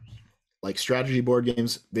 She likes strategy board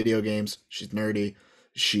games, video games. She's nerdy.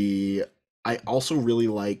 I also really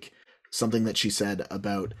like something that she said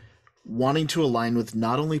about wanting to align with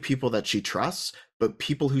not only people that she trusts, but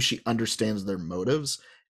people who she understands their motives.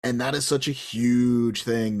 And that is such a huge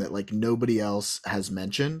thing that like nobody else has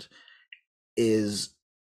mentioned, is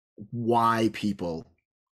why people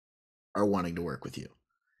are wanting to work with you.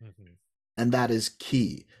 Mm-hmm. And that is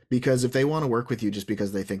key, because if they want to work with you just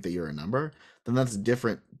because they think that you're a number, then that's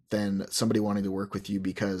different than somebody wanting to work with you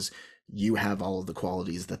because you have all of the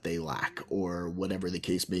qualities that they lack, or whatever the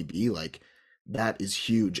case may be. Like, that is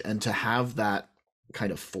huge. And to have that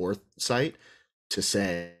kind of foresight to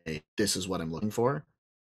say, this is what I'm looking for,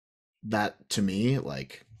 that to me,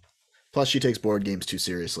 like, plus she takes board games too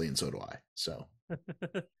seriously, and so do I. So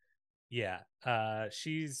yeah,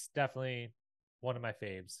 she's definitely one of my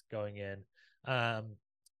faves going in.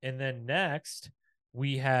 And then next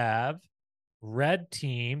we have red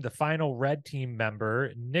team, the final red team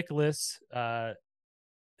member, Nicholas. Have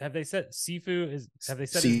they said Sifu? Have they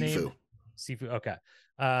said his name? Sifu. Okay.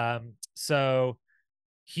 So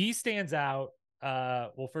he stands out.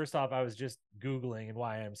 Well, first off, I was just Googling, and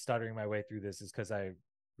why I'm stuttering my way through this is because I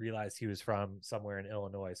realized he was from somewhere in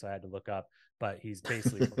Illinois, so I had to look up. But he's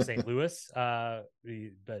basically from St. Louis,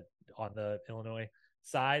 but on the Illinois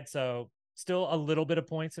side. So still a little bit of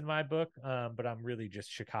points in my book, but I'm really just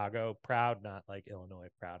Chicago proud, not like Illinois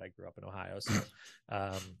proud. I grew up in Ohio, so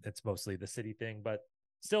it's mostly the city thing, but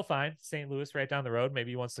still fine. St. Louis right down the road.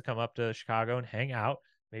 Maybe he wants to come up to Chicago and hang out.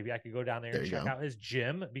 Maybe I could go down there and check out his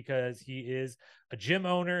gym, because he is a gym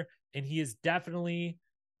owner, and he is definitely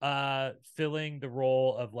filling the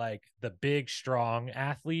role of like the big strong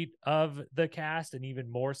athlete of the cast, and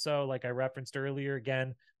even more so, like I referenced earlier,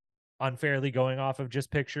 again, unfairly going off of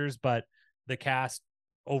just pictures, but the cast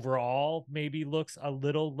overall maybe looks a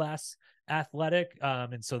little less athletic,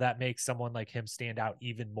 and so that makes someone like him stand out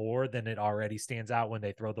even more than it already stands out when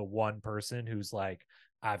they throw the one person who's like,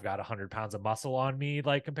 I've got 100 pounds of muscle on me,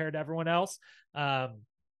 like compared to everyone else.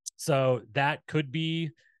 So that could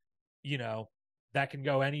be, you know, that can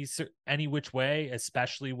go any which way,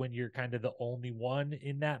 especially when you're kind of the only one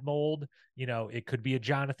in that mold. You know, it could be a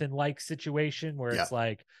Jonathan like situation where Yeah. it's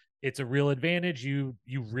like it's a real advantage. You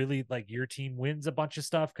really like your team wins a bunch of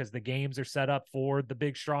stuff because the games are set up for the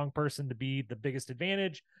big strong person to be the biggest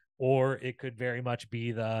advantage, or it could very much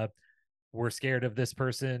be the we're scared of this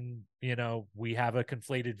person. You know, we have a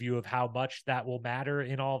conflated view of how much that will matter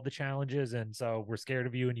in all of the challenges, and so we're scared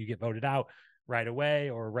of you and you get voted out right away,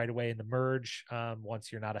 or right away in the merge,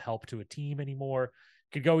 once you're not a help to a team anymore.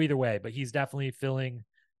 Could go either way, but he's definitely filling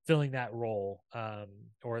that role,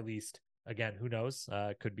 or at least, again, who knows,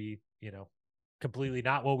 could be, you know, completely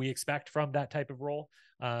not what we expect from that type of role,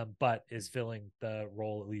 but is filling the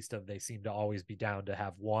role, at least, of they seem to always be down to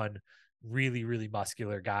have one really really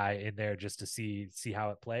muscular guy in there just to see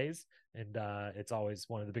how it plays, and it's always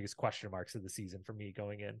one of the biggest question marks of the season for me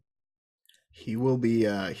going in. He'll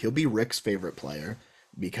be Rick's favorite player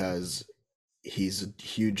because he's a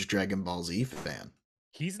huge Dragon Ball Z fan.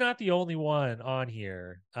 He's not the only one on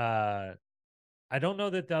here. I don't know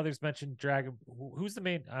that the others mentioned Dragon. Who's the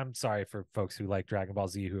main? I'm sorry for folks who like Dragon Ball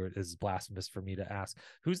Z, who is blasphemous for me to ask.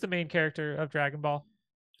 Who's the main character of Dragon Ball?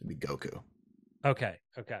 It'd be Goku. Okay,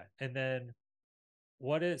 okay. And then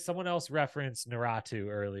what is someone else referenced Naruto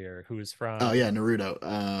earlier, who's Oh from yeah, Naruto.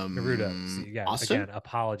 Naruto. So yeah, Austin. again,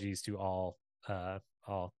 apologies to all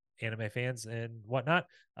anime fans and whatnot.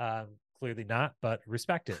 Clearly not, but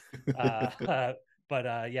respect it.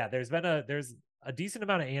 Yeah, there's a decent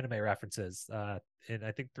amount of anime references, in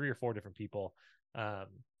I think 3 or 4 different people. Um,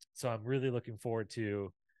 so I'm really looking forward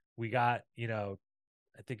to. We got, you know,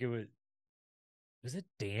 I think it was it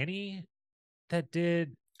Danny that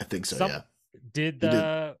did I think so. some Yeah, did he did.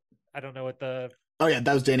 the I don't know what the Oh yeah,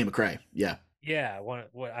 that was Danny McRae. Yeah, yeah, what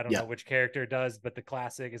I don't yeah, know which character does, but the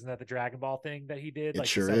classic, isn't that the Dragon Ball thing that he did, it like the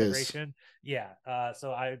sure is. celebration? Yeah.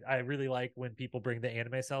 So I really like when people bring the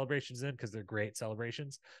anime celebrations in because they're great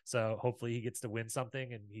celebrations. So hopefully he gets to win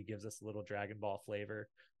something and he gives us a little Dragon Ball flavor,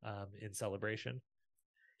 in celebration.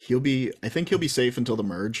 I think he'll be safe until the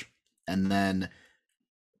merge, and then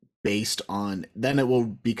then it will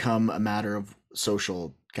become a matter of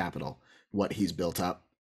social capital, what he's built up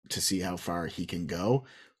to see how far he can go,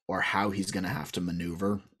 or how he's going to have to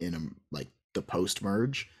maneuver in like the post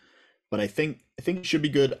merge. But I think it should be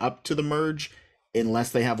good up to the merge,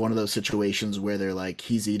 unless they have one of those situations where they're like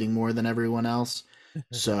he's eating more than everyone else,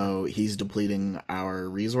 so he's depleting our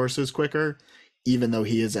resources quicker, even though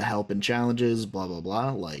he is a help in challenges. Blah blah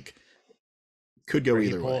blah. Like, could go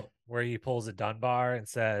either way. Where he pulls a Dunbar and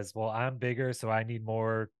says, "Well, I'm bigger, so I need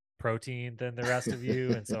more protein than the rest of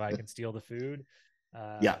you, and so I can steal the food."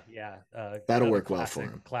 Yeah, Yeah, that'll another work well for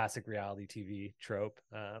him. classic reality TV trope.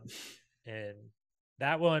 And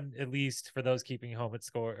that one, at least for those keeping home at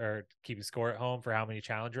score or keeping score at home for how many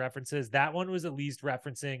challenge references, that one was at least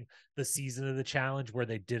referencing the season of the challenge where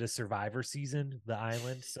they did a Survivor season, the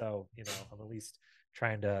island. So, you know, I'm at least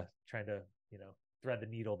trying to, you know, thread the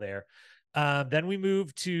needle there. Then we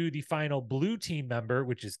move to the final blue team member,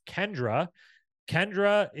 which is Kendra.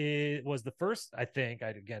 Was the first, I think,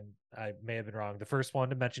 I may have been wrong, the first one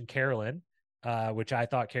to mention Carolyn, which I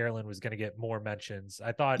thought Carolyn was going to get more mentions.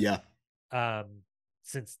 I thought, Yeah, um,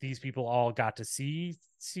 since these people all got to see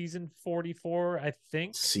season 44, I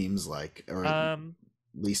think, seems like, or at um,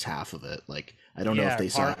 least half of it. Like, I don't know if yeah, they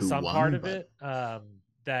saw who some part won, of but it,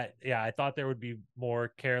 that, yeah, I thought there would be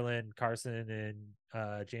more Carolyn, Carson,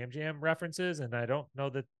 and Jam Jam references, and I don't know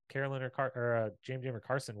that Carolyn or Jam Jam or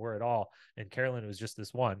Carson were at all, and Carolyn was just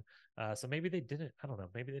this one. So maybe they didn't. I don't know.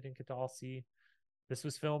 Maybe they didn't get to all see. This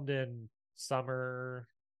was filmed in summer.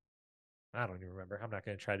 I don't even remember. I'm not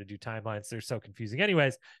going to try to do timelines. They're so confusing.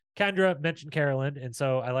 Anyways, Kendra mentioned Carolyn, and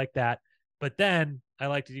so I like that. But then I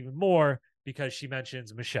liked it even more because she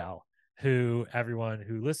mentions Michelle, who everyone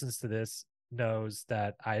who listens to this knows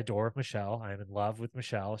that I adore Michelle. I'm in love with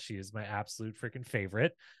Michelle. She is my absolute freaking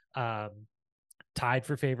favorite. Um, Tied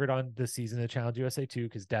for favorite on the season of Challenge USA 2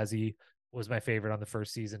 because Desi was my favorite on the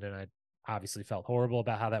first season, and I obviously felt horrible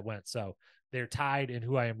about how that went. So they're tied in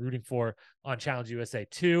who I am rooting for on Challenge USA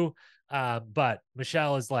 2. But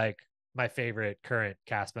Michelle is like my favorite current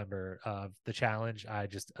cast member of the challenge. I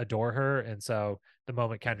just adore her. And so the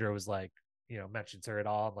moment Kendra was like, mentions her at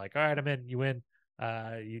all, I'm like, all right, I'm in. You win.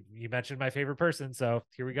 You mentioned my favorite person, so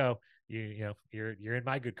here we go. You're in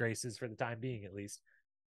my good graces for the time being, at least.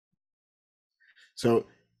 So,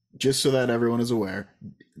 just so that everyone is aware,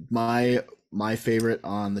 my favorite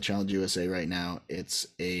on the Challenge USA right now, it's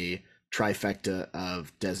a trifecta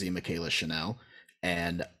of Desi, Michaela, Chanel,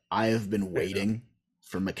 and I have been Fair enough. waiting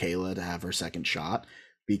for Michaela to have her second shot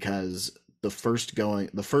because the first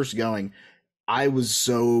going, I was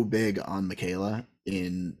so big on Michaela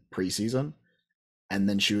in preseason, and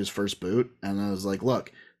then she was first boot, and I was like,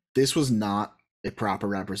 look, this was not a proper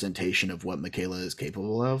representation of what Michaela is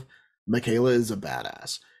capable of. Michaela is a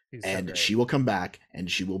badass, She's so and great. she will come back and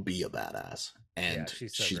she will be a badass, Yeah, and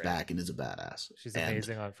she's so she's great. back and is a badass. She's And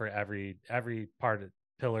amazing on for every part of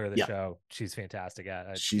pillar of the yeah, show. She's fantastic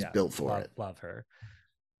at. she's Yeah, built for love it. love her.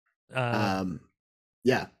 Um, Um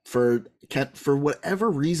yeah, for whatever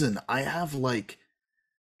reason, I have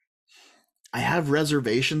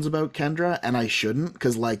reservations about Kendra, and I shouldn't,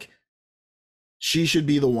 cuz like she should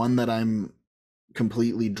be the one that I'm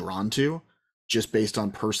completely drawn to, just based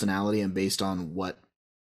on personality and based on what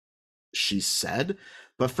she said.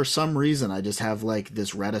 But for some reason, I just have like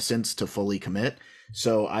this reticence to fully commit.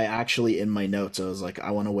 So I actually, in my notes, I was like,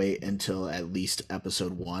 I want to wait until at least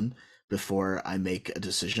episode 1 before I make a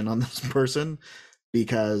decision on this person,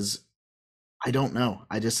 because I don't know.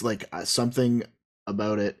 I just like something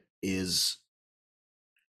about it is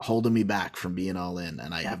holding me back from being all in,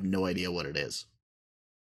 and I have no idea what it is.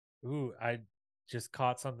 Ooh, I just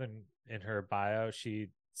caught something in her bio. She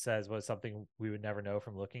says was something we would never know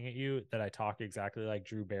from looking at you, that I talk exactly like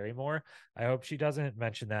Drew Barrymore. I hope she doesn't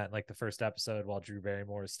mention that in like the first episode, while Drew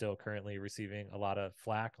Barrymore is still currently receiving a lot of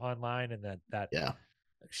flack online, and that Yeah,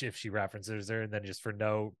 if she references her, and then just for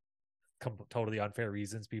no totally unfair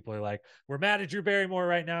reasons, people are like, we're mad at Drew Barrymore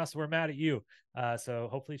right now, so we're mad at you. So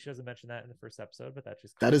hopefully she doesn't mention that in the first episode, but that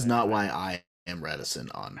just that caught is my not eye. why I am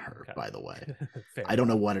reticent on her, by the way. Okay. Fair I don't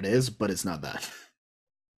know enough. what it is, but it's not that.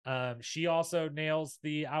 She also nails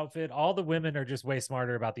the outfit. All the women are just way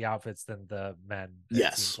smarter about the outfits than the men,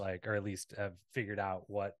 it seems Yes. like, or at least have figured out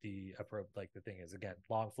what the like the thing is. Again,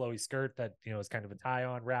 long flowy skirt that is kind of a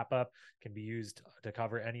tie-on wrap up, can be used to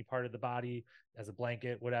cover any part of the body as a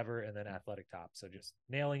blanket, whatever, and then athletic top. So just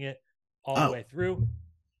nailing it all the Oh, way through.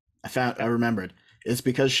 I Okay. remembered. It's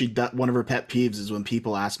because one of her pet peeves is when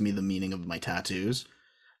people ask me the meaning of my tattoos.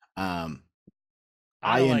 Um,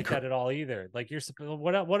 I I don't like encourage. that at all either. Like,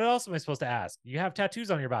 what else am I supposed to ask? You have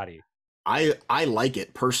tattoos on your body. I like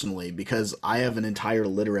it personally because I have an entire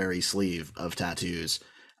literary sleeve of tattoos,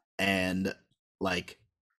 and like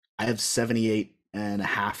I have 78 and a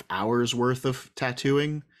half hours worth of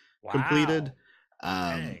tattooing completed.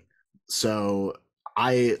 Wow. Um Dang. so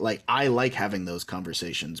I like having those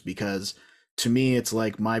conversations because to me it's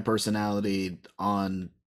like my personality on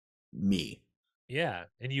me. Yeah,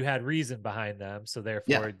 and you had reason behind them, so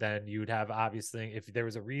Yeah. therefore then you would have, obviously, if there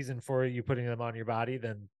was a reason for you putting them on your body,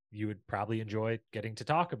 then you would probably enjoy getting to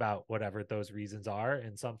talk about whatever those reasons are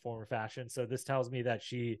in some form or fashion. So this tells me that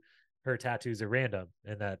her tattoos are random,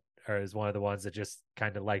 and that is one of the ones that just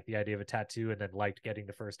kind of liked the idea of a tattoo, and then liked getting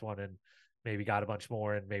the first one, and maybe got a bunch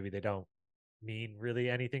more, and maybe they don't mean really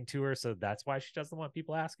anything to her, so that's why she doesn't want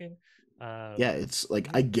people asking. Yeah, it's like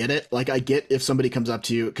I get it. Like I get if somebody comes up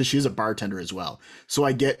to you, because she's a bartender as well. So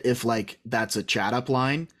I get if like that's a chat up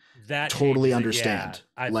line. That Totally changes it. Yeah, understand.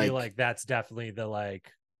 I feel Like, like that's definitely the,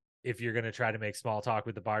 like, if you're gonna try to make small talk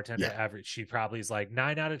with the bartender, yeah, average, she probably is like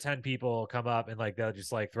 9 out of 10 people come up and like they'll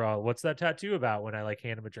just like throw out, what's that tattoo about, when I like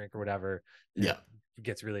hand them a drink or whatever, and yeah, it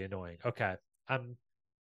gets really annoying. Okay,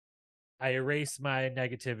 I erase my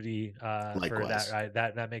negativity for that. likewise.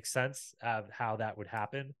 That makes sense of how that would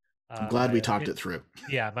happen. I'm glad My we talked it through.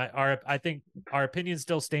 Yeah, I think our opinion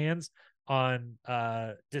still stands on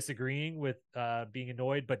disagreeing with being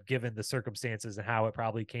annoyed, but given the circumstances and how it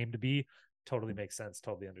probably came to be, totally makes sense,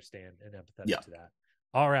 totally understand and empathetic Yeah. to that.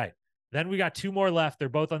 All right, then we got two more left. They're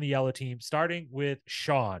both on the yellow team, starting with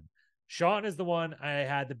Sean. Sean is the one I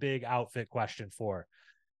had the big outfit question for.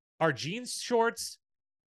 Are jeans shorts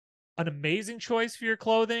an amazing choice for your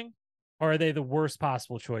clothing, or are they the worst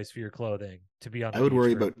possible choice for your clothing to be on the I would beach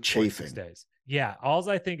worry for about 4 to 6 chafing. days? Yeah, all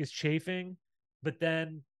I think is chafing, but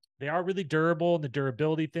then they are really durable, and the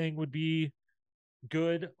durability thing would be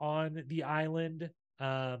good on the island.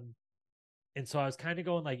 Um, and so I was kind of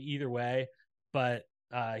going like either way, but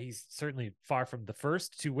he's certainly far from the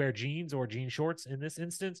first to wear jeans or jean shorts in this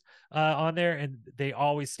instance on there, and they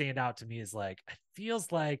always stand out to me as like, it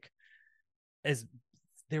feels like, as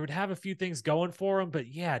they would have a few things going for them, but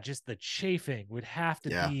yeah, just the chafing would have to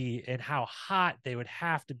Yeah. be, and how hot they would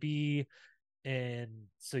have to be. And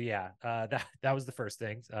so yeah, that was the first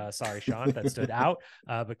thing. Sorry, Sean, that stood out.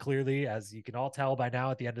 But clearly, as you can all tell by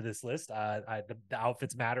now, at the end of this list, the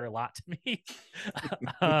outfits matter a lot to me.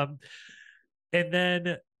 um, and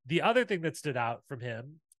then the other thing that stood out from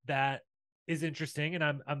him that is interesting, and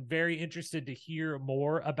I'm very interested to hear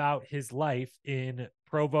more about his life in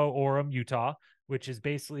Provo Orem, Utah, which is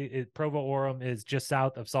basically Provo Orem is just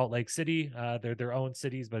south of Salt Lake City. They're their own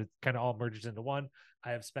cities, but it kind of all merges into one.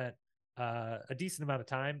 I have spent a decent amount of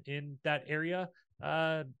time in that area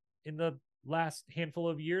in the last handful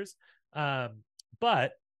of years.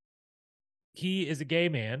 But he is a gay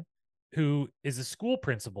man who is a school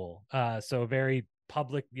principal, so a very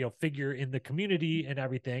public, figure in the community and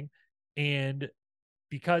everything. And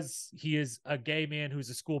because he is a gay man who's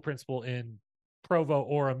a school principal in Provo,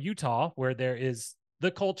 Orem, Utah, where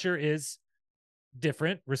the culture is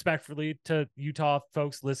different. Respectfully to Utah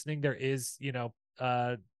folks listening, there is,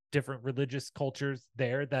 different religious cultures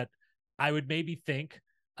there that I would maybe think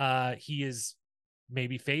he is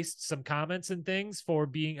maybe faced some comments and things for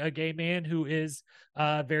being a gay man who is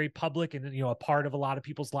very public and a part of a lot of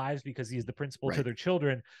people's lives because he is the principal to Right. their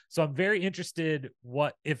children. So I'm very interested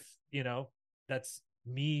what if that's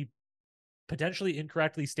me potentially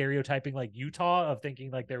incorrectly stereotyping like Utah, of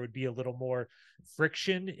thinking like there would be a little more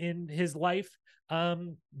friction in his life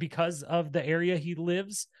because of the area he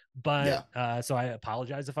lives. But Yeah. so I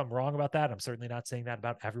apologize if I'm wrong about that. I'm certainly not saying that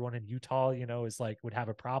about everyone in Utah, is like would have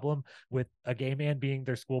a problem with a gay man being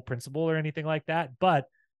their school principal or anything like that. But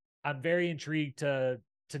I'm very intrigued to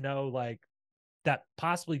know like that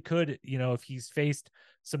possibly could, if he's faced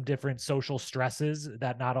some different social stresses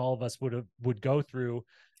that not all of us would go through,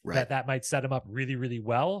 Right. that might set him up really, really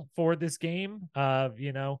well for this game of,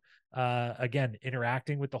 again,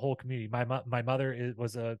 interacting with the whole community. My mother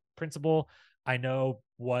was a principal. I know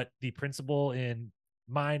what the principal in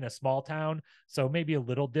mine, a small town, so maybe a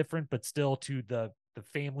little different, but still to the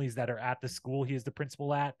families that are at the school he is the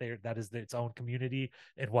principal at, there, that is its own community,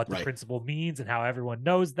 and what the Right. principal means and how everyone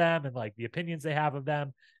knows them and like the opinions they have of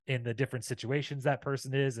them in the different situations that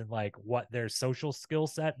person is, and like what their social skill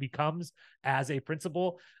set becomes as a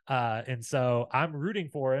principal. And so I'm rooting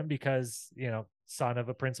for him because, son of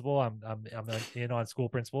a principal, I'm in on school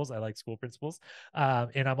principals. I like school principals.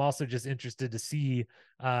 And I'm also just interested to see,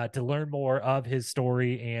 to learn more of his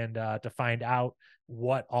story and to find out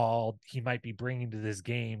what all he might be bringing to this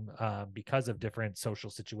game because of different social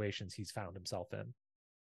situations he's found himself in.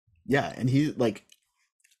 Yeah, and he like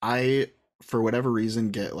I for whatever reason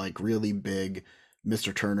get like really big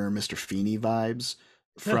Mr. Turner, Mr. Feeney vibes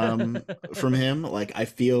from him. Like I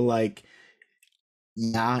feel like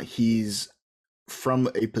yeah, he's from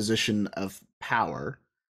a position of power,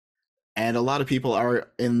 and a lot of people are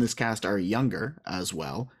in this cast are younger as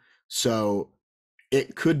well. So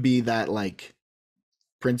it could be that like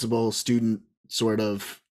principal student sort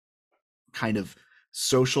of kind of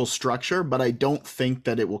social structure, but I don't think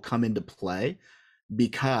that it will come into play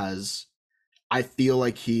because I feel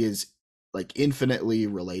like he is like infinitely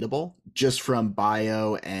relatable just from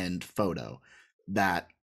bio and photo, that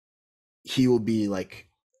he will be like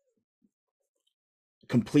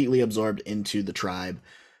completely absorbed into the tribe.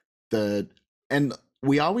 The and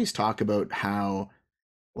we always talk about how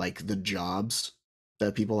like the jobs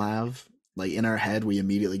that people have, like in our head we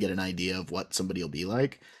immediately get an idea of what somebody will be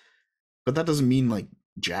like, but that doesn't mean like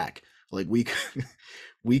jack. Like we could,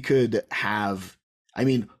 we could have, I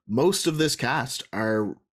mean, most of this cast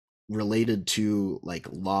are related to like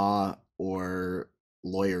law or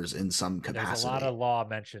lawyers in some There's a lot capacity. of law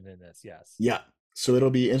mentioned in this, yes. Yeah. So it'll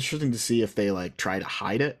be interesting to see if they like try to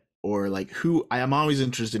hide it, or like who, I am always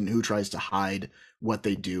interested in who tries to hide what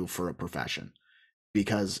they do for a profession,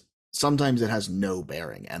 because sometimes it has no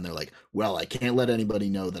bearing and they're like, well, I can't let anybody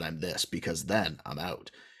know that I'm this because then I'm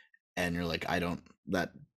out. And you're like, I don't,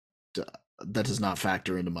 that does not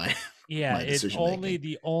factor into my Yeah, my it decision only making.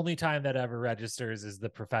 the only time that ever registers is the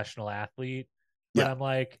professional athlete. But Yeah. I'm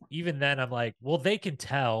like, even then, I'm like, well, they can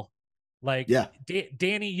tell. Like, Yeah.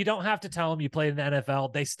 Danny, you don't have to tell them you played in the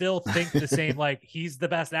NFL. They still think the same. Like, he's the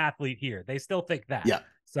best athlete here. They still think that. Yeah.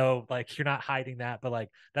 So, like, you're not hiding that. But like,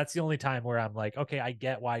 that's the only time where I'm like, okay, I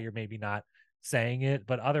get why you're maybe not saying it.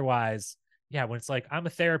 But otherwise, yeah, when it's like I'm a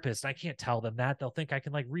therapist, I can't tell them that. They'll think I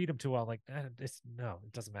can like read them too well. Like, it's no,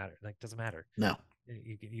 it doesn't matter. Like, doesn't matter. No.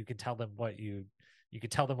 You can tell them what you can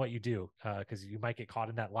tell them what you do, because you might get caught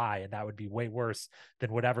in that lie, and that would be way worse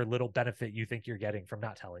than whatever little benefit you think you're getting from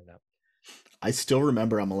not telling them. I still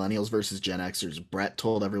remember on Millennials versus Gen Xers, Brett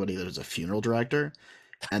told everybody that he was a funeral director,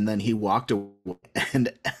 and then he walked away,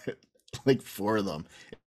 and like four of them,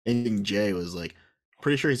 and Jay was like,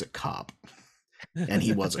 pretty sure he's a cop. and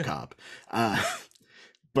he was a cop. Uh,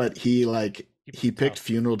 but he like Keeping he it picked tough.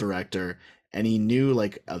 funeral director, and he knew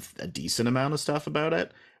like a decent amount of stuff about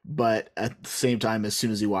it. But at the same time, as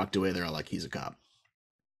soon as he walked away, they're all like, he's a cop.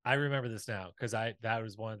 I remember this now because I that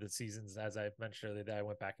was one of the seasons, as I mentioned earlier, that I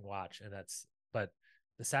went back and watched, and that's. But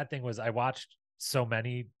the sad thing was, I watched so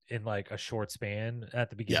many in like a short span at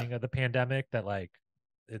the Yeah, beginning of the pandemic that like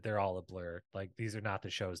they're all a blur. Like these are not the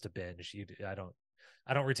shows to binge. I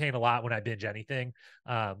don't retain a lot when I binge anything,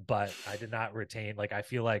 but I did not retain. Like I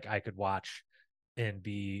feel like I could watch and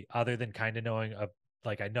be other than kind of knowing a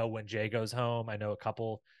like I know when Jay goes home. I know a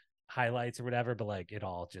couple highlights or whatever, but like it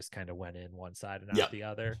all just kind of went in one side and yeah, out the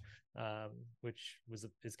other, which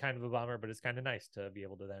is kind of a bummer, but it's kind of nice to be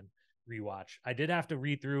able to then rewatch. I did have to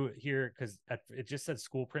read through here because it just said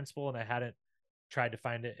school principal, and I hadn't tried to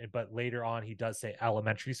find it, but later on he does say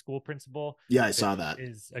elementary school principal, yeah. I saw which that.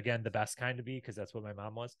 is again the best kind to be because that's what my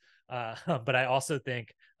mom was. But I also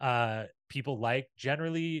think people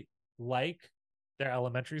generally like their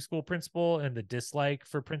elementary school principal, and the dislike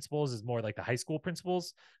for principals is more like the high school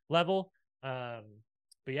principals level. Um,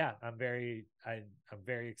 but yeah, I'm very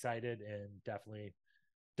excited and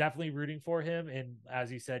definitely rooting for him. And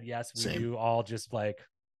as you said, yes, we Same. do all just like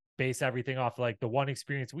base everything off like the one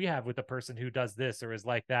experience we have with the person who does this or is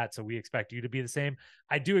like that. So we expect you to be the same.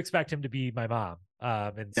 I do expect him to be my mom.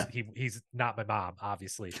 And Yeah. he's not my mom,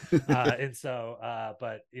 obviously. And so,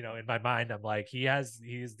 but you know, in my mind, I'm like, he's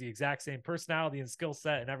the exact same personality and skill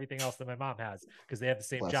set and everything else that my mom has because they have the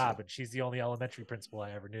same Bless you. job and she's the only elementary principal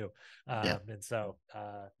I ever knew. Yeah. And so,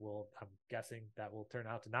 I'm guessing that will turn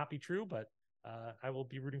out to not be true, but I will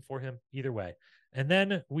be rooting for him either way. And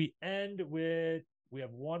then we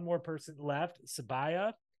have one more person left,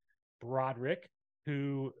 Sabaya Broderick,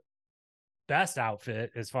 who best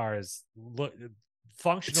outfit as far as look It's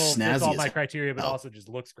functional, fits all snazzy as my criteria, but hell. also just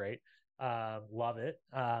looks great. Love it.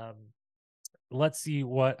 Let's see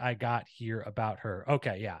what I got here about her.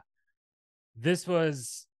 Okay, yeah. This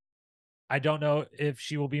was I don't know if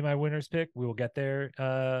she will be my winner's pick. We will get there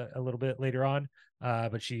a little bit later on.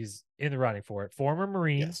 But she's in the running for it. Former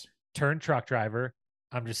Marine Yes. turned truck driver.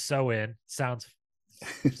 I'm just so in. Sounds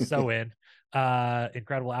so in.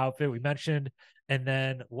 Incredible outfit we mentioned. And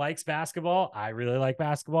then likes basketball. I really like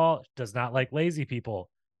basketball. Does not like lazy people.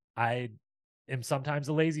 I am sometimes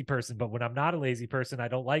a lazy person, but when I'm not a lazy person, I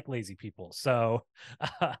don't like lazy people. So,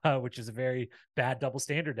 which is a very bad double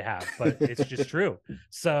standard to have, but it's just true.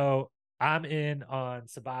 So I'm in on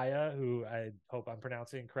Sabaya, who I hope I'm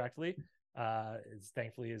pronouncing correctly. Is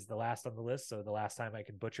thankfully is the last on the list, so the last time I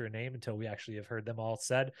can butcher a name until we actually have heard them all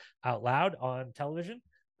said out loud on television.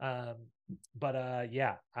 Um, but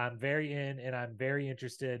yeah, I'm very in, and I'm very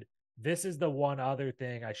interested. This is the one other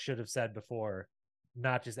thing I should have said before,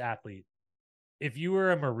 not just athlete. If you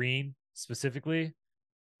were a Marine specifically,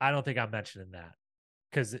 I don't think I'm mentioning that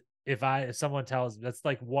because if someone tells that's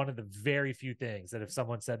like one of the very few things that if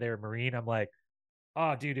someone said they were Marine, I'm like,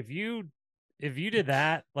 oh, dude, if you did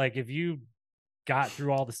that, like if you got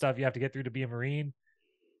through all the stuff you have to get through to be a Marine,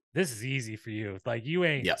 this is easy for you. Like you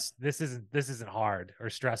ain't Yeah. this isn't hard or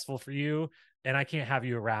stressful for you. And I can't have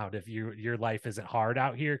you around if your life isn't hard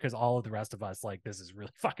out here because all of the rest of us like this is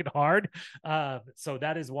really fucking hard. So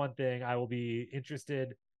that is one thing I will be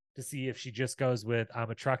interested to see if she just goes with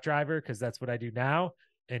I'm a truck driver because that's what I do now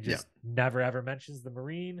and Yeah. just never ever mentions the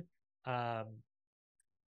Marine. Um,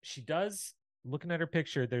 she does looking at her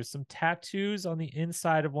picture, there's some tattoos on the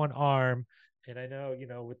inside of one arm. And I know, you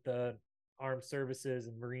know, with the armed services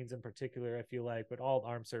and Marines in particular, I feel like, but all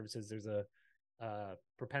armed services, there's a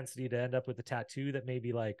propensity to end up with a tattoo that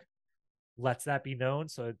maybe like lets that be known.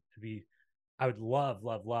 So it'd be, I would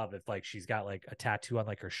love if like she's got like a tattoo on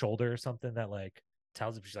like her shoulder or something that like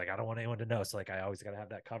tells him she's like, I don't want anyone to know. So like, I always got to have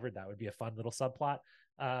that covered. That would be a fun little subplot.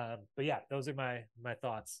 But yeah, those are my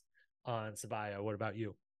thoughts on Sabaya. What about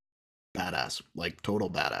you? Badass. Like total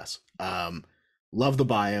badass. Love the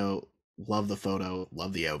bio, love the photo,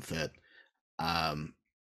 love the outfit. Um,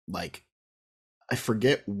 like I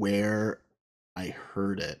forget where I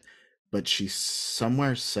heard it, but she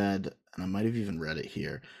somewhere said, and I might have even read it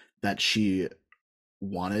here, that she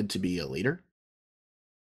wanted to be a leader.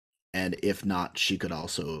 And if not, she could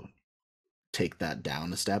also take that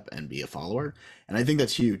down a step and be a follower. And I think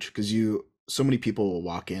that's huge because so many people will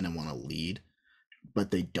walk in and want to lead,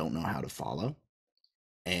 but they don't know how to follow.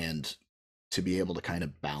 And to be able to kind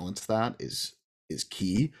of balance that is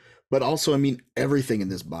key. But also, I mean, everything in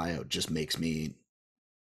this bio just makes me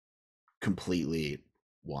completely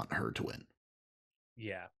want her to win.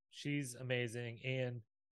 Yeah, she's amazing. And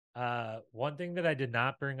One thing that I did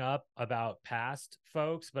not bring up about past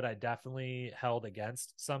folks, but I definitely held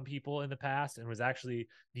against some people in the past, and was actually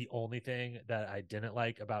the only thing that I didn't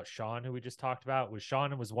like about Sean, who we just talked about, was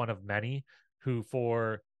Sean was one of many who,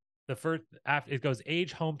 for the first, after it goes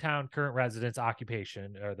age, hometown, current residence,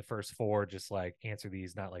 occupation, or the first four, just like answer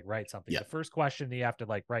these, not like write something. Yeah. The first question that you have to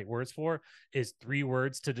like write words for is 3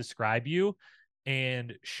 words to describe you.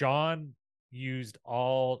 And Sean used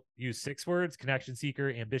 6 words: connection seeker,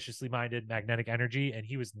 ambitiously minded, magnetic energy. And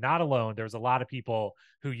he was not alone. There was a lot of people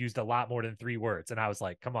who used a lot more than 3 words, and I was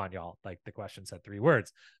like, come on, y'all, like the question said 3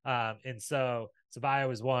 words. And so Sabaya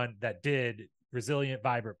was one that did resilient,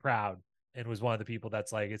 vibrant, proud, and was one of the people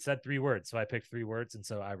that's like, it said 3 words, so I picked 3 words. And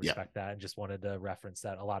so I respect that, and just wanted to reference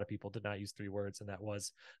that a lot of people did not use 3 words, and that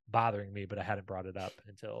was bothering me, but I hadn't brought it up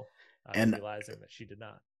until And realizing that she did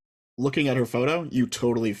not. looking at her photo, you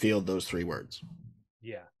totally feel those 3 words.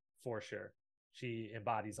 Yeah, for sure. She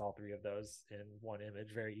embodies all 3 of those in one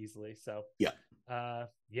image very easily. So Yeah.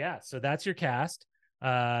 Yeah, so that's your cast.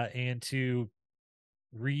 And to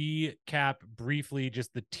recap briefly,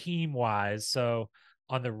 just the team wise. So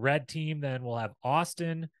on the red team, then we'll have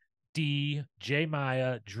Austin, D, J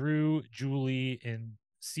Maya, Drew, Julie, and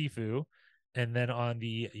Sifu. And then on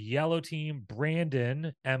the yellow team,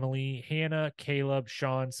 Brandon, Emily, Hannah, Caleb,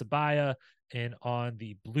 Sean, Sabaya. And on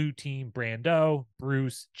the blue team, Brando,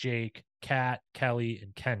 Bruce, Jake, Kat, Kelly,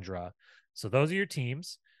 and Kendra. So those are your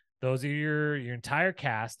teams. Those are your entire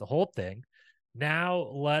cast, the whole thing. Now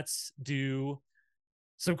let's do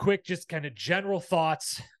some quick, just kind of general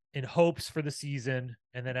thoughts and hopes for the season.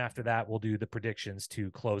 And then after that, we'll do the predictions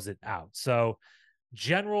to close it out. So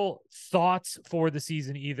general thoughts for the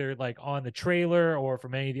season, either like on the trailer or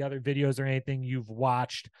from any of the other videos or anything you've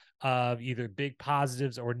watched, of either big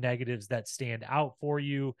positives or negatives that stand out for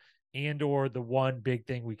you. And or the one big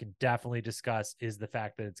thing we can definitely discuss is the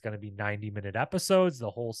fact that it's going to be 90-minute episodes the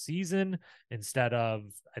whole season, instead of,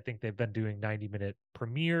 I think they've been doing 90-minute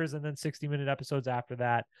premieres and then 60-minute episodes after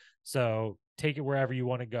that. So take it wherever you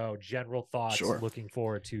want to go. General thoughts. Sure. Looking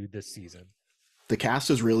forward to this season. The cast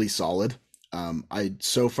is really solid.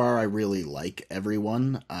 So far I really like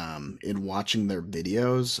everyone. In watching their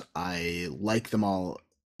videos, I like them all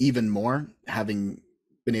even more, having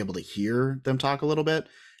been able to hear them talk a little bit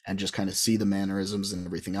and just kind of see the mannerisms and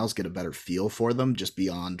everything else, get a better feel for them just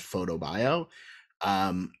beyond photo bio.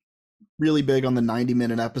 Really big on the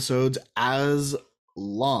 90-minute episodes, as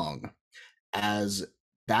long as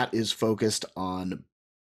that is focused on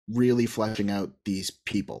really fleshing out these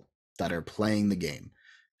people that are playing the game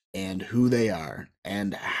and who they are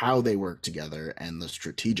and how they work together and the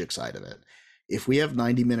strategic side of it. If we have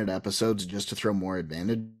 90-minute episodes just to throw more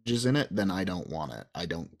advantages in it, then I don't want it. I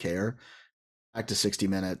don't care. Back to 60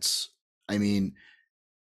 minutes. I mean,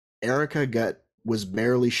 Erica was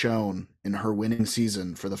barely shown in her winning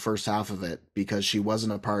season for the first half of it because she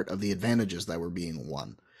wasn't a part of the advantages that were being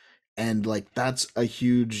won. And like, that's a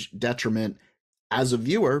huge detriment as a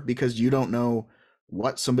viewer, because you don't know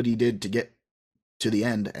what somebody did to get to the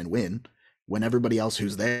end and win when everybody else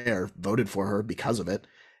who's there voted for her because of it.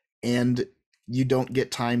 And you don't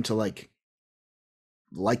get time to like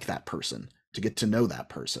that person, to get to know that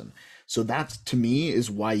person. So that's, to me,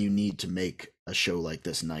 is why you need to make a show like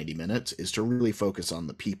this 90 minutes, is to really focus on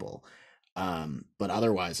the people. But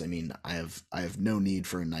otherwise, I mean, I have no need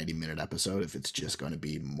for a 90-minute episode if it's just going to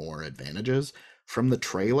be more advantages. From the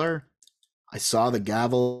trailer, I saw the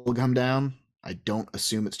gavel come down. I don't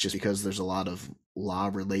assume it's just because there's a lot of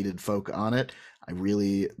law-related folk on it. I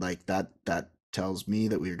really like that. That tells me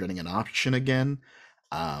that we are getting an auction again.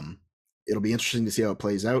 It'll be interesting to see how it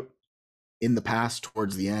plays out. In the past,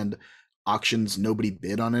 towards the end, auctions, nobody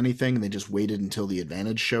bid on anything. They just waited until the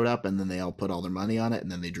advantage showed up, and then they all put all their money on it,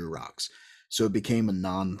 and then they drew rocks. So it became a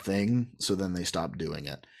non-thing. So then they stopped doing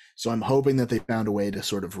it. So I'm hoping that they found a way to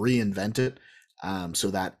sort of reinvent it, so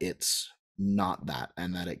that it's not that,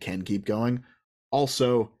 and that it can keep going.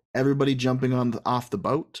 Also, everybody jumping off the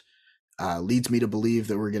boat leads me to believe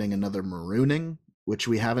that we're getting another marooning, which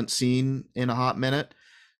we haven't seen in a hot minute.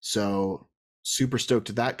 So super stoked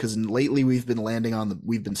to that, because lately we've been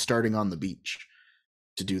starting on the beach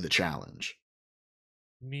to do the challenge.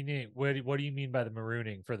 Meaning, what do you mean by the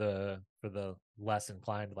marooning for the less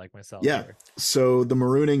inclined like myself? Yeah. Here? So the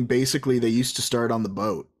marooning, basically, they used to start on the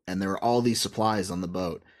boat, and there were all these supplies on the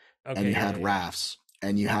boat, and you had rafts,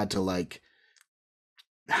 and you had to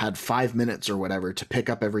had 5 minutes or whatever to pick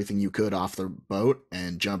up everything you could off the boat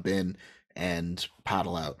and jump in and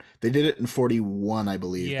paddle out. They did it in 41, I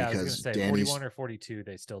believe, because I was gonna say, Danny's 41 or 42,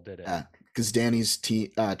 they still did it. Because Danny's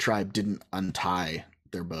tribe didn't untie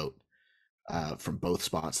their boat from both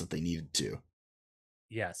spots that they needed to.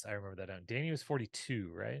 Yes, I remember that now. Danny was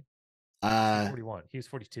 42, right? Was he Uh, 41? He was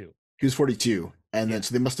 42. he was 42, and then Yeah.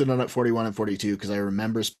 so they must have done it 41 and 42 because I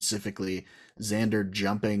remember specifically Xander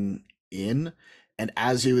jumping in, and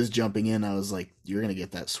as he was jumping in, I was like, "You're gonna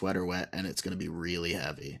get that sweater wet, and it's gonna be really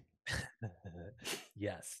heavy."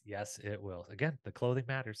 Yes, it will. Again, the clothing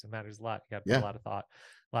matters. It matters a lot. You got to put Yeah, a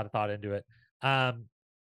lot of thought into it. Um,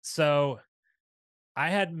 so I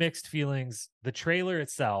had mixed feelings. The trailer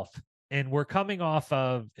itself, and we're coming off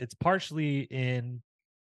of it's partially in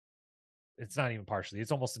it's not even partially,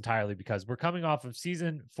 it's almost entirely because we're coming off of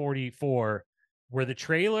season 44 where the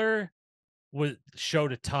trailer was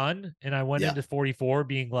showed a ton and I went yeah, into 44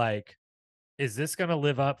 being like, is this going to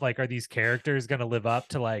live up? Like, are these characters going to live up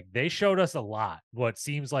to like, they showed us a lot, what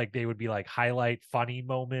seems like they would be like highlight funny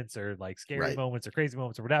moments or like scary right, moments or crazy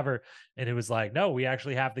moments or whatever. And it was like, no, we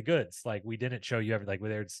actually have the goods. Like, we didn't show you everything. Like,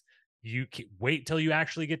 whether it's wait till you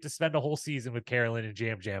actually get to spend a whole season with Carolyn and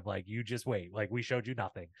Jam Jam. Like, you just wait. Like, we showed you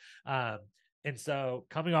nothing. Um, and so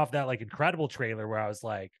coming off that like incredible trailer where I was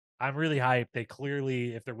like, I'm really hyped. They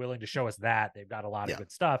clearly, if they're willing to show us that, they've got a lot of yeah,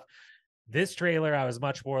 good stuff. This trailer, I was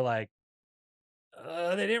much more like,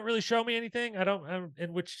 they didn't really show me anything. I don't,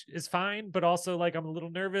 and which is fine, but also like I'm a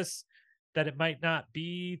little nervous that it might not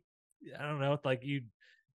be. I don't know. Like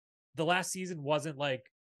the last season wasn't like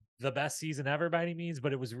the best season ever by any means,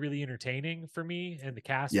 but it was really entertaining for me, and the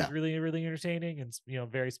cast was yeah, really entertaining,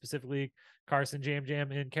 and very specifically Carson, Jam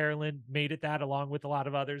Jam, and Carolyn made it that along with a lot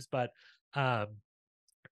of others, but um,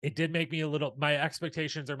 it did make me a little. My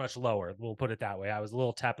expectations are much lower. We'll put it that way. I was a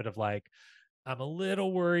little tepid of like I'm a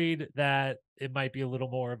little worried that it might be a little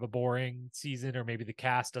more of a boring season, or maybe the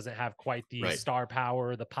cast doesn't have quite the right, star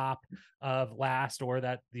power, the pop of last, or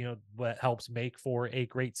that, what helps make for a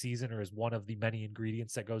great season, or is one of the many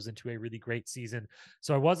ingredients that goes into a really great season.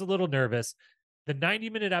 So I was a little nervous. The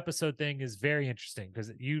 90-minute episode thing is very interesting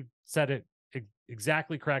because you said it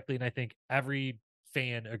exactly correctly. And I think every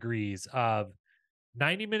fan agrees of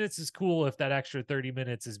 90 minutes is cool if that extra 30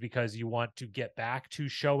 minutes is because you want to get back to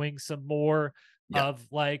showing some more yeah, of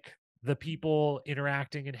like the people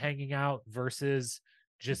interacting and hanging out versus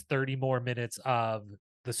just 30 more minutes of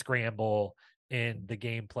the scramble and the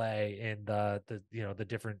gameplay and the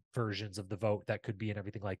different versions of the vote that could be and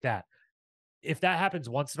everything like that. If that happens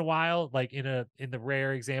once in a while, like in the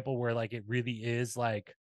rare example where like it really is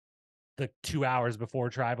like the 2 hours before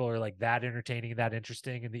tribal or like that entertaining, that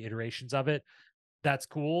interesting, and the iterations of it, that's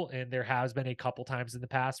cool. And there has been a couple times in the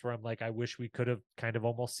past where I'm like, I wish we could have kind of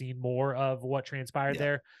almost seen more of what transpired yeah,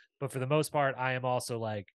 there. But for the most part, I am also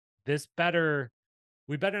like, this better,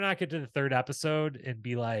 we better not get to the third episode and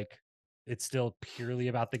be like, it's still purely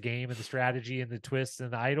about the game and the strategy and the twists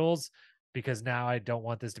and the idols, because now I don't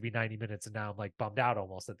want this to be 90 minutes. And now I'm like bummed out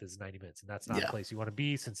almost that this is 90 minutes. And that's not a yeah, place you want to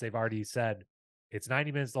be, since they've already said it's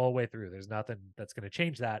 90 minutes the whole way through. There's nothing that's going to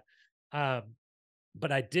change that. Um,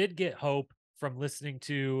 but I did get hope from listening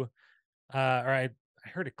to or I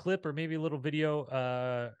heard a clip or maybe a little video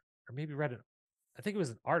or maybe read it. I think it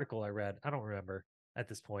was an article I read. I don't remember at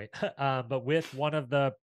this point. But with one of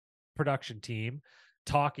the production team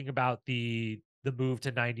talking about the move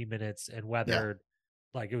to 90 minutes and yeah, whether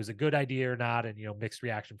like it was a good idea or not, and mixed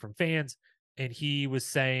reaction from fans. And he was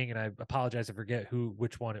saying, and I apologize, I forget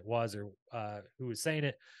which one it was or who was saying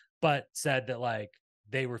it, but said that like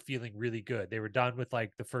they were feeling really good. They were done with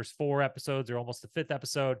like the first 4 episodes or almost the 5th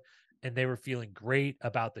episode, and they were feeling great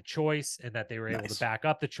about the choice, and that they were able to nice, back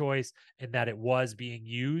up the choice, and that it was being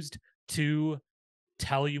used to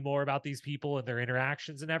tell you more about these people and their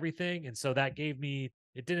interactions and everything. And so that gave me,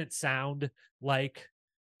 it didn't sound like,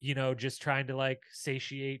 just trying to like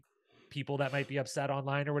satiate people that might be upset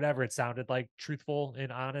online or whatever. It sounded like truthful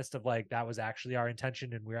and honest of like, that was actually our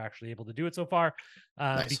intention and we're actually able to do it so far.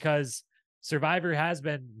 nice, Because Survivor has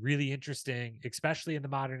been really interesting, especially in the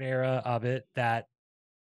modern era of it, that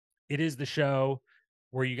it is the show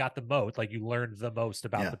where you got the most, like you learned the most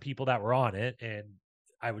about yeah, the people that were on it. And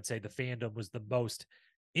I would say the fandom was the most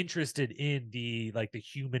interested in the like the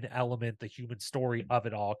human element, the human story of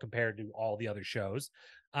it all compared to all the other shows.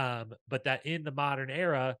 But that in the modern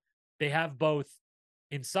era, they have both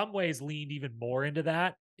in some ways leaned even more into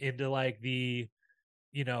that, into like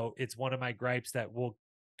it's one of my gripes that we'll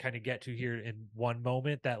kind of get to here in one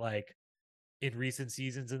moment, that like in recent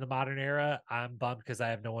seasons in the modern era, I'm bummed because I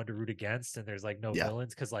have no one to root against and there's like no yeah,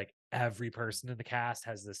 villains, because like every person in the cast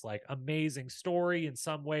has this like amazing story in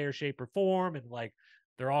some way or shape or form. And like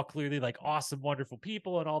they're all clearly like awesome, wonderful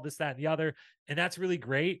people and all this, that, and the other. And that's really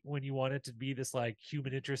great when you want it to be this like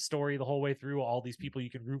human interest story the whole way through. All these people you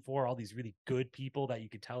can root for, all these really good people that you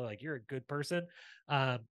can tell like you're a good person.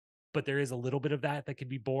 Um, but there is a little bit of that can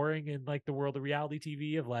be boring in like the world of reality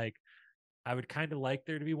TV of like, I would kind of like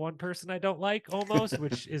there to be one person I don't like almost,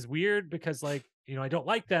 which is weird because like, I don't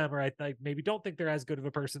like them, or I like maybe don't think they're as good of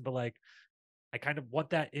a person, but like I kind of want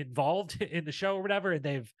that involved in the show or whatever. And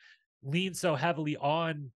they've leaned so heavily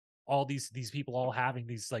on all these people all having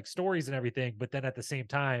these like stories and everything, but then at the same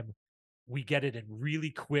time, we get it in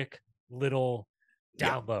really quick little Yeah.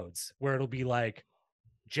 downloads where it'll be like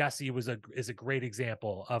Jesse is a great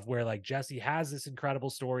example of where like Jesse has this incredible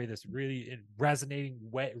story, this really resonating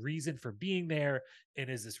reason for being there, and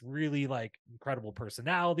is this really like incredible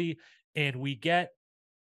personality. And we get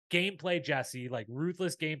gameplay Jesse, like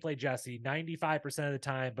ruthless gameplay Jesse, 95% of the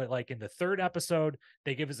time. But like in the third episode,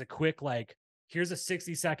 they give us a quick, like, here's a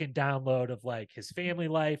 60-second download of like his family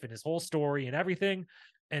life and his whole story and everything.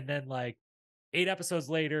 And then like 8 episodes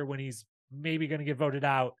later, when he's maybe going to get voted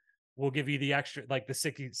out, we'll give you the extra, like the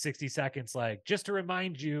 60 seconds, like just to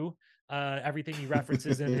remind you, everything he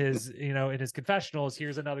references in his, in his confessionals,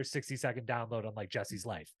 here's another 60-second download on like Jesse's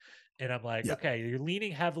life. And I'm like, Yeah. okay, you're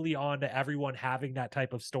leaning heavily on to everyone having that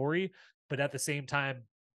type of story, but at the same time,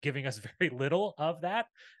 giving us very little of that.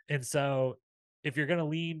 And so if you're going to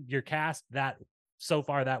lean your cast that so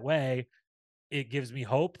far that way, it gives me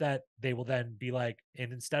hope that they will then be like,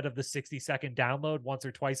 and instead of the 60-second download once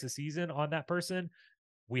or twice a season on that person,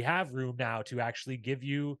 we have room now to actually give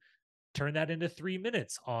you, turn that into 3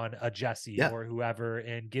 minutes on a Jesse Yeah. or whoever,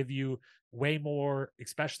 and give you way more,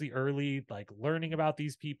 especially early, like learning about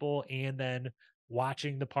these people, and then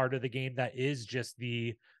watching the part of the game that is just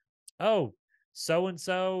the, oh, so and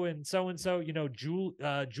so and so and so,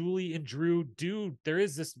 Julie and Drew do, there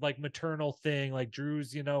is this like maternal thing, like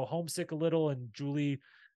Drew's, homesick a little, and Julie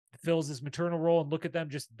fills this maternal role, and look at them,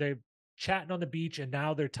 just they're chatting on the beach, and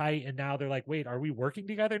now they're tight, and now they're like, wait, are we working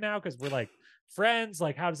together now because we're like friends?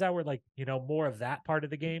 Like, how does that work? Like, more of that part of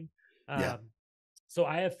the game. Yeah. So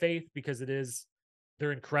I have faith because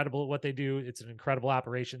they're incredible at what they do. It's an incredible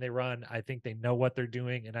operation they run. I think they know what they're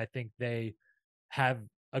doing, and I think they have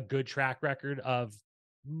a good track record of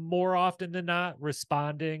more often than not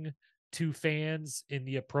responding to fans in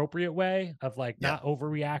the appropriate way, of like Yeah. not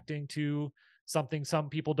overreacting to something some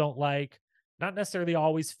people don't like, not necessarily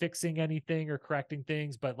always fixing anything or correcting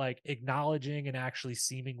things, but like acknowledging and actually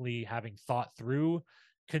seemingly having thought through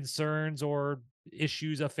concerns or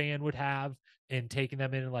issues a fan would have, and taking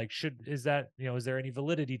them in and like, is there any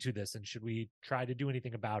validity to this, and should we try to do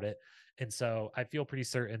anything about it? And so I feel pretty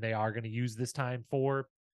certain they are going to use this time for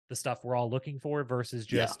the stuff we're all looking for, versus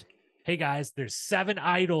just, hey guys, there's 7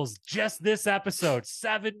 idols just this episode,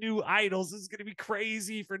 7 new idols. This is going to be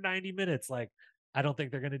crazy for 90 minutes. Like, I don't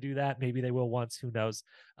think they're going to do that. Maybe they will once, who knows?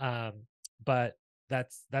 But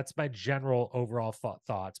that's my general overall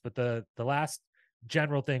thoughts. But the last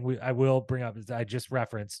general thing I will bring up is, I just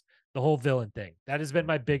referenced the whole villain thing. That has been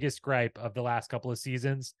my biggest gripe of the last couple of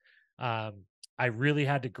seasons. I really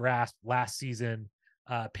had to grasp last season.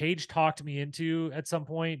 Paige talked me into at some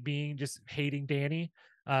point being just hating Danny,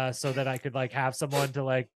 so that I could like have someone to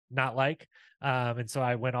like not like. And so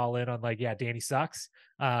I went all in on like, yeah, Danny sucks,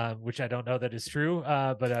 which I don't know that is true.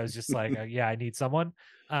 But I was just like, yeah, I need someone.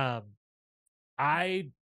 I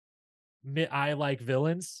like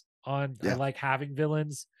villains I like having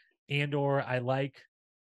villains, and or I like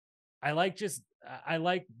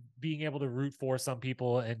being able to root for some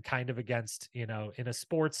people and kind of against, in a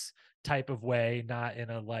sports type of way, not in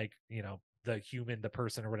a like, the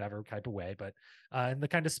person or whatever type of way, but in the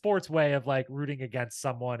kind of sports way of like rooting against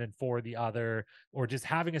someone and for the other, or just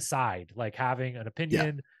having a side, like having an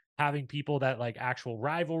opinion, having people that like actual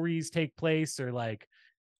rivalries take place, or like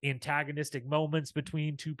antagonistic moments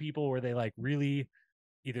between two people where they like really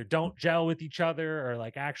either don't gel with each other or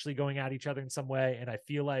like actually going at each other in some way. And I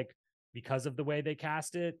feel like because of the way they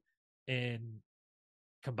cast it, and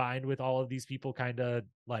combined with all of these people kind of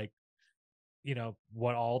like,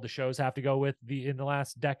 what all the shows have to go with in the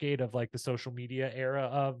last decade of like the social media era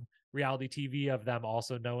of reality TV, of them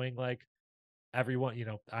also knowing like everyone,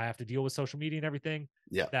 I have to deal with social media and everything,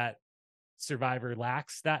 that Survivor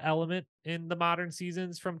lacks that element in the modern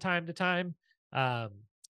seasons from time to time.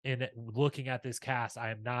 And looking at this cast, I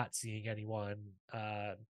am not seeing anyone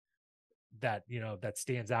that that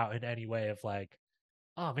stands out in any way of like,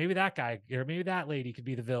 oh, maybe that guy or maybe that lady could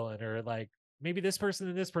be the villain, or like maybe this person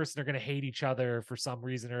and this person are going to hate each other for some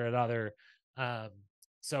reason or another.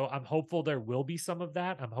 So I'm hopeful there will be some of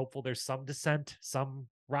that. I'm hopeful there's some dissent, some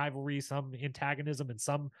rivalry, some antagonism in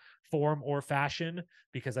some form or fashion,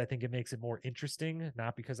 because I think it makes it more interesting,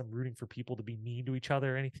 not because I'm rooting for people to be mean to each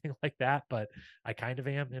other or anything like that, but I kind of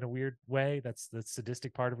am in a weird way. That's the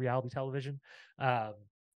sadistic part of reality television.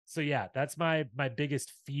 So yeah, that's my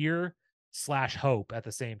biggest fear slash hope at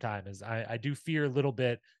the same time. Is I do fear a little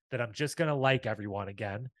bit that I'm just gonna like everyone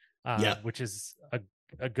again, Yeah, which is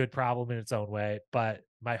a good problem in its own way. But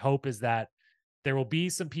my hope is that there will be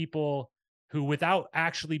some people who, without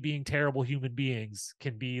actually being terrible human beings,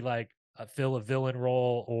 can be like fill a villain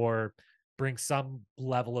role or bring some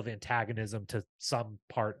level of antagonism to some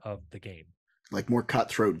part of the game. like more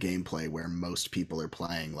cutthroat gameplay where most people are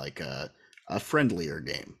playing like a friendlier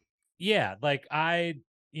game. Yeah, like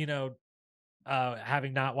you know,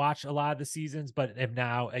 having not watched a lot of the seasons, but am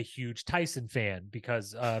now a huge Tyson fan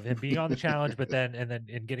because of him being on the challenge, but then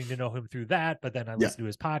and getting to know him through that. But then I Yeah, listened to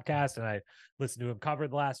his podcast and I listened to him cover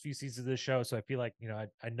the last few seasons of the show. So I feel like,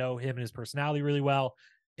 I know him and his personality really well.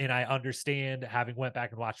 And I understand, having went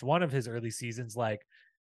back and watched one of his early seasons, like,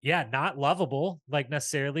 yeah, not lovable, like,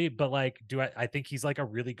 necessarily, but like, I think he's like a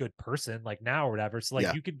really good person, like, now or whatever. So like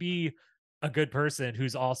yeah, you could be a good person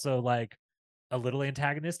who's also like a little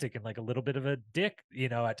antagonistic and like a little bit of a dick,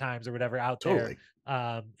 at times or whatever out there.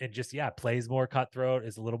 totally. And just, yeah, plays more cutthroat,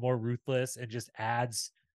 is a little more ruthless, and just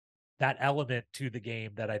adds that element to the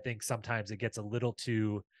game that I think sometimes it gets a little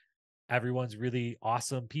too, everyone's really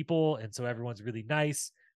awesome people. And so everyone's really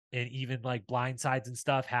nice. And even like blindsides and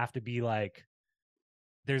stuff have to be like,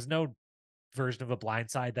 there's no version of a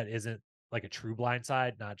blindside that isn't like a true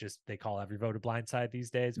blindside, not just they call every vote a blindside these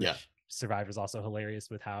days, Yeah. which Survivor's also hilarious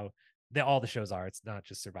with how all the shows are. It's not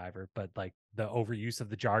just Survivor, but like the overuse of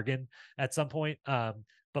the jargon at some point. But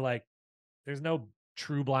like there's no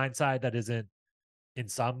true blindside that isn't in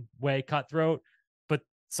some way cutthroat. But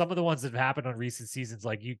some of the ones that have happened on recent seasons,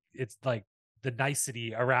 like it's like the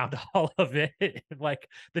nicety around all of it, and like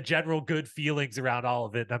the general good feelings around all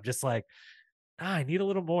of it. And I'm just like, I need a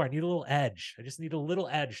little more. I need a little edge. I just need a little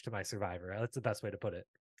edge to my Survivor. That's the best way to put it.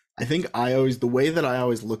 I think I always, the way that I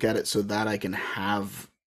always look at it so that I can have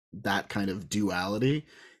that kind of duality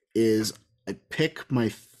is I pick my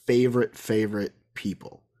favorite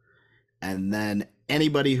people, and then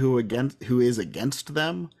anybody who is against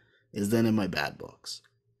them is then in my bad books,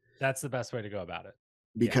 That's the best way to go about it.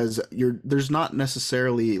 Yeah. because there's not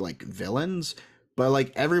necessarily like villains, but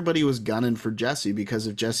like everybody was gunning for Jesse because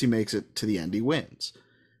if Jesse makes it to the end, he wins.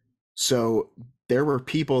 So there were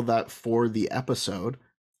people that for the episode,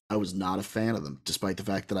 I was not a fan of them, despite the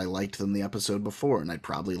fact that I liked them the episode before, and I'd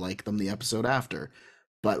probably like them the episode after.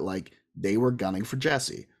 But like they were gunning for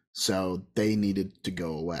Jesse, so they needed to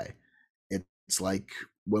go away. It's like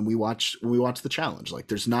when we watch the challenge, like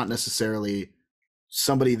there's not necessarily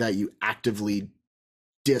somebody that you actively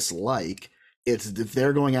dislike. It's if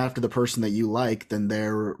they're going after the person that you like, then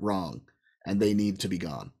they're wrong and they need to be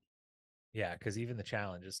gone. Yeah, because even the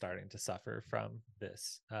challenge is starting to suffer from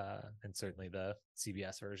this. And certainly the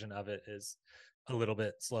CBS version of it is a little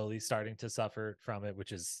bit slowly starting to suffer from it,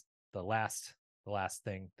 which is the last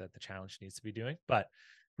thing that the challenge needs to be doing. But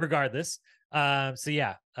regardless, so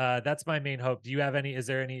yeah, that's my main hope. Do you have any, is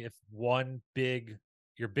there any, if one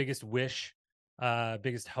your biggest wish,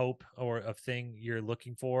 biggest hope or of thing you're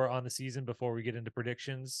looking for on the season before we get into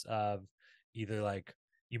predictions of either, like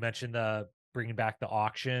you mentioned, the bringing back the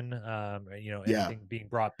auction, Yeah. anything being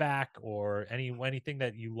brought back, or anything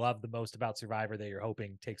that you love the most about Survivor that you're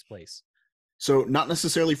hoping takes place? So not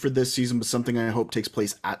necessarily for this season, but something I hope takes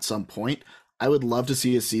place at some point. I would love to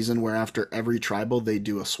see a season where after every tribal they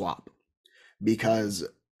do a swap, because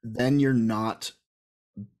then you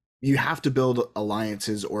have to build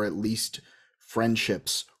alliances or at least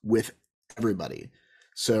friendships with everybody.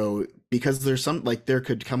 So because there's some, like there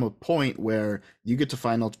could come a point where you get to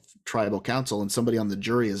final tribal council and somebody on the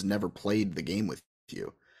jury has never played the game with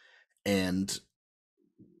you. And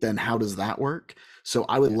then how does that work? So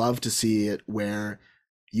I would Yeah. love to see it where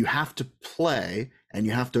you have to play and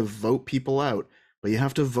you have to vote people out, but you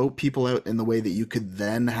have to vote people out in the way that you could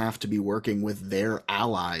then have to be working with their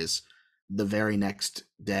allies the very next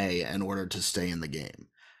day in order to stay in the game.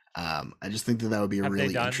 I just think that that would be a Have they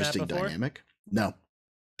really done that interesting before? dynamic. No,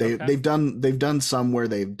 they Okay. they've done some where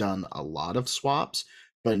they've done a lot of swaps,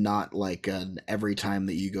 but not like every time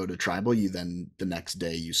that you go to tribal, you then the next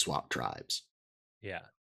day you swap tribes. Yeah.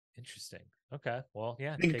 Interesting. Okay. Well,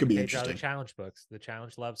 yeah, I think it take could a be page out of the interesting. challenge books. The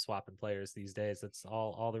challenge loves swapping players these days. That's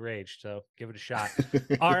all the rage. So give it a shot.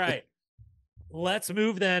 All right. Let's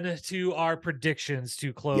move then to our predictions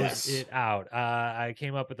to close Yes. it out. I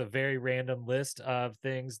came up with a very random list of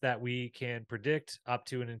things that we can predict, up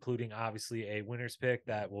to and including obviously a winner's pick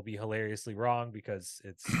that will be hilariously wrong because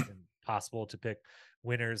it's impossible to pick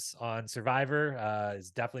winners on Survivor.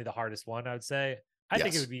 Is definitely the hardest one, I would say. I think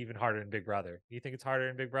it Yes. would be even harder in Big Brother. Do you think it's harder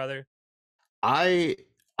in Big Brother? I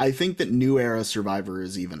I think that new era Survivor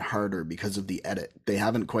is even harder because of the edit. They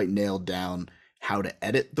haven't quite nailed down how to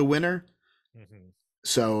edit the winner, Hmm.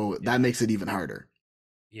 so that Yeah. makes it even harder.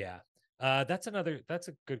 Yeah. That's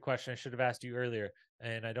a good question. I should have asked you earlier,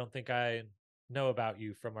 and I don't think I know about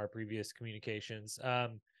you from our previous communications.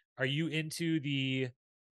 Are you into the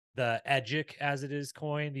edgic, as it is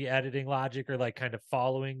coined, the editing logic, or like kind of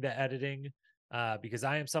following the editing? Because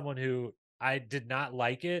I am someone who I did not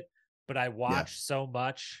like it, but I Yeah, watched so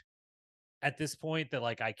much at this point that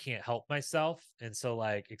like I can't help myself. And so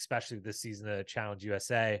like especially this season of Challenge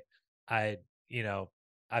USA, I you know,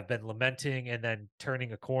 I've been lamenting and then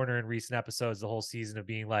turning a corner in recent episodes the whole season of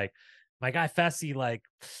being like, my guy Fessy, like,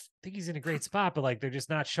 I think he's in a great spot, but like they're just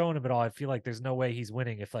not showing him at all. I feel like there's no way he's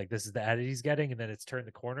winning if like this is the edit he's getting. And then it's turned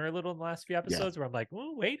the corner a little in the last few yeah, episodes where I'm like,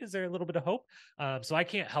 oh, wait, is there a little bit of hope? So I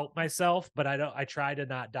can't help myself, but I try to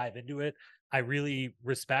not dive into it. I really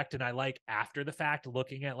respect and I like after the fact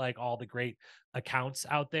looking at like all the great accounts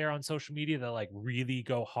out there on social media that like really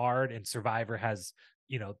go hard, and Survivor has,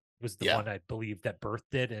 was the yeah. one I believe that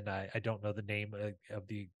birthed it, and I don't know the name of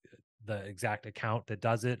the exact account that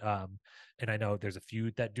does it. And I know there's a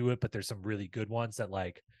few that do it, but there's some really good ones that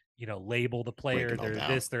like, label the Break player, it all they're down.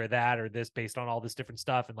 this, they're that, or this based on all this different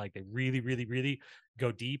stuff. And like they really, really, really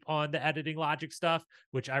go deep on the editing logic stuff,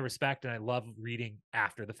 which I respect and I love reading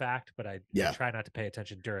after the fact, but I Yeah, try not to pay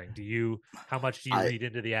attention during. How much do you I read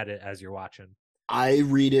into the edit as you're watching? I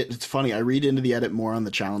read it. It's funny. I read into the edit more on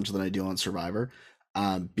the challenge than I do on Survivor,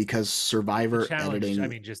 because The Survivor challenge, I editing,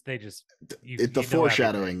 mean, just they just the you know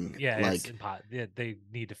everything. foreshadowing, Yeah, it's like impossible. They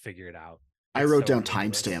need to figure it out. I It's wrote so down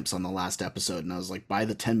ridiculous. timestamps on the last episode, and I was like, by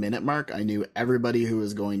the 10-minute mark, I knew everybody who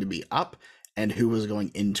was going to be up and who was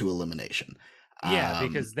going into elimination. Yeah, Um,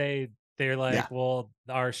 because they're yeah, like, well,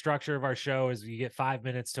 our structure of our show is we get 5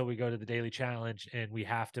 minutes till we go to the daily challenge, and we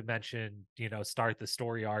have to mention, start the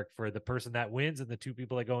story arc for the person that wins and the two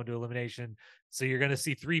people that go into elimination. So you're gonna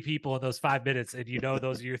see three people in those 5 minutes, and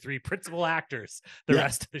those are your three principal actors the yeah.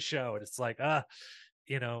 rest of the show. And it's like, I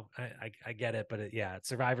get it, but yeah,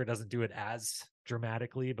 Survivor doesn't do it as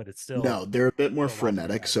dramatically, but it's No, they're a bit more still lots of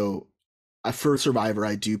frenetic. drag. So for Survivor,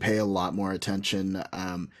 I do pay a lot more attention.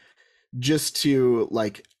 Just to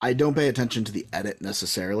like, I don't pay attention to the edit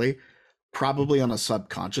necessarily. Probably on a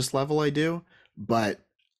subconscious level, I do, but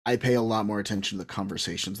I pay a lot more attention to the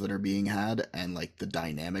conversations that are being had and like the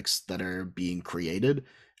dynamics that are being created,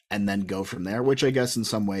 and then go from there, which I guess in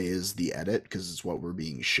some way is the edit because it's what we're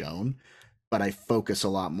being shown. But I focus a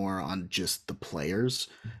lot more on just the players.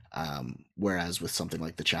 Whereas with something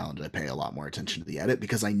like the challenge, I pay a lot more attention to the edit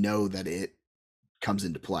because I know that it comes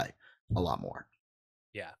into play a lot more.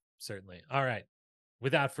 Yeah, certainly. All right.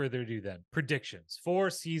 Without further ado, then, predictions for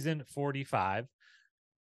season 45.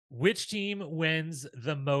 Which team wins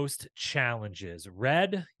the most challenges?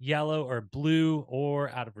 Red, yellow, or blue? Or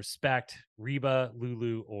out of respect, Reba,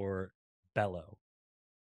 Lulu, or Bello?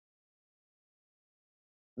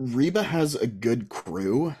 Reba has a good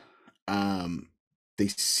crew. Um, they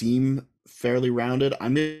seem fairly rounded.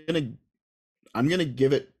 I'm gonna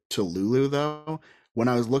give it to Lulu though. When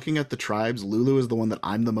I was looking at the tribes, Lulu is the one that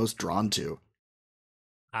I'm the most drawn to.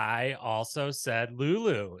 I also said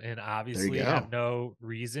Lulu, and There you obviously have go. no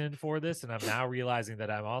reason for this. And I'm now realizing that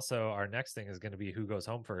I'm also, our next thing is going to be who goes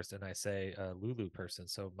home first. And I say Lulu person.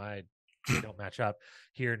 So they don't match up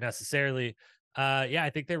here necessarily. Yeah, I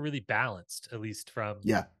think they're really balanced, at least from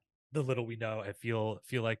Yeah. the little we know. I feel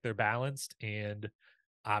like they're balanced, and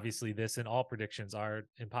obviously this and all predictions are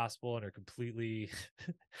impossible and are completely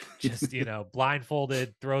just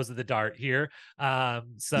blindfolded throws of the dart here. Yeah.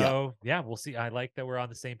 So yeah, we'll see. I like that we're on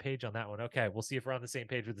the same page on that one. Okay, we'll see if we're on the same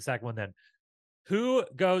page with the second one then. Who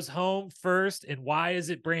goes home first, and why is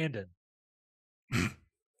it Brandon?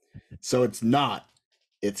 So it's not.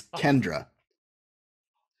 It's Oh, Kendra.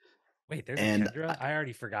 wait, there's a And Kendra. I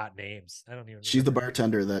already forgot names. I don't even she's the remember.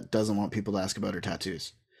 bartender that doesn't want people to ask about her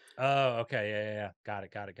tattoos. Oh, okay, yeah. Got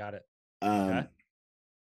it. Okay. Um,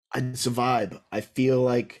 it's a vibe. I feel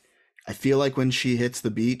like when she hits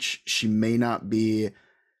the beach, she may not be.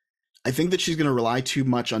 I think that she's going to rely too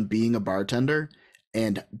much on being a bartender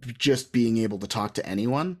and just being able to talk to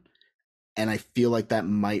anyone, and I feel like that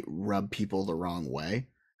might rub people the wrong way.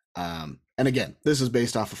 And again, this is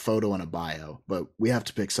based off a photo and a bio, but we have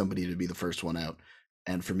to pick somebody to be the first one out,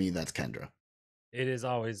 and for me, that's Kendra. It is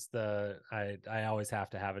always I always have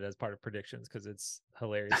to have it as part of predictions because it's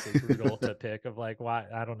hilariously brutal to pick of like why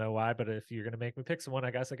I don't know why, but if you're gonna make me pick someone,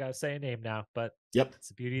 I guess I gotta say a name now. But Yep, that's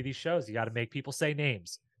the beauty of these shows. You gotta make people say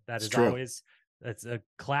names. That it's is true. always that's a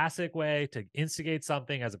classic way to instigate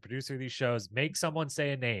something as a producer of these shows. Make someone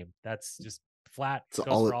say a name. That's just flat It's goes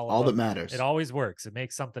for all of all that them. matters. It always works. It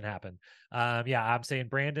makes something happen. Yeah, I'm saying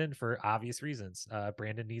Brandon for obvious reasons.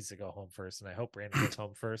 Brandon needs to go home first, and I hope Brandon goes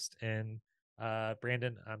home first. And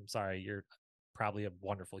Brandon, I'm sorry, you're probably a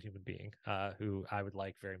wonderful human being who I would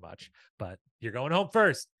like very much, but you're going home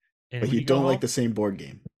first. And But when you you go don't like home, the same board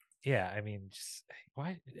game. yeah, I mean, just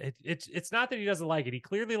why it's not that he doesn't like it. He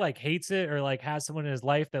clearly like hates it, or like has someone in his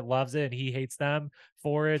life that loves it and he hates them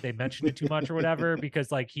for it. They mentioned it too much or whatever,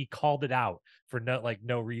 because like he called it out for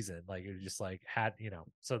no reason. Like it was just like had,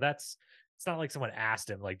 so that's, it's not like someone asked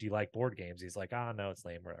him, like, do you like board games? He's like, oh no, it's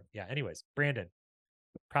lame, whatever. Yeah. Anyways, Brandon,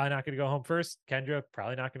 probably not gonna go home first. Kendra,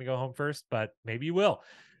 probably not gonna go home first, but maybe you will.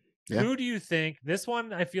 Yeah. Who do you think this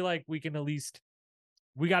one? I feel like we can at least,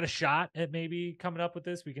 we got a shot at maybe coming up with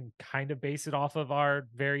this. We can kind of base it off of our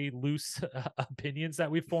very loose opinions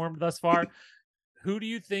that we've formed thus far. Who do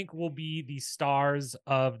you think will be the stars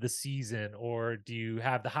of the season, or do you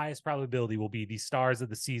have the highest probability will be the stars of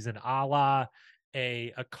the season, a la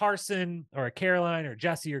a Carson or a Caroline or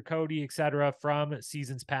Jesse or Cody, etc., from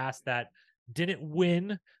seasons past that didn't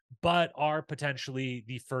win, but are potentially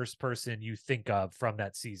the first person you think of from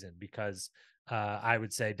that season? Because I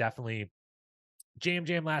would say definitely Jam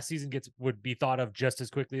Jam last season would be thought of just as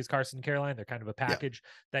quickly as Carson and Caroline. They're kind of a Yeah. package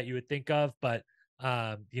that you would think of, but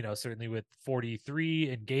certainly with 43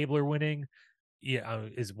 and Gabler winning,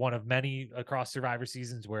 is one of many across Survivor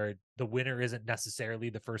seasons where the winner isn't necessarily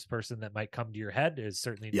the first person that might come to your head. Is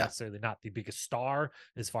certainly necessarily not the biggest star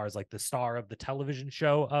as far as like the star of the television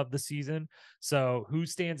show of the season. So who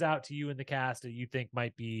stands out to you in the cast that you think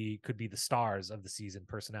could be the stars of the season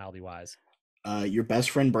personality wise? Your best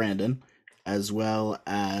friend Brandon, as well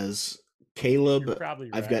as Caleb. You're probably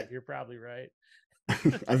I've right. got You're probably right.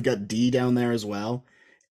 I've got D down there as well,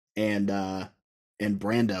 and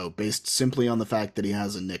Brando, based simply on the fact that he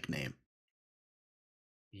has a nickname.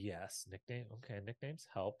 Yes, nickname. Okay, nicknames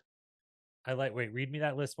help. Wait, read me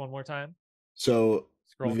that list one more time. So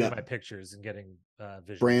Scrolling we've through got my pictures and getting visuals in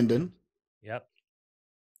my head. Brandon, Yep.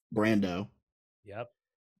 Brando, Yep.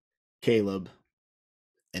 Caleb,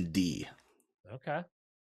 and D. Okay. I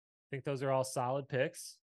think those are all solid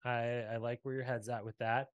picks. I like where your head's at with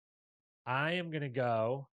that. I am gonna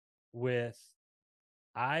go with,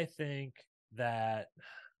 I think that,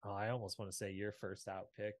 oh, I almost want to say your first out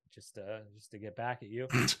pick just to get back at you.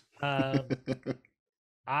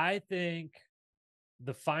 I think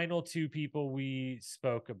the final two people we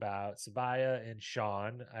spoke about, Sabaya and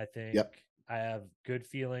Sean, I think Yep. I have good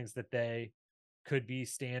feelings that they could be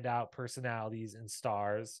standout personalities and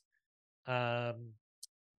stars. I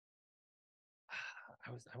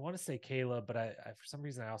want to say Caleb, but I for some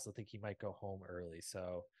reason I also think he might go home early.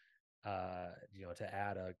 So to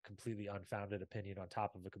add a completely unfounded opinion on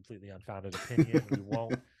top of a completely unfounded opinion, we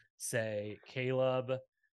won't say Caleb.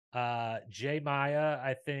 Jay Maya,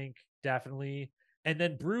 I think definitely. And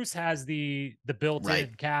then Bruce has the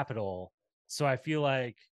built-in capital. So I feel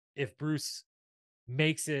like if Bruce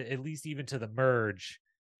makes it at least even to the merge,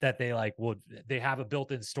 that they have a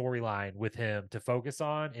built-in storyline with him to focus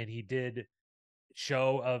on. And he did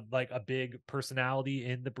show of like a big personality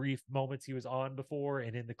in the brief moments he was on before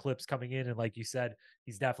and in the clips coming in. And like you said,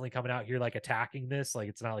 he's definitely coming out here like attacking this. Like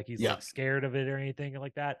it's not like he's like scared of it or anything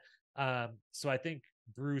like that. So I think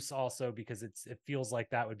Bruce also, because it feels like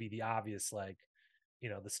that would be the obvious, like,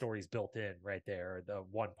 the story's built in right there, or the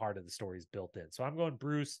one part of the story is built in. So I'm going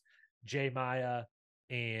Bruce, Jay Maya,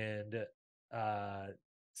 and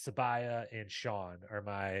Sabaya and Sean are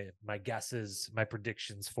my guesses, my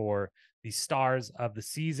predictions for the stars of the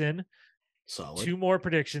season. Solid. Two more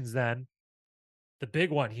predictions then. The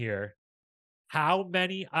big one here. How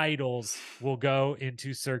many idols will go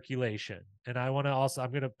into circulation? And I want to also,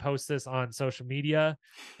 I'm going to post this on social media,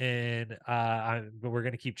 and we're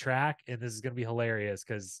going to keep track. And this is going to be hilarious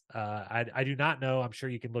because I do not know. I'm sure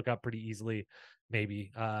you can look up pretty easily,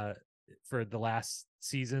 maybe for the last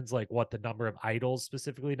seasons, like what the number of idols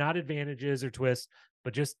specifically, not advantages or twists,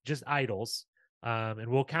 but just idols. And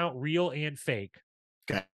we'll count real and fake.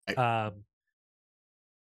 Okay.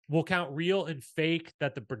 We'll count real and fake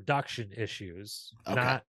that the production issues,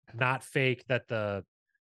 not fake that the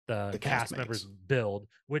cast members build,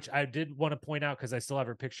 which I did want to point out because I still have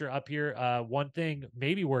her picture up here. One thing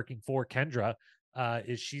maybe working for Kendra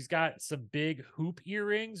is she's got some big hoop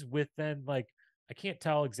earrings with then like, I can't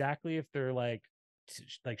tell exactly if they're like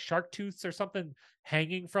shark tooths or something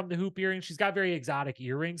hanging from the hoop earrings. She's got very exotic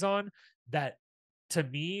earrings on that to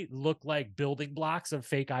me look like building blocks of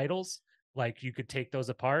fake idols. Like you could take those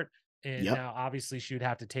apart. And now obviously she would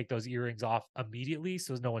have to take those earrings off immediately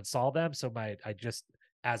so no one saw them. So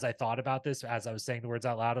as I thought about this, as I was saying the words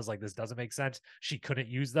out loud, I was like, this doesn't make sense. She couldn't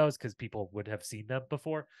use those because people would have seen them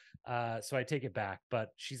before. So I take it back.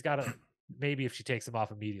 But she's got to, maybe if she takes them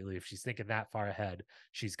off immediately, if she's thinking that far ahead,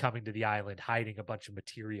 she's coming to the island, hiding a bunch of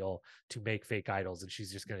material to make fake idols, and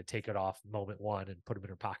she's just going to take it off moment one and put them in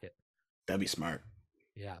her pocket. That'd be smart.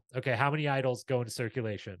 Yeah. Okay. How many idols go into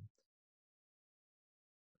circulation?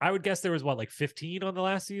 I would guess there was what, like 15 on the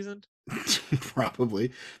last season?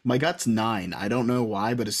 Probably. My gut's 9. I don't know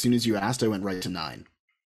why, but as soon as you asked, I went right to 9.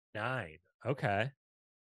 9. Okay.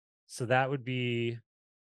 So that would be,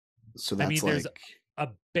 So I that's mean, there's like, a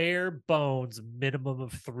bare bones minimum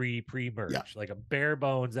of 3 pre-merge. yeah, Like a bare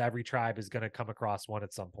bones, every tribe is going to come across one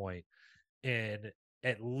at some point, and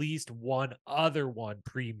at least one other one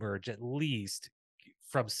pre-merge, at least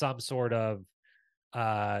from some sort of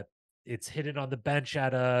uh it's hidden on the bench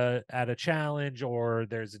at a challenge, or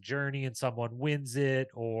there's a journey and someone wins it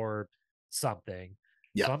or something.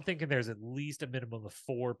 yeah, So I'm thinking there's at least a minimum of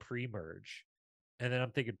 4 pre-merge. And then I'm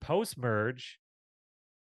thinking post-merge,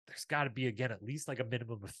 there's got to be again at least like a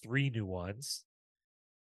minimum of 3 new ones.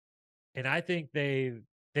 And I think they've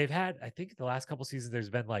had, I think the last couple seasons there's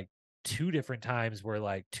been like 2 different times where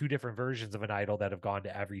like 2 different versions of an idol that have gone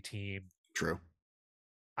to every team. true.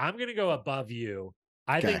 I'm going to go above you.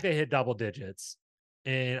 I think Okay. they hit double digits.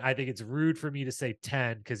 And I think it's rude for me to say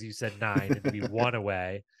 10 because you said 9 and to be 1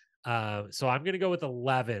 away. So I'm going to go with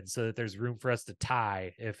 11 so that there's room for us to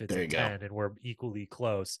tie if it's There a you go. 10 and we're equally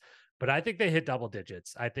close. But I think they hit double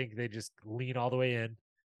digits. I think they just lean all the way in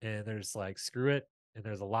and there's like, screw it. And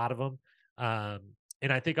there's a lot of them. Um,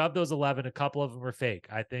 and I think of those 11, a couple of them are fake.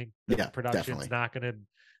 I think the Yeah, production's definitely.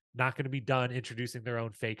 not going to be done introducing their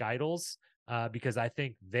own fake idols, because I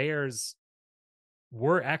think theirs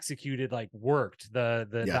were executed, like worked.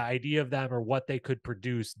 The Yeah, idea of them or what they could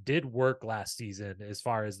produce did work last season as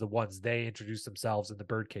far as the ones they introduced themselves in the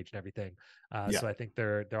birdcage and everything. yeah. So I think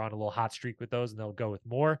they're on a little hot streak with those, and they'll go with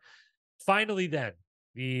more. Finally, then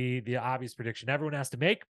the obvious prediction everyone has to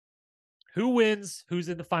make: who wins? Who's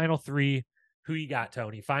in the final 3? Who you got,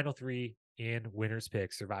 Tony? Final 3 in winners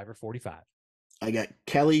pick Survivor 45. I got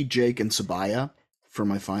Kelly, Jake, and Sabaya for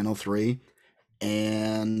my final 3.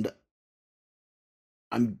 And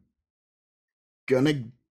I'm gonna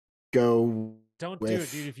go Don't do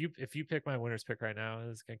it, dude. with, If you pick my winners pick right now,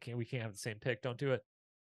 we can't have the same pick. Don't do it.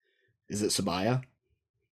 is it Sabaya?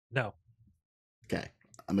 No. Okay.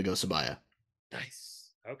 I'm gonna go Sabaya. Nice.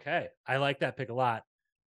 Okay. I like that pick a lot.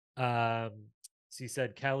 Um, so you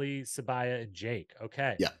said Kelly, Sabaya, and Jake.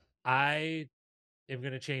 Okay. Yeah. I am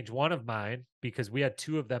going to change one of mine because we had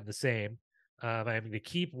 2 of them the same. I'm going to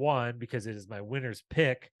keep one because it is my winner's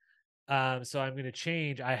pick. So I'm going to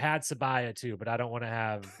change. I had Sabaya too, but I don't want to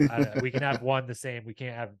have. We can have one the same. We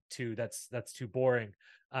can't have 2. That's too boring.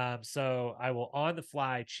 So I will on the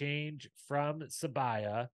fly change from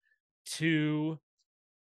Sabaya to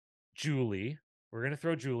Julie. We're going to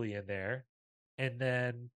throw Julie in there, and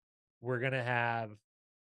then we're going to have,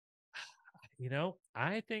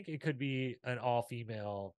 I think it could be an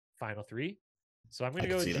all-female final 3. So I'm going I to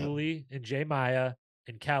go could with see that. Julie and J Maya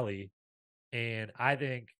and Kelly, and I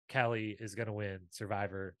think Kelly is going to win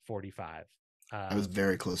Survivor 45. I was Um,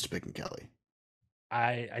 very close to picking Kelly.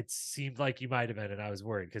 it seemed like you might have been, and I was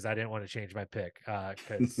worried because I didn't want to change my pick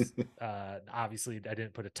because obviously I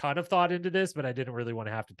didn't put a ton of thought into this, but I didn't really want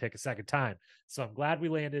to have to pick a second time. So I'm glad we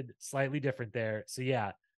landed slightly different there. So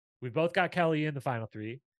yeah, we both got Kelly in the final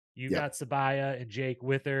 3. You Yep. got Sabaya and Jake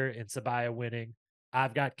with her, and Sabaya winning.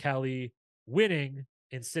 I've got Kelly winning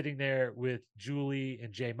and sitting there with Julie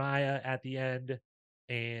and Jay Maya at the end.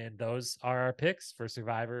 And those are our picks for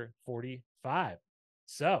Survivor 45.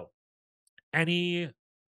 So any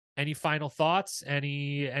final thoughts,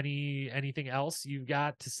 anything else you've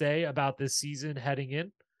got to say about this season heading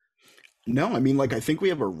in? No, I mean, like, I think we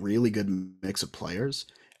have a really good mix of players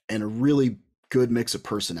and a really good mix of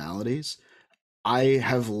personalities. I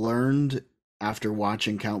have learned after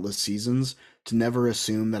watching countless seasons to never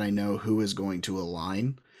assume that I know who is going to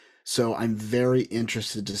align. So I'm very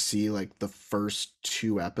interested to see like the first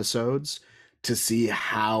 2 episodes to see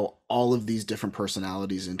how all of these different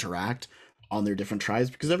personalities interact on their different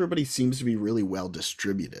tribes because everybody seems to be really well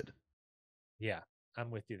distributed. Yeah,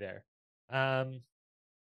 I'm with you there. um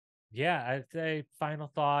yeah, I'd say final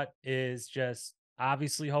thought is just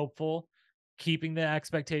obviously hopeful, keeping the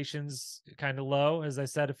expectations kind of low, as I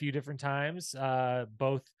said a few different times,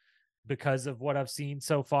 both because of what I've seen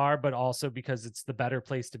so far, but also because it's the better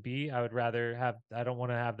place to be. I don't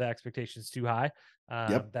want to have the expectations too high.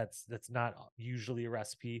 Yep. That's not usually a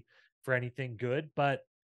recipe for anything good, but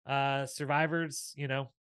Survivors,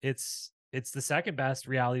 it's it's the second best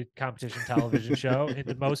reality competition television show. And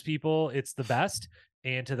to most people, it's the best.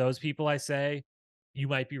 And to those people, I say, you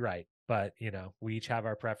might be right. But, you know, we each have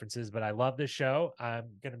our preferences. But I love this show. I'm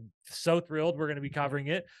so thrilled we're going to be covering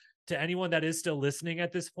it. To anyone that is still listening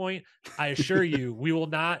at this point, I assure you, we will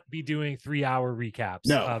not be doing 3-hour recaps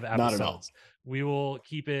No, of not at all. episodes. We will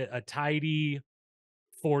keep it a tidy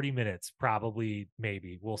 40 minutes, probably,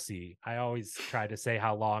 maybe. We'll see. I always try to say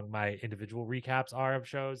how long my individual recaps are of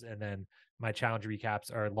shows, and then my challenge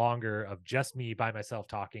recaps are longer of just me by myself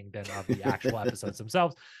talking than of the actual episodes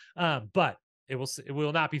themselves. But it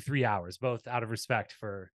will not be 3 hours, both out of respect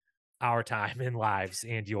for our time and lives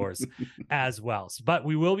and yours as well. But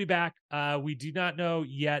we will be back. We do not know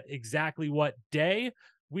yet exactly what day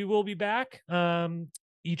we will be back.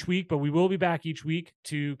 Each week, but we will be back each week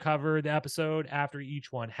to cover the episode after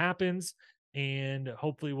each one happens, and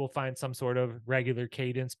hopefully we'll find some sort of regular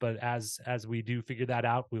cadence. But as we do figure that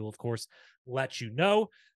out, we will of course let you know.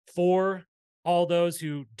 For all those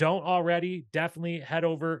who don't already, definitely head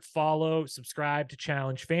over, follow, subscribe to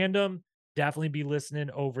Challenge Fandom. Definitely be listening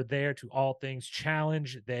over there to all things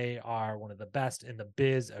Challenge. They are one of the best in the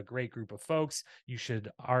biz, a great group of folks. You should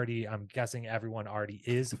already, I'm guessing everyone already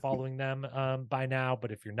is following them by now.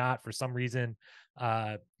 But if you're not, for some reason,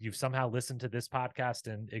 you've somehow listened to this podcast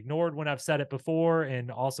and ignored when I've said it before and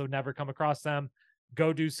also never come across them,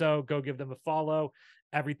 go do so. Go give them a follow,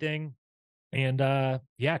 everything. And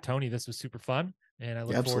yeah, Tony, this was super fun. And I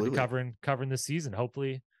look forward to covering this season.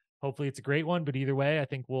 Hopefully it's a great one, but either way, I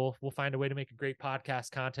think we'll find a way to make a great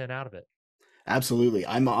podcast content out of it. Absolutely.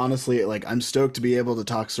 I'm honestly I'm stoked to be able to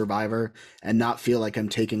talk Survivor and not feel like I'm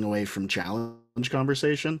taking away from challenge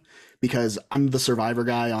conversation, because I'm the Survivor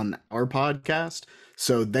guy on our podcast,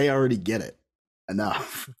 so they already get it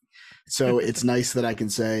enough. So it's nice that I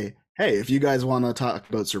can say, hey, if you guys want to talk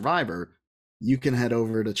about Survivor, you can head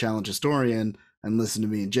over to Challenge Historian and listen to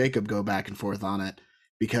me and Jacob go back and forth on it,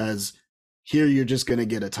 because here you're just going to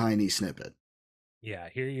get a tiny snippet. Yeah,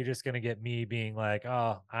 here you're just going to get me being like,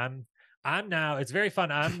 oh, I'm now, it's very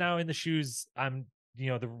fun. I'm now in the shoes. I'm,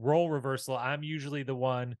 the role reversal. I'm usually the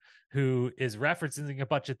one who is referencing a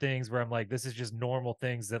bunch of things where I'm like, this is just normal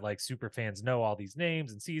things that like super fans know all these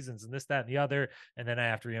names and seasons and this, that, and the other. And then I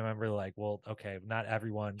have to remember like, well, okay, not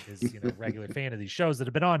everyone is, regular fan of these shows that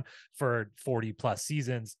have been on for 40 plus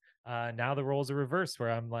seasons. Now the roles are reversed,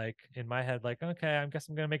 where I'm like in my head, like, okay, I guess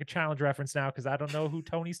I'm going to make a challenge reference now, because I don't know who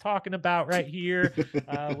Tony's talking about right here.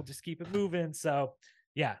 We'll just keep it moving. So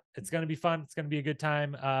yeah, it's going to be fun. It's going to be a good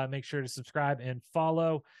time. Make sure to subscribe and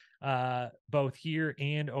follow both here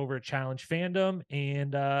and over at Challenge Fandom.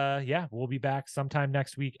 And yeah, we'll be back sometime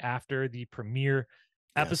next week after the premiere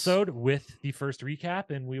episode with the first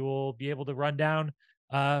recap, and we will be able to run down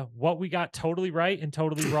what we got totally right and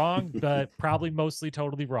totally wrong, but probably mostly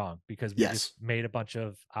totally wrong, because we just made a bunch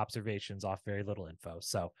of observations off very little info.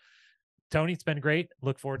 So Tony, it's been great.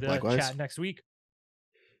 Look forward to chatting next week.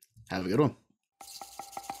 Have a good one.